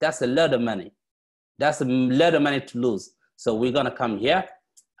much. That's a lot of money. That's a lot of money to lose. So we're gonna come here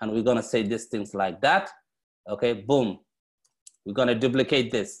and we're gonna say these things like that. Okay, boom. We're gonna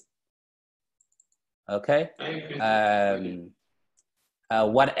duplicate this. Okay.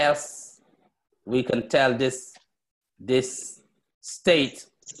 What else? We can tell this state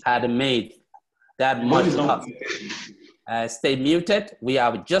had made that much loss. Stay muted. We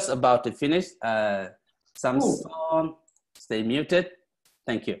are just about to finish. Samsung, stay muted.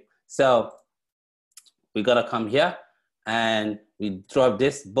 Thank you. So we gotta come here and we drop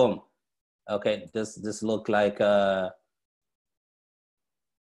this. Boom. Okay. This look like.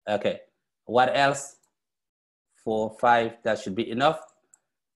 Okay. What else? 4, 5. That should be enough.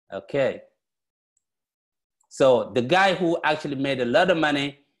 Okay. So the guy who actually made a lot of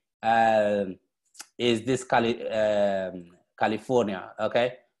money is this California.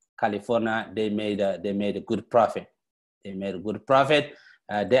 Okay, California. They made a good profit. They made a good profit.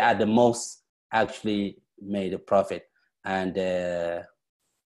 They are the most actually made a profit. And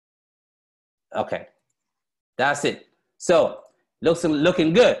okay, that's it. So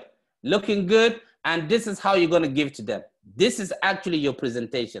looking good, and this is how you're gonna give to them. This is actually your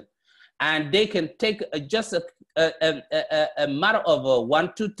presentation, and they can take just a matter of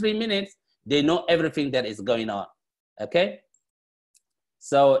 1, 2, 3 minutes. They know everything that is going on. Okay.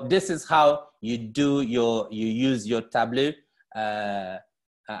 So this is how you do you use your Tableau.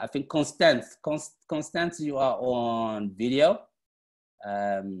 I think Constance, you are on video.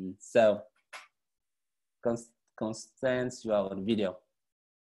 So Constance, you are on video.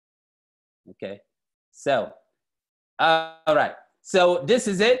 Okay. So, all right. So this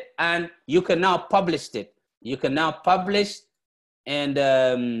is it, and you can now publish it. You can now publish, and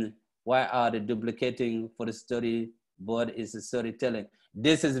why are they duplicating for the storyboard is the storytelling?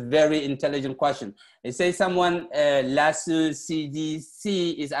 This is a very intelligent question. It says someone, LASU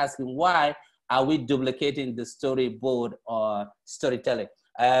CDC is asking, why are we duplicating the storyboard or storytelling?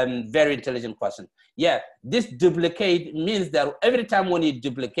 Very intelligent question. Yeah, this duplicate means that every time when you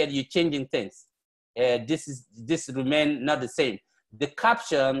duplicate, you're changing things. This remain not the same. The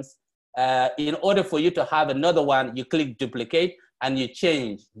captions, in order for you to have another one, you click duplicate and you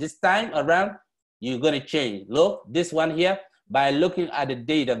change. This time around, you're gonna change. Look, this one here, by looking at the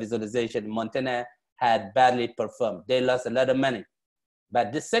data visualization, Montana had badly performed. They lost a lot of money.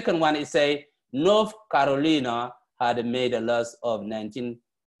 But the second one is say, North Carolina had made a loss of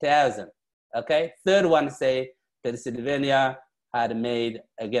 19,000. Okay, third one say, Pennsylvania had made,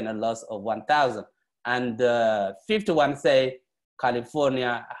 again, a loss of 1,000. And the fifth one say,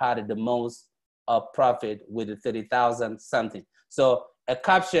 California had the most profit with 30,000 something. So a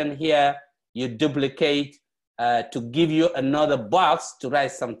caption here, you duplicate to give you another box to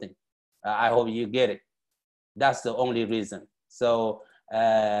write something. I hope you get it. That's the only reason. So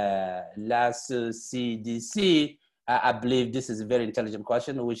LASU CDC, I believe this is a very intelligent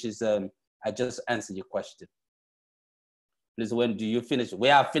question, which is, I just answered your question. Please, when do you finish? We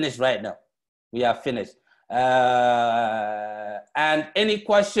are finished right now. We are finished. And any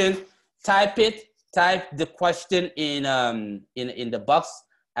question, type the question in the box,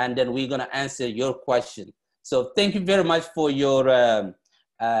 and then we're gonna answer your question. So thank you very much for your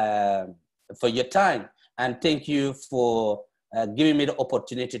time, and thank you for giving me the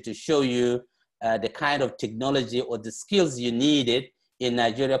opportunity to show you the kind of technology or the skills you needed in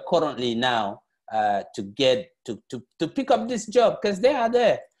Nigeria currently now to get to pick up this job, because they are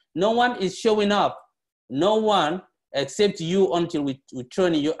there. No one is showing up. No one except you until we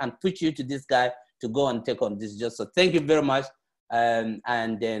train you and put you to this guy to go and take on this job. So thank you very much.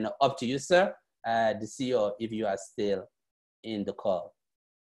 And then up to you, sir, the CEO, if you are still in the call.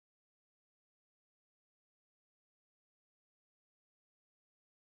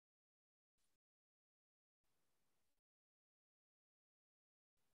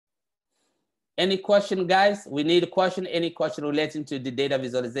 Any question, guys? We need a question. Any question relating to the data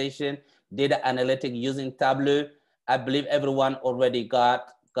visualization, data analytic using Tableau? I believe everyone already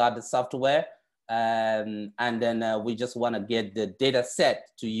got the software. And then we just want to get the data set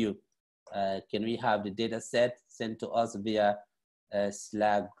to you. Can we have the data set sent to us via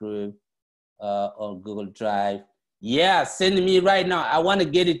Slack group or Google Drive? Yeah, send me right now. I want to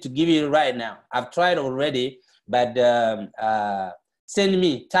get it to give you right now. I've tried already, but send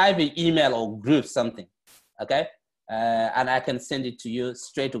me, type an email or group something, okay? And I can send it to you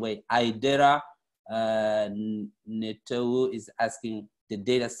straight away. Idera Netou is asking the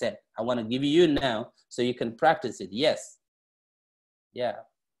data set. I want to give you now so you can practice it. Yes. Yeah.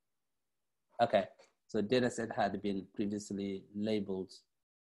 Okay. So data set had been previously labeled.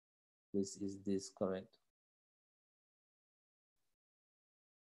 Is this correct?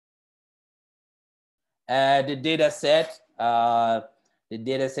 The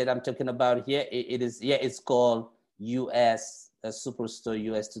data set I'm talking about here, it's called US Superstore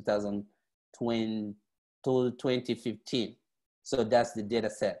US 2015. So that's the data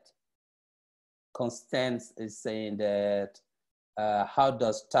set. Constance is saying that how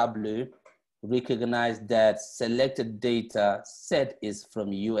does Tableau recognize that selected data set is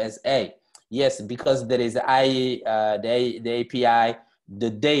from USA? Yes, because there is the API,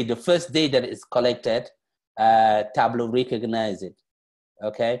 the first day that is collected, Tableau recognize it,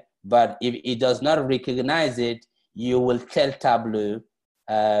 okay? But if it does not recognize it, you will tell Tableau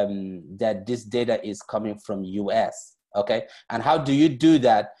that this data is coming from US, okay? And how do you do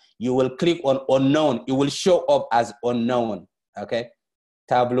that? You will click on unknown. It will show up as unknown, okay?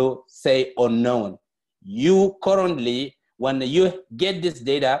 Tableau say unknown. You currently, when you get this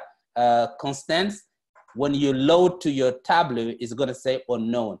data, Constance, when you load to your Tableau, it's gonna say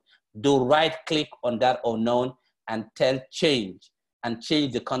unknown. Do right click on that unknown and tell change, and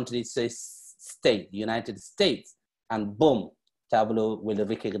change the country, say state, United States, and boom, Tableau will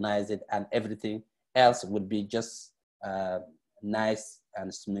recognize it, and everything else would be just nice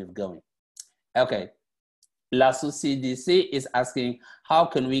and smooth going. Okay, LASU CDC is asking, how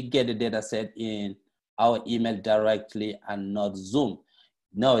can we get the data set in our email directly and not Zoom?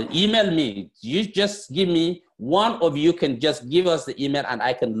 No, email me. You just give me, one of you can just give us the email and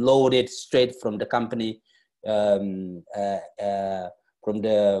I can load it straight from the company, from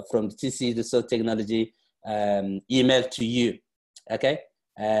TC Research Technology email to you, okay?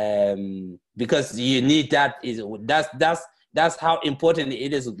 Because you need that. That's how important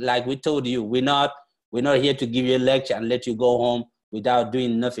it is. Like we told you, we're not here to give you a lecture and let you go home without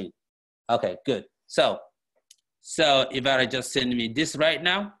doing nothing. Okay, good. So Ivara just send me this right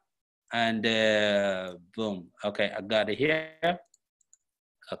now, and boom. Okay, I got it here.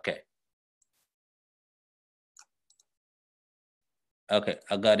 Okay. Okay,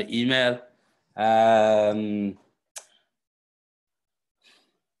 I got the email.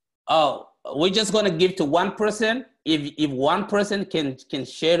 Oh, we're just gonna give to one person. If one person can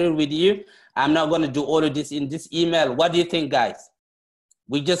share it with you, I'm not gonna do all of this in this email. What do you think, guys?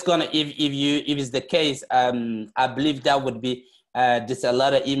 We're just gonna, if it's the case, I believe that would be there's a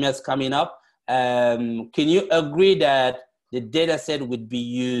lot of emails coming up. Can you agree that the data set would be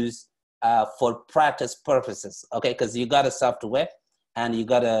used for practice purposes? Okay, because you got a software and you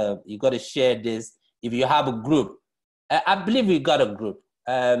gotta share this. If you have a group, I believe we got a group.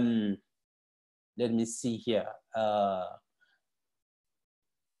 Let me see here.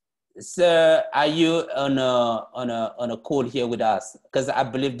 Sir, are you on a call here with us? Because I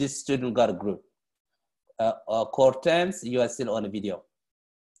believe this student got a group. Cortens, you are still on the video.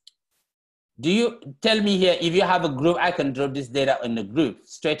 Do you tell me here if you have a group? I can drop this data in the group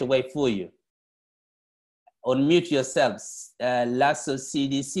straight away for you. Unmute yourselves. LASU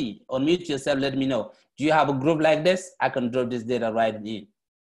CDC. Unmute yourself. Let me know. Do you have a group like this? I can drop this data right in.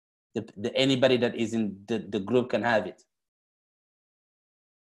 Anybody that is in the group can have it.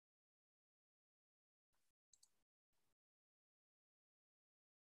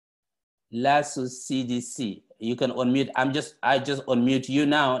 LASU CDC. You can unmute. I just unmute you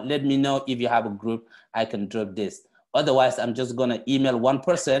now. Let me know if you have a group. I can drop this. Otherwise, I'm just gonna email one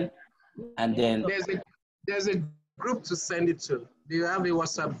person, and then there's a group to send it to. Do you have a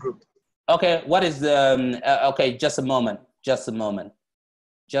WhatsApp group? Okay. What is the? Okay, just a moment. Just a moment.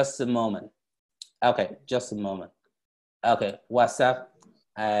 Just a moment. Okay, just a moment. Okay, WhatsApp.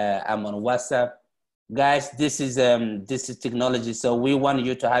 I'm on WhatsApp. Guys, this is technology, so we want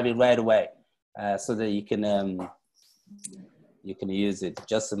you to have it right away, so that you can use it.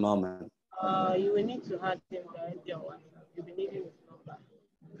 Just a moment. You will need to add them directly on WhatsApp. You'll be needing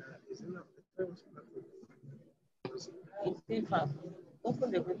his number. It's still fast.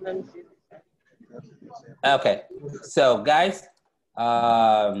 Open the group. Let me see. Okay, so guys,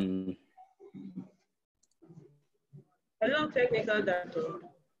 Hello, technical director.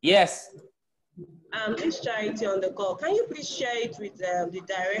 yes. This charity on the call. Can you please share it with the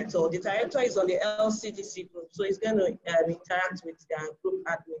director? The director is on the LCDC group, so he's going to interact with the group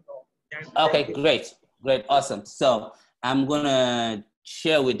admin. Okay, great, great, awesome. So I'm gonna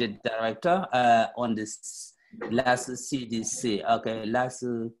share with the director on this LASU CDC. Okay,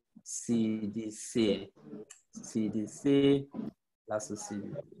 LASU CDC, CDC, LASU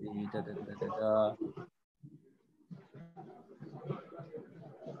CDC.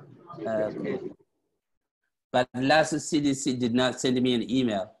 Okay, but LASU CDC did not send me an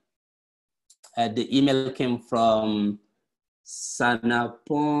email. The email came from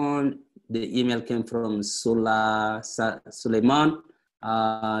Sanapon. The email came from Suleiman.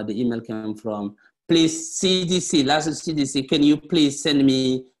 The email came from, please, CDC, LASU CDC, can you please send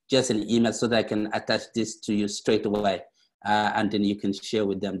me just an email so that I can attach this to you straight away, and then you can share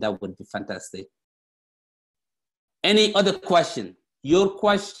with them. That would be fantastic. Any other question? Your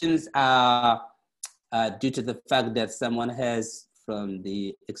questions are due to the fact that someone has from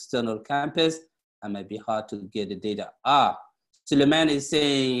the external campus, it might be hard to get the data. Suleiman is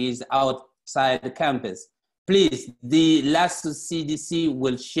saying he's outside the campus. Please, the LASU CDC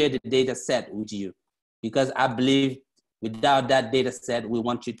will share the data set with you, because I believe without that data set, we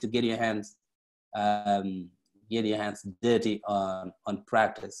want you to get your hands dirty on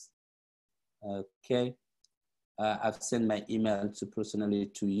practice. Okay, I've sent my email personally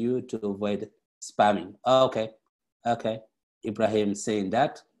to you to avoid spamming. Okay, okay. Ibrahim saying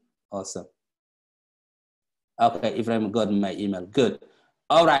that, awesome. Okay, Ibrahim got my email, good.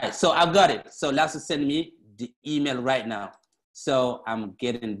 All right, so I've got it. So LASU send me the email right now. So I'm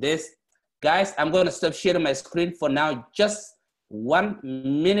getting this. Guys, I'm gonna stop sharing my screen for now, just 1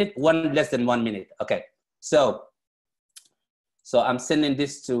 minute, less than 1 minute. Okay, so I'm sending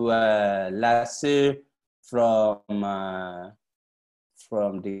this to LASU from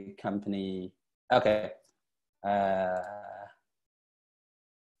the company. Okay.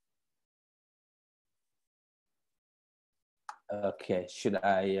 Okay, should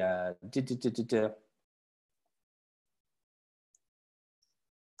I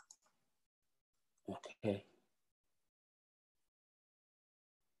okay.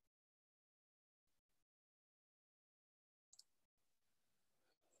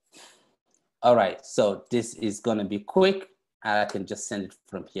 All right, so this is gonna be quick. I can just send it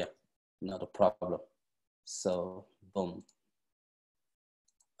from here, not a problem. So boom.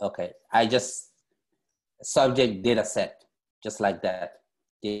 Okay, I just subject data set, just like that,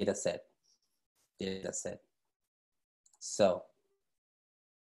 data set. So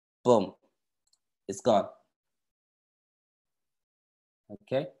boom, it's gone.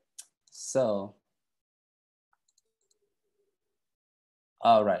 Okay, so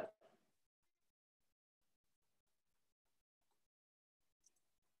all right.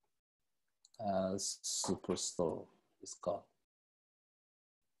 Superstore is called.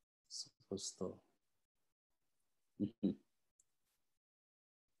 Superstore.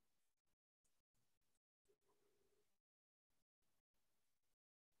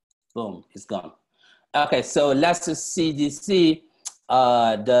 Boom, it's gone. Okay, so LASU CDC,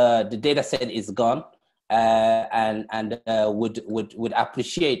 the data set is gone, and would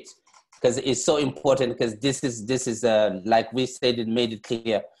appreciate, because it's so important, because this is like we said, it made it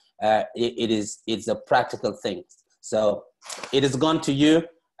clear, it's a practical thing. So it is gone to you.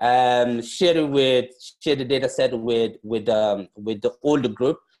 Share the data set with the older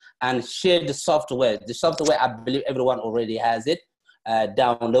group, and share the software. The software, I believe everyone already has it.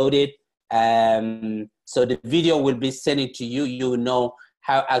 Download it. So the video will be sent to you. You will know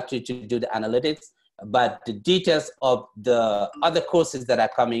how actually to do the analytics, but the details of the other courses that are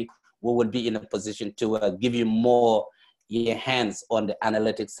coming, we will be in a position to give you more your hands on the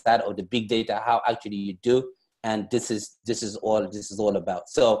analytics side of the big data, how actually you do. And this is all about.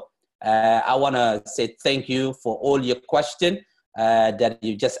 So I want to say thank you for all your questions that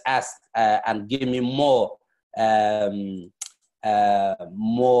you just asked, and give me more the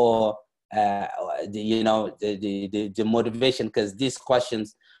motivation, because these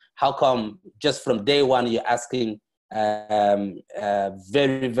questions, how come just from day one you're asking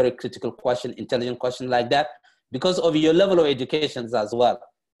very, very critical question, intelligent question like that? Because of your level of education as well.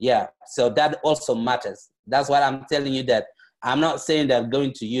 Yeah, so that also matters. That's why I'm telling you that I'm not saying that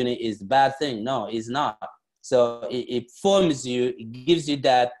going to uni is a bad thing. No, it's not. So it forms you, it gives you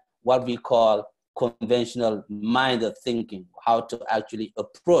that, what we call conventional mind of thinking, how to actually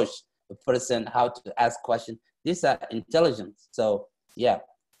approach a person, how to ask questions. These are intelligence. So yeah,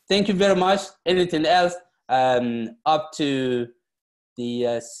 thank you very much. Anything else? up to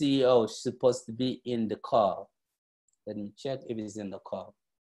the CEO supposed to be in the call. Let me check if he's in the call.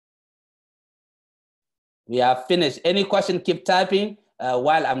 We are finished. Any question, keep typing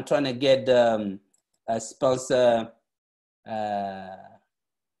while I'm trying to get a sponsor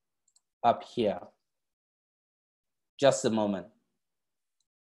up here. Just a moment.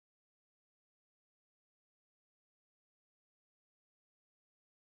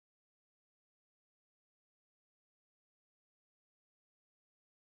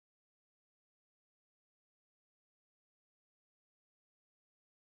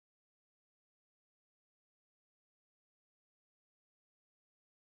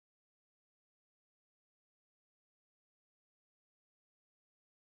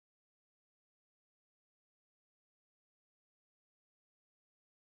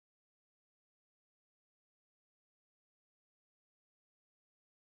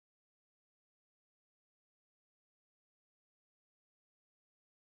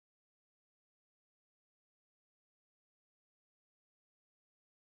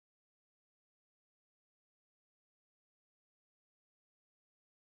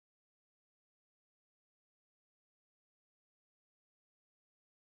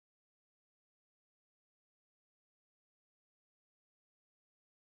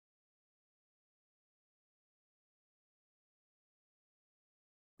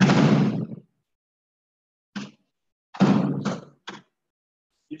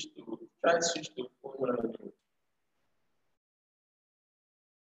 Try to switch to phone.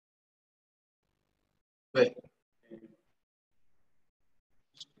 Wait.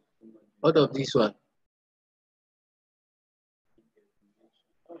 What of this one?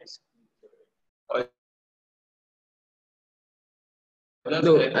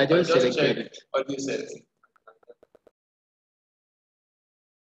 No, I just selected it. What you said.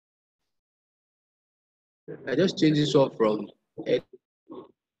 I just changed this one from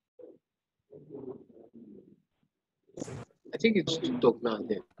I think it's to talk now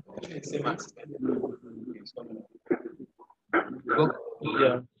then.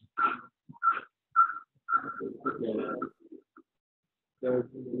 Yeah.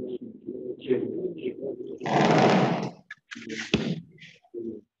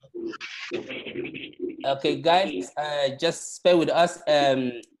 Okay, guys, just bear with us.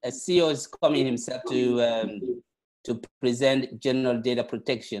 A CEO is coming himself to present general data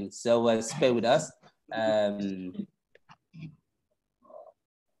protection. So stay with us.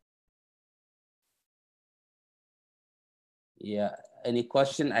 Yeah, any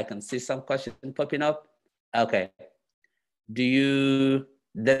question? I can see some question popping up. Okay.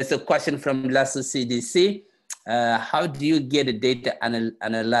 There's a question from LASU CDC. How do you get the data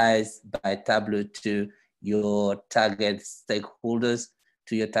analyzed by Tableau to your target stakeholders,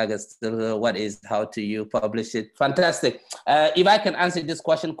 how do you publish it? Fantastic. If I can answer this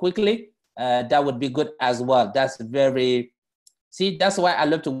question quickly, that would be good as well. That's why I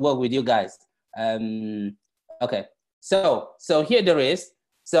love to work with you guys. Okay, so here there is.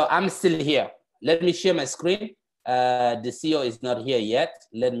 So I'm still here. Let me share my screen. The CEO is not here yet.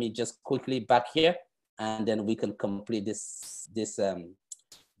 Let me just quickly back here, and then we can complete this.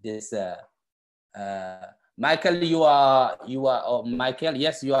 Michael, you are Michael.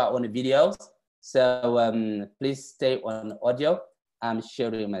 Yes, you are on the videos. So please stay on audio. I'm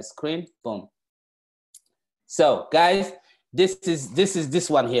sharing my screen. Boom. So guys, this is this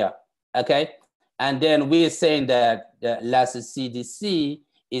one here. Okay, and then we're saying that the LASU CDC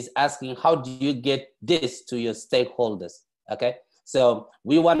is asking, how do you get this to your stakeholders? Okay, so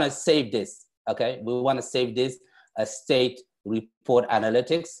we want to save this. Okay, we want to save this state report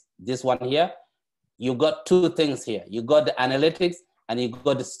analytics. This one here. You got two things here. You got the analytics and you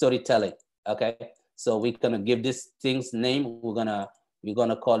got the storytelling. Okay, so we're gonna give this thing's name. We're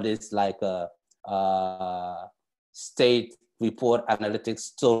gonna call this like a state report analytics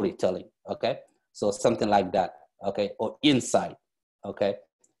storytelling. Okay, so something like that. Okay, or insight. Okay,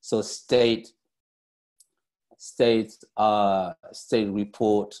 so state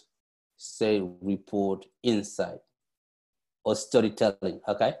report insight or storytelling.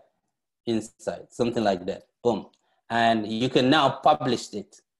 Okay. Insight, something like that. Boom. And you can now publish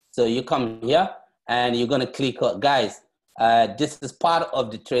it. So you come here and you're going to click on, guys, this is part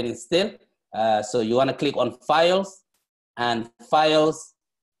of the training still. So you want to click on files and files.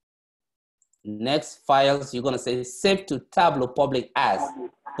 Next files, you're going to say save to Tableau public as.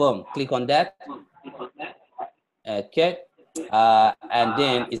 Boom. Click on that. Okay. And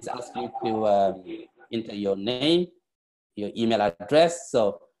then it's asking you to enter your name, your email address.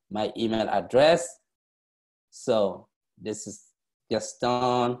 So my email address. So this is just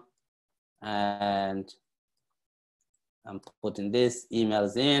done, and I'm putting this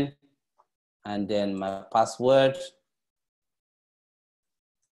emails in, and then my password.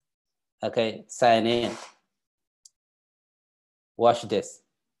 Okay, sign in. Watch this.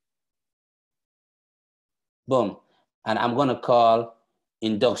 Boom. And I'm gonna call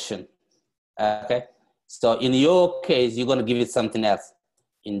induction. Okay. So in your case, you're gonna give it something else.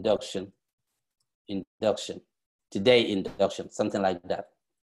 Induction. Today induction, something like that.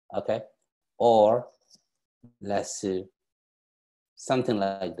 Okay. Or LASU, something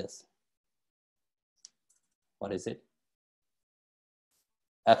like this. What is it?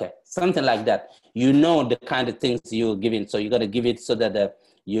 Okay, something like that. You know the kind of things you're giving, so you got to give it so that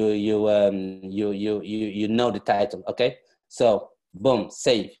you know the title. Okay, so boom,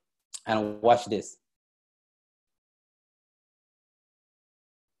 save, and watch this.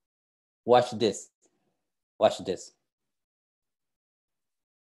 Watch this. Watch this.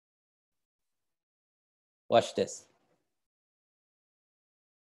 Watch this.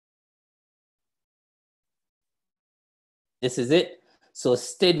 This is it. So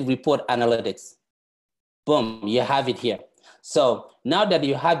state report analytics. Boom, you have it here. So now that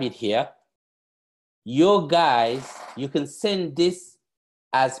you have it here, your guys, you can send this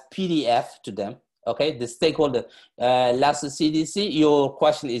as PDF to them. Okay, the stakeholder, LASU CDC, your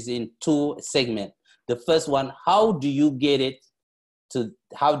question is in 2 segments. The first one, how do you get it to,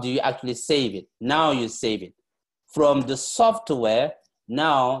 how do you actually save it? Now you save it. From the software,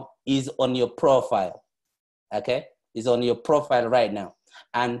 now is on your profile. Okay, is on your profile right now.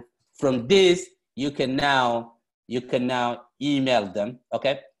 And from this, you can now email them.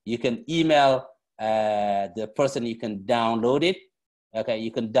 Okay, you can email the person, you can download it. Okay,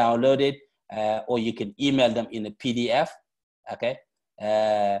 you can download it, or you can email them in a PDF. Okay,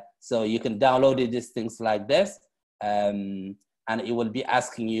 so you can download it, these things like this, and it will be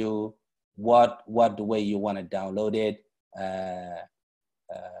asking you what the way you want to download it.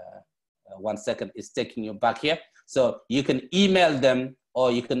 1 second, it's taking you back here. So you can email them,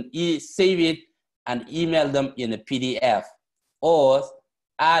 or you can save it and email them in a PDF, or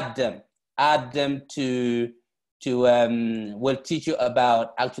add them to will teach you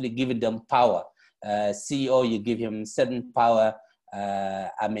about actually giving them power. CEO, you give him certain power.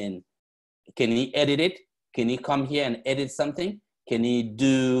 I mean, can he edit it? Can he come here and edit something? Can he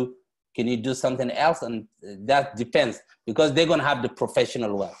do something else? And that depends, because they're gonna have the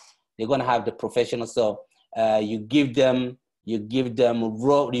professional one. They're gonna have the professional. So you give them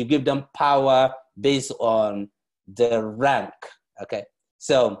power based on the rank. Okay,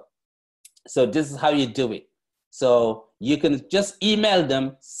 so this is how you do it. So you can just email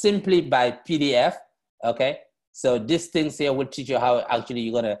them simply by PDF. Okay, so these things here will teach you how actually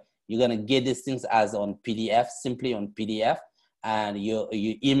you're gonna get these things as on PDF, simply on PDF, and you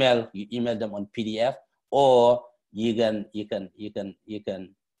email them on PDF, or you can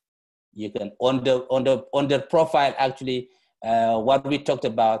on the profile actually. What we talked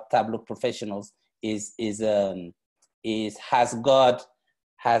about Tableau professionals is has got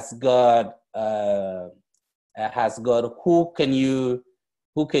who can you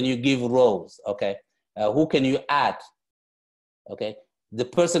give roles. Okay, who can you add? Okay, the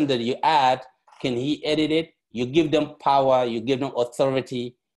person that you add, can he edit it? You give them power, you give them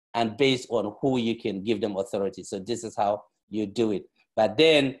authority, and based on who you can give them authority. So this is how you do it. But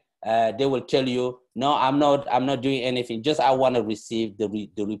then they will tell you, no, I'm not doing anything. Just I want to receive the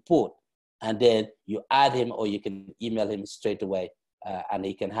report, and then you add him, or you can email him straight away, and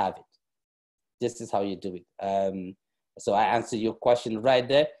he can have it. This is how you do it. So I answer your question right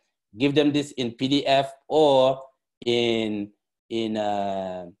there. Give them this in PDF or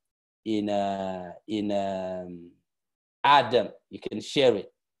add them. You can share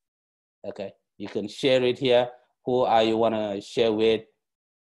it. Okay, you can share it here. Who are you want to share with?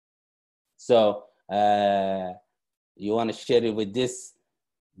 So you want to share it with this,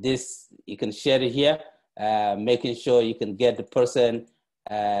 you can share it here, making sure you can get the person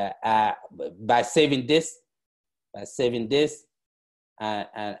by saving this,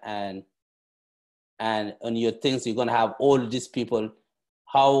 and on your things, you're gonna have all these people.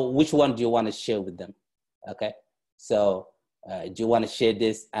 Which one do you want to share with them? Okay, so do you want to share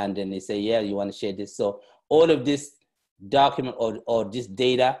this? And then they say, yeah, you want to share this. So all of this document or this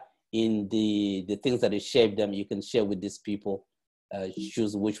data in the things that you share them, you can share with these people.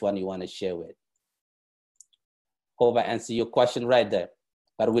 Choose which one you want to share with. Hope I answer your question right there.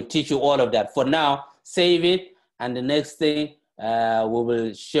 But we'll teach you all of that. For now, save it, and the next thing we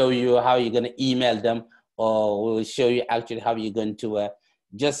will show you how you're going to email them, or we will show you actually how you're going to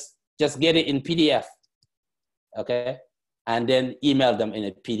just get it in PDF, okay, and then email them in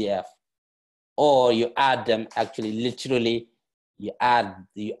a PDF, or you add them actually literally, you add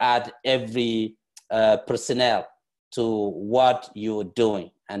every personnel to what you're doing,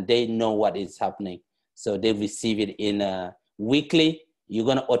 and they know what is happening. So they receive it in weekly. You're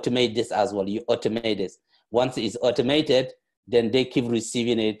gonna automate this as well. You automate this. Once it's automated, then they keep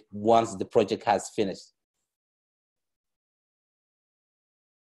receiving it once the project has finished.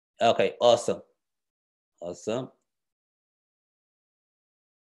 Okay, awesome. Awesome.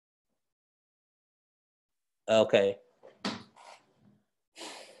 Okay.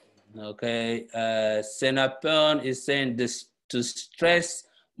 Okay, Senapon is saying this to stress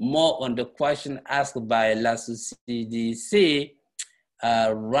more on the question asked by LASU CDC,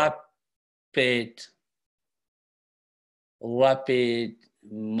 Rapid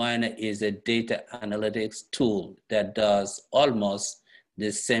Miner is a data analytics tool that does almost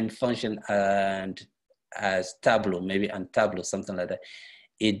the same function as Tableau, maybe and Tableau, something like that.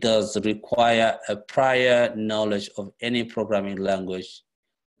 It does require a prior knowledge of any programming language.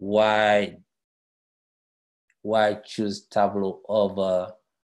 Why choose Tableau over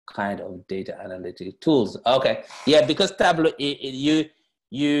kind of data analytic tools? Okay, yeah, because Tableau, you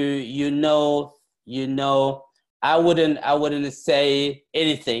know, I wouldn't say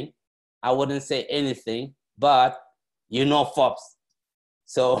anything. I wouldn't say anything, but you know Forbes.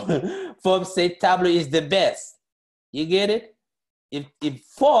 So Forbes say Tableau is the best. You get it? If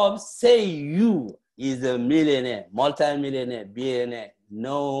Forbes say you is a millionaire, multi-millionaire, billionaire,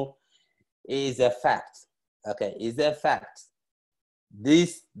 no, it is a fact. Okay, it's a fact.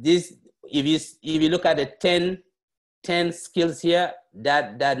 This if you look at the 10 skills here,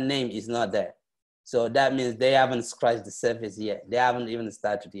 that name is not there. So that means they haven't scratched the surface yet. They haven't even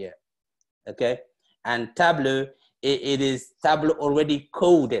started yet. Okay, and Tableau, it is Tableau already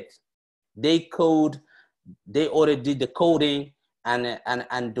coded. They already did the coding, and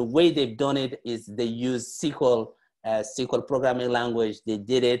the way they've done it is they use SQL programming language. They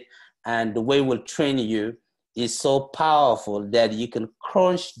did it, and the way we'll train you is so powerful that you can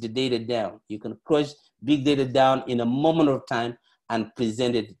crunch the data down. You can crunch big data down in a moment of time and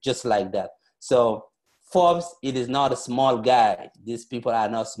present it just like that. So Forbes, it is not a small guy. These people are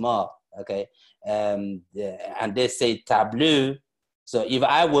not small, okay? And they say Tableau. So if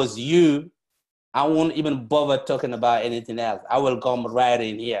I was you, I won't even bother talking about anything else. I will come right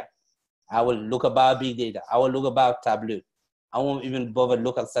in here. I will look about big data. I will look about Tableau. I won't even bother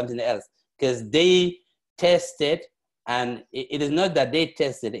look at something else because they tested, and it is not that they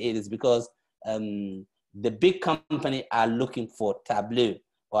tested, it is because the big company are looking for Tableau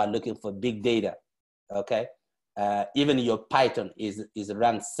or are looking for big data, okay? Even your Python is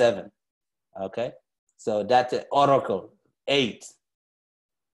around 7, okay? So that's Oracle, 8.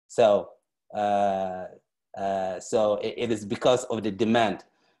 So, so it is because of the demand.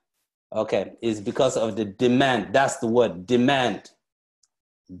 Okay, it's because of the demand. That's the word, demand.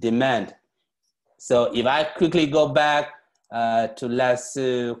 Demand. So if I quickly go back to last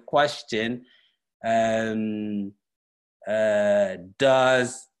question,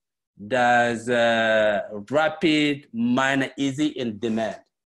 does rapid miner easy in demand?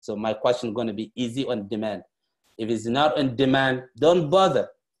 So my question is going to be easy on demand. If it's not on demand, don't bother.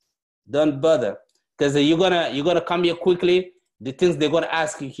 Don't bother, because you're gonna come here quickly. The things they're gonna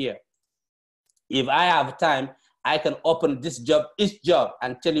ask you here. If I have time, I can open this job, each job,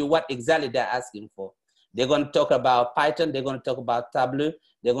 and tell you what exactly they're asking for. They're gonna talk about Python. They're gonna talk about Tableau.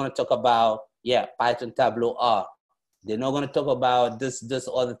 They're gonna talk about Python, Tableau, R. They're not gonna talk about this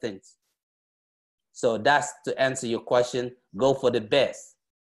other things. So that's to answer your question. Go for the best.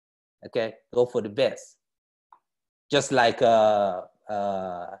 Okay, go for the best. Just like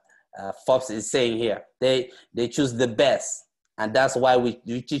Forbes is saying here, they choose the best, and that's why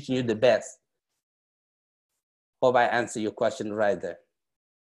we teaching you the best. Hope I answer your question right there.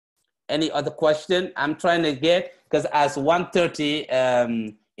 Any other question? I'm trying to get, because as 1:30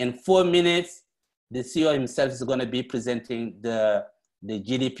 in 4 minutes, the CEO himself is going to be presenting the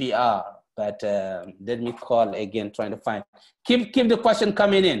GDPR. But let me call again, trying to find. Keep the question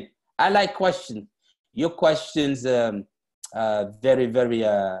coming in. I like questions. Your questions. Very, very,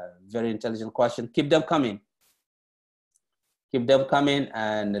 very intelligent question. Keep them coming. Keep them coming,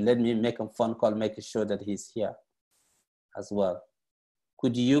 and let me make a phone call, making sure that he's here as well.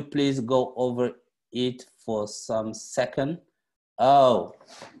 Could you please go over it for some second? Oh,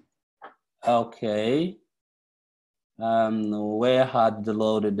 okay. Where had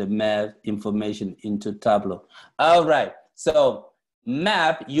loaded the map information into Tableau? All right. So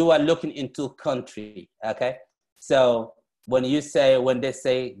map, you are looking into country. Okay. So when they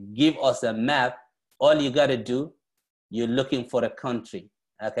say, give us a map, all you got to do, you're looking for a country,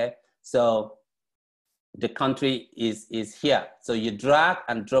 okay? So the country is here. So you drag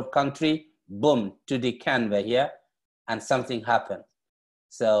and drop country, boom, to the Canva here, and something happens.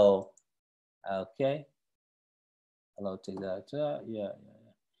 So, okay. Hello, take that. Yeah.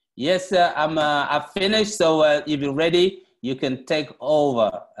 Yes, sir, I've finished. So if you're ready, you can take over.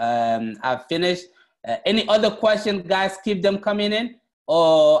 I've finished. Any other questions, guys? Keep them coming in.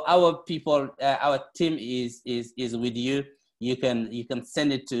 Or our people, our team is with you. You can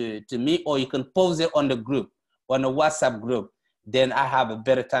send it to me, or you can post it on the group, on the WhatsApp group. Then I have a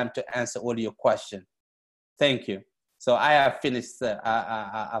better time to answer all your questions. Thank you. So I have finished, sir.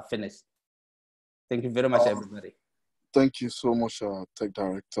 I finished. Thank you very much, everybody. Thank you so much, Tech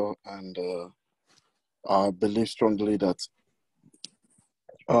Director, and I believe strongly that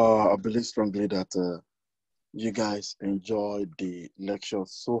you guys enjoyed the lecture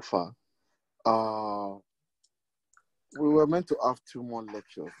so far. We were meant to have 2 more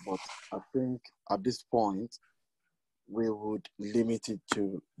lectures, but I think at this point we would limit it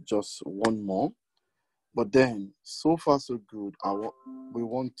to just 1 more. But then, so far so good. I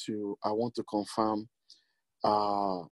want to confirm